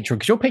about your Patreon,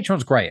 because your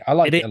Patreon's great. I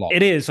like it a lot.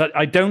 It is.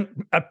 I don't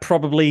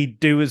probably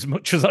do as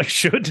much as I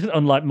should,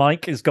 unlike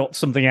Mike has got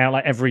something out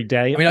like every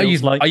day. I mean, I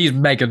use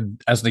Megan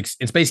as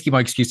it's basically my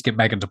excuse to get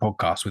Megan to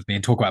podcast with me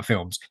and talk about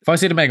films. If I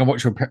say to Megan,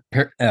 what's your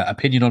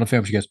opinion on a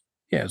film? She goes,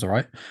 yeah, it's all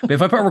right. But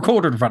if I put a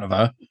recorder in front of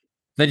her,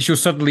 then she'll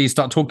suddenly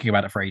start talking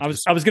about it for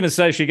ages. I was going to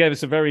say she gave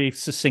us a very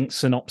succinct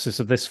synopsis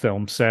of this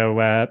film. So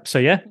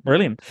yeah,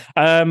 brilliant.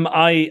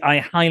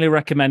 I highly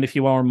recommend, if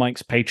you are on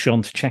Mike's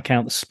Patreon, to check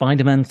out the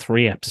Spider-Man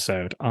 3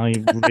 episode. I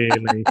think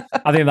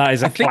that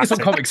is. I think it's on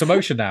Comics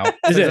Emotion now.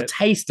 Is it? A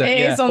taster.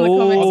 It is on the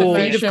Comics Emotion.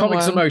 Feed of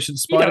Comics Emotion.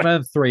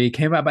 Spider-Man 3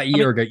 came out about a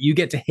year ago. You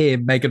get to hear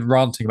Megan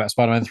ranting about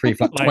Spider-Man 3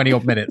 for like 20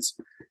 odd minutes.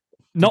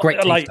 Not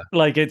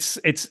like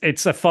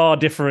it's a far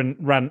different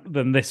rant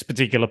than this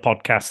particular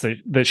podcast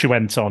that she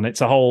went on.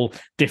 It's a whole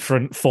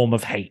different form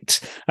of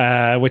hate,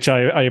 which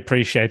I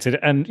appreciated.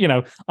 And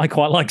I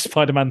quite like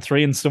Spider-Man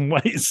 3 in some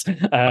ways.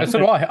 So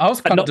do I. I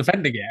was kind of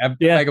defending it. And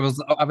Megan was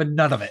having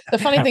none of it. The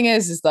funny thing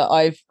is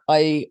that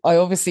I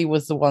obviously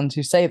was the one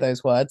to say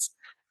those words,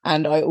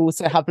 and I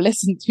also have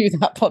listened to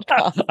that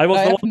podcast. I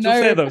was the one to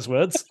say those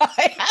words.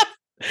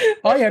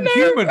 I am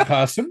human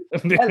person.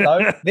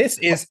 Hello, this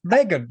is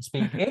Megan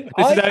speaking.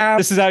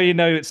 This is how you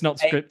know it's not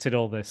scripted.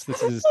 All this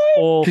is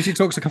all because she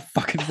talks like a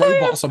fucking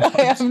robot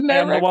sometimes.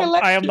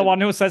 I am the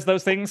one who says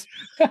those things.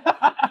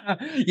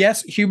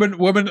 Yes, human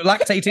woman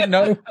lactating.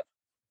 No, I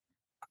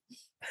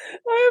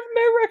have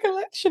no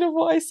recollection of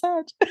what I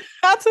said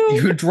at all.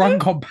 You were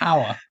drunk on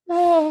power.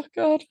 Oh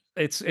God,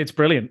 it's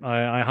brilliant.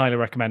 I highly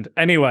recommend.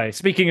 Anyway,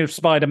 speaking of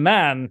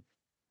Spider-Man,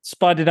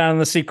 Spider Dan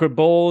and the Secret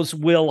Balls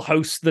will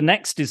host the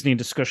next Disney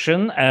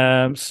discussion.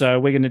 So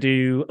we're going to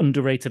do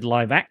underrated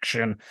live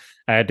action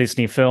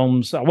Disney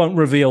films. I won't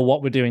reveal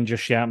what we're doing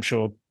just yet. I'm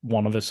sure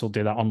one of us will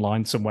do that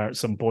online somewhere at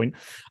some point.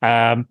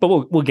 But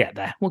we'll get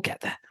there. We'll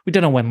get there. We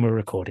don't know when we're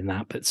recording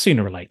that, but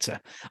sooner or later.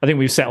 I think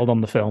we've settled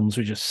on the films.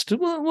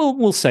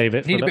 We'll save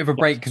it. We need a bit of a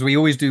break because we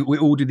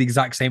all do the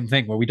exact same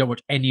thing where we don't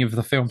watch any of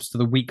the films to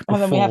the week before.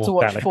 And then we have to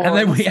watch four. And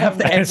then we have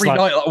to every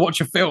night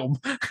watch a film.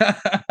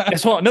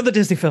 Guess what? Another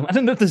Disney film. And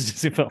another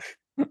Disney film.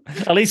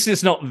 At least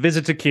it's not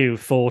Visitor Q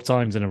 4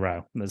 times in a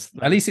row.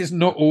 At least it's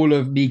not all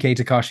of Nikkei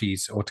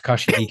Takashi's or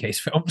Takashi Nikkei's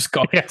films.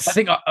 God, yes.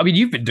 I mean,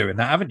 you've been doing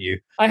that, haven't you?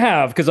 I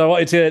have, because I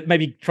wanted to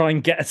maybe try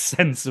and get a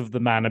sense of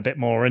the man a bit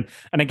more. And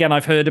again,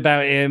 I've heard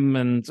about him,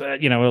 and a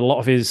lot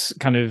of his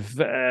kind of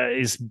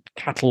his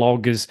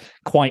catalogue is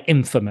quite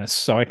infamous.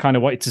 So I kind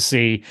of wanted to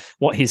see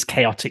what his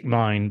chaotic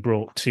mind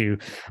brought to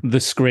the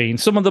screen.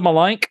 Some of them I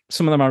like,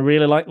 some of them I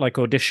really like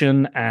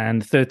Audition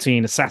and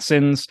 13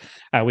 Assassins,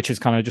 which is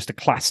kind of just a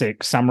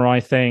classic samurai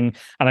thing.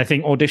 And I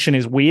think Audition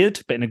is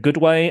weird, but in a good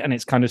way, and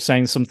it's kind of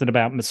saying something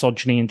about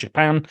misogyny in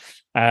Japan.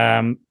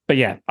 But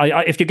yeah,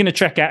 if you're going to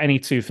check out any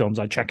two films,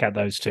 I'd check out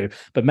those two.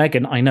 But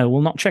Megan, I know,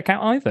 will not check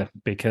out either,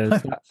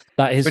 because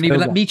that is... Don't even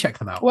let me check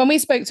them out. When we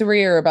spoke to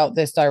Rhea about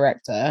this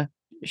director,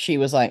 she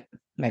was like,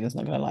 Megan's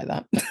not going to like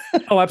that.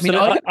 Oh,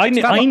 absolutely. I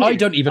knew. I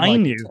don't even. I like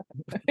knew.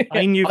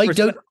 I knew. I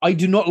don't. I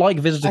do not like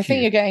Visitor. I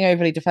think you're getting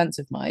overly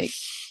defensive, Mike.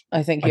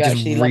 I think you I just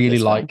actually really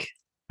love like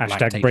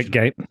Hashtag lactation.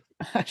 Brickgate.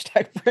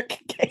 Hashtag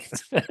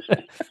Brickgate.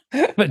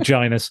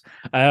 Vaginas.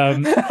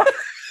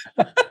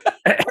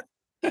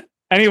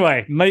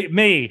 Anyway,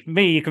 me,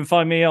 you can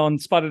find me on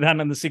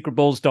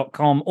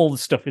spiderdanandthesecretballs.com. All the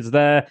stuff is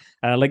there.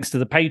 Links to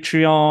the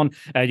Patreon.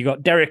 You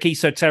got Derek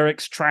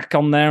Esoteric's track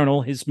on there and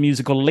all his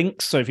musical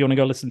links. So if you want to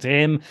go listen to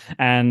him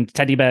and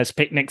Teddy Bear's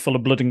Picnic Full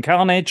of Blood and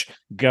Carnage,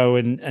 go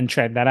and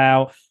check that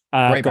out.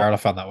 Great barrel, I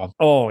found that one.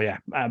 Oh, yeah.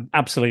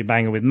 Absolutely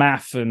banger with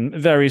Math and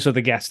various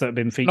other guests that have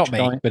been featured.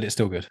 Not me, but it's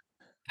still good.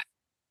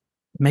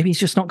 Maybe he's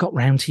just not got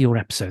round to your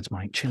episodes,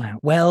 Mike. Chill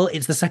out. Well,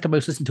 it's the second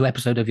most listened to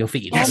episode of your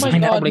feed. Oh my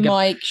God,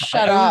 Mike,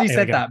 shut I up. only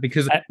said that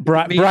because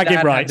bragging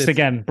rights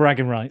again.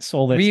 Bragging rights.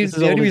 All this.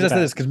 The only reason I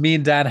said this because me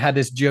and Dan had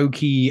this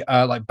jokey,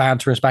 like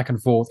banterous back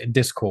and forth in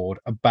Discord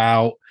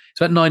about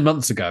 9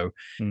 months ago,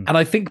 and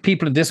I think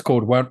people in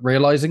Discord weren't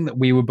realizing that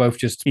we were both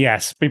just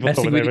people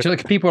messing with each other.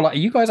 People were like, "Are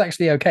you guys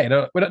actually okay?"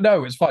 No,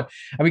 no, it's fine.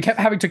 And we kept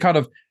having to kind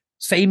of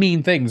say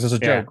mean things as a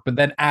joke, but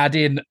then add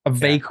in a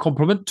vague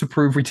compliment to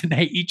prove we didn't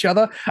hate each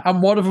other.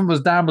 And one of them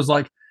was Dan was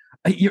like,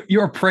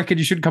 "You're a prick and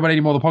you shouldn't come on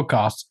any more of the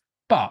podcasts."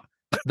 But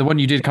the one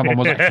you did come on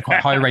was actually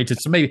quite high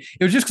rated. So maybe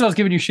it was just because I was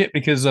giving you shit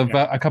because of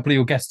a couple of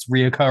your guests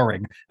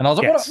reoccurring. And I was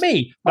like, "What about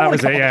me? That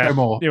was it, yeah.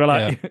 More. You were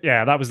like,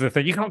 yeah, that was the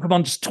thing. You can't come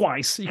on just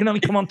twice. You can only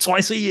come on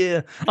twice a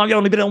year. I've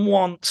only been on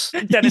once.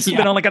 Dennis has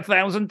been on like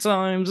 1,000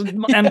 times.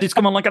 And Andy's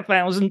come on like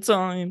 1,000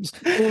 times.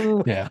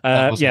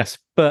 Yes,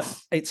 but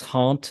it's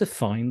hard to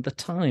find the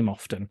time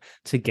often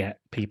to get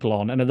people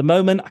on. And at the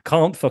moment, I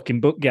can't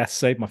fucking book guests,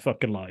 save my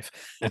fucking life.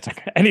 That's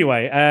okay.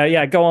 Anyway,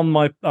 go on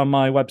my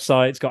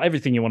website. It's got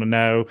everything you want to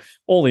know,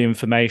 all the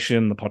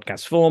information, the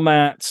podcast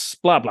formats,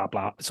 blah, blah,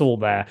 blah. It's all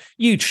there.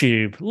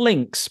 YouTube,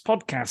 links,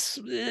 podcasts,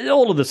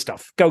 all of the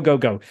stuff. Go.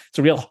 It's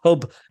a real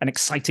hub, an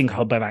exciting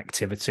hub of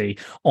activity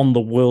on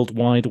the World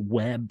Wide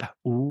Web.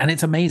 Ooh. And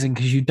it's amazing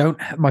because you don't.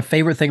 My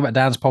favorite thing about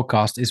Dan's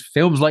podcast is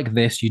films like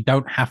this. You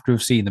don't have to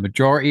have seen the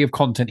majority of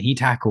content he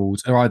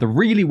tackles are either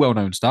really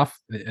well-known stuff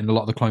in a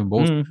lot of the Clone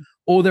Wars,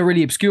 or they're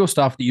really obscure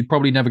stuff that you're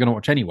probably never going to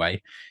watch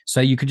anyway.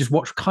 So you could just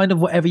watch kind of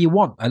whatever you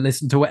want and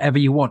listen to whatever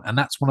you want, and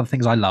that's one of the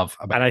things I love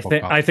about.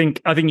 And I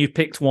think you've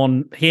picked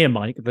one here,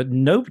 Mike, that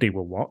nobody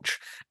will watch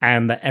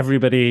and that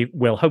everybody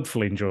will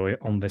hopefully enjoy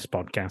on this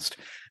podcast.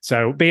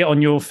 So be it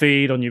on your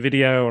feed, on your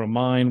video, or on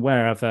mine,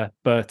 wherever.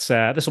 But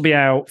this will be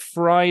out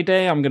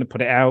Friday. I'm going to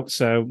put it out,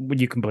 so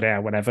you can put it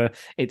out whenever.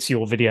 It's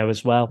your video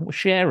as well. We're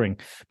sharing.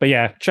 But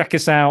yeah, check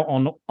us out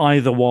on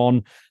either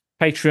one.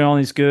 Patreon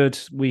is good.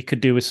 We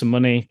could do with some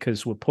money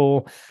because we're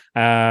poor.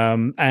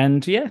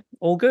 And yeah,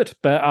 all good.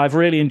 But I've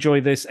really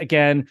enjoyed this.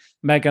 Again,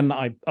 Megan,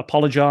 I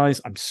apologize.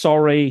 I'm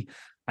sorry.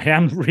 I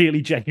am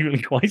really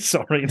genuinely quite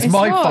sorry. It's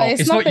my fault.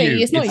 It's not you.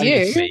 It's not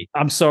you.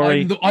 I'm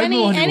sorry.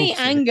 Any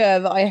anger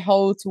that I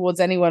hold towards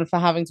anyone for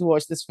having to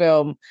watch this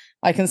film,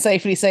 I can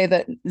safely say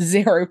that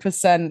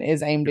 0%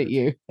 is aimed at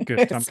you.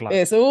 Good. I'm glad.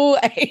 It's all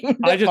aimed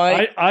at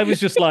Mike. I was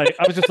just like,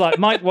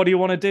 Mike, what do you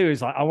want to do?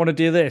 He's like, I want to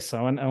do this.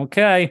 I went,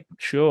 okay,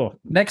 sure.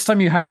 Next time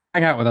you hang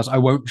out with us, I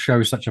won't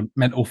show such a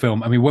mental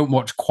film, and we won't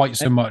watch quite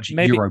so much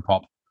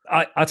Europop.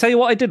 I'll tell you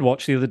what I did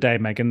watch the other day,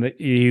 Megan, that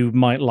you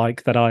might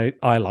like, that I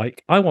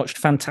like. I watched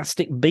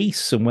Fantastic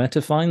Beasts and Where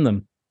to Find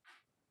Them.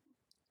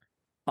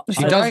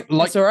 She does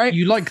like, all right.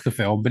 You like the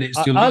film, but it's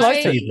still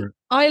favorite.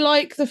 I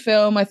like the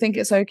film. I think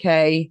it's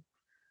okay.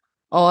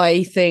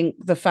 I think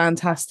the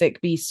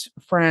Fantastic Beasts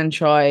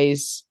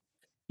franchise.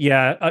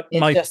 Yeah,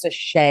 it's just a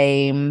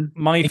shame.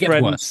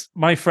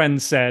 My friend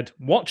said,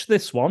 watch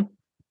this one.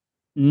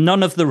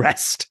 None of the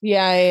rest.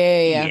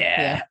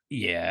 Yeah.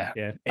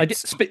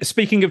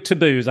 Speaking of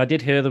taboos, I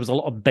did hear there was a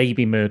lot of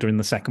baby murder in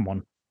the second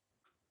one.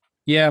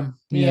 Yeah.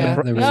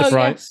 There was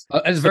surprise.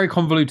 It's very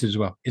convoluted as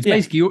well. It's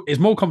basically it's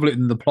more convoluted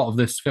than the plot of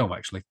this film,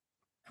 actually.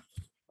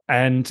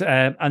 And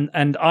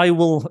I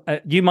will.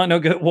 You might not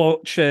go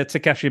watch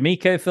Takashi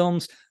Miike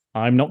films.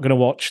 I'm not going to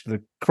watch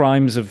the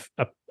crimes of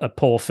a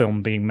poor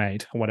film being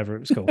made, or whatever it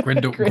was called.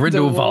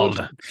 Grindelwald.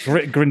 The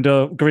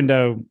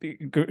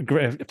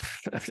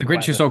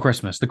Grinch Who Stole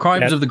Christmas. The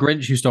crimes of the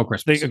Grinch Who Stole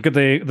Christmas. The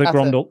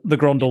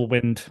Grondel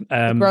Wind.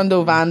 The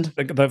Grondel Van.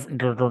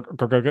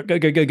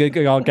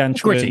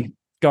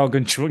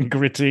 Gargantuan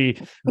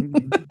Gritti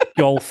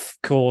golf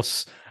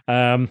course.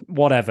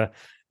 Whatever.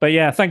 But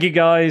yeah, thank you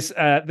guys.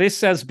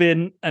 This has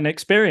been an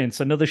experience,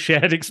 another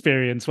shared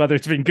experience, whether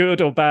it's been good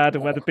or bad,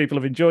 or whether people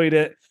have enjoyed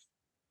it.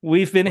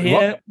 We've been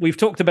here. We've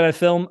talked about a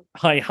film.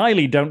 I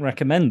highly don't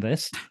recommend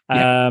this.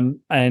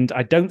 And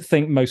I don't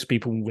think most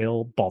people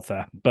will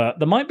bother. But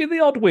there might be the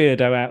odd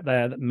weirdo out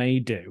there that may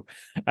do.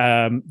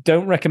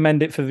 Don't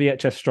recommend it for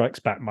VHS Strikes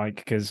Back, Mike,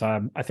 because I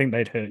think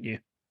they'd hurt you.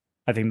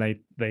 I think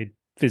they'd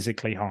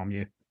physically harm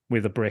you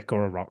with a brick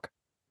or a rock.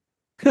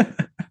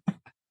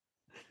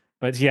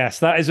 But yes,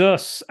 that is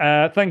us.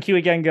 Thank you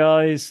again,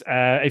 guys.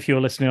 If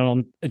you're listening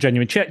on a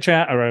Genuine Chit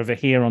Chat or over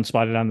here on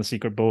Spider Dan the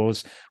Secret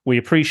Boars, we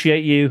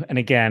appreciate you. And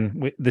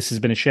again, this has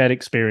been a shared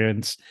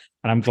experience.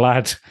 And I'm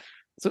glad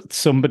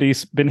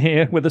somebody's been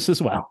here with us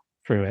as well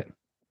through it.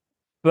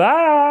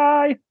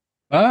 Bye.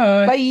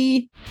 Bye.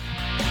 Bye.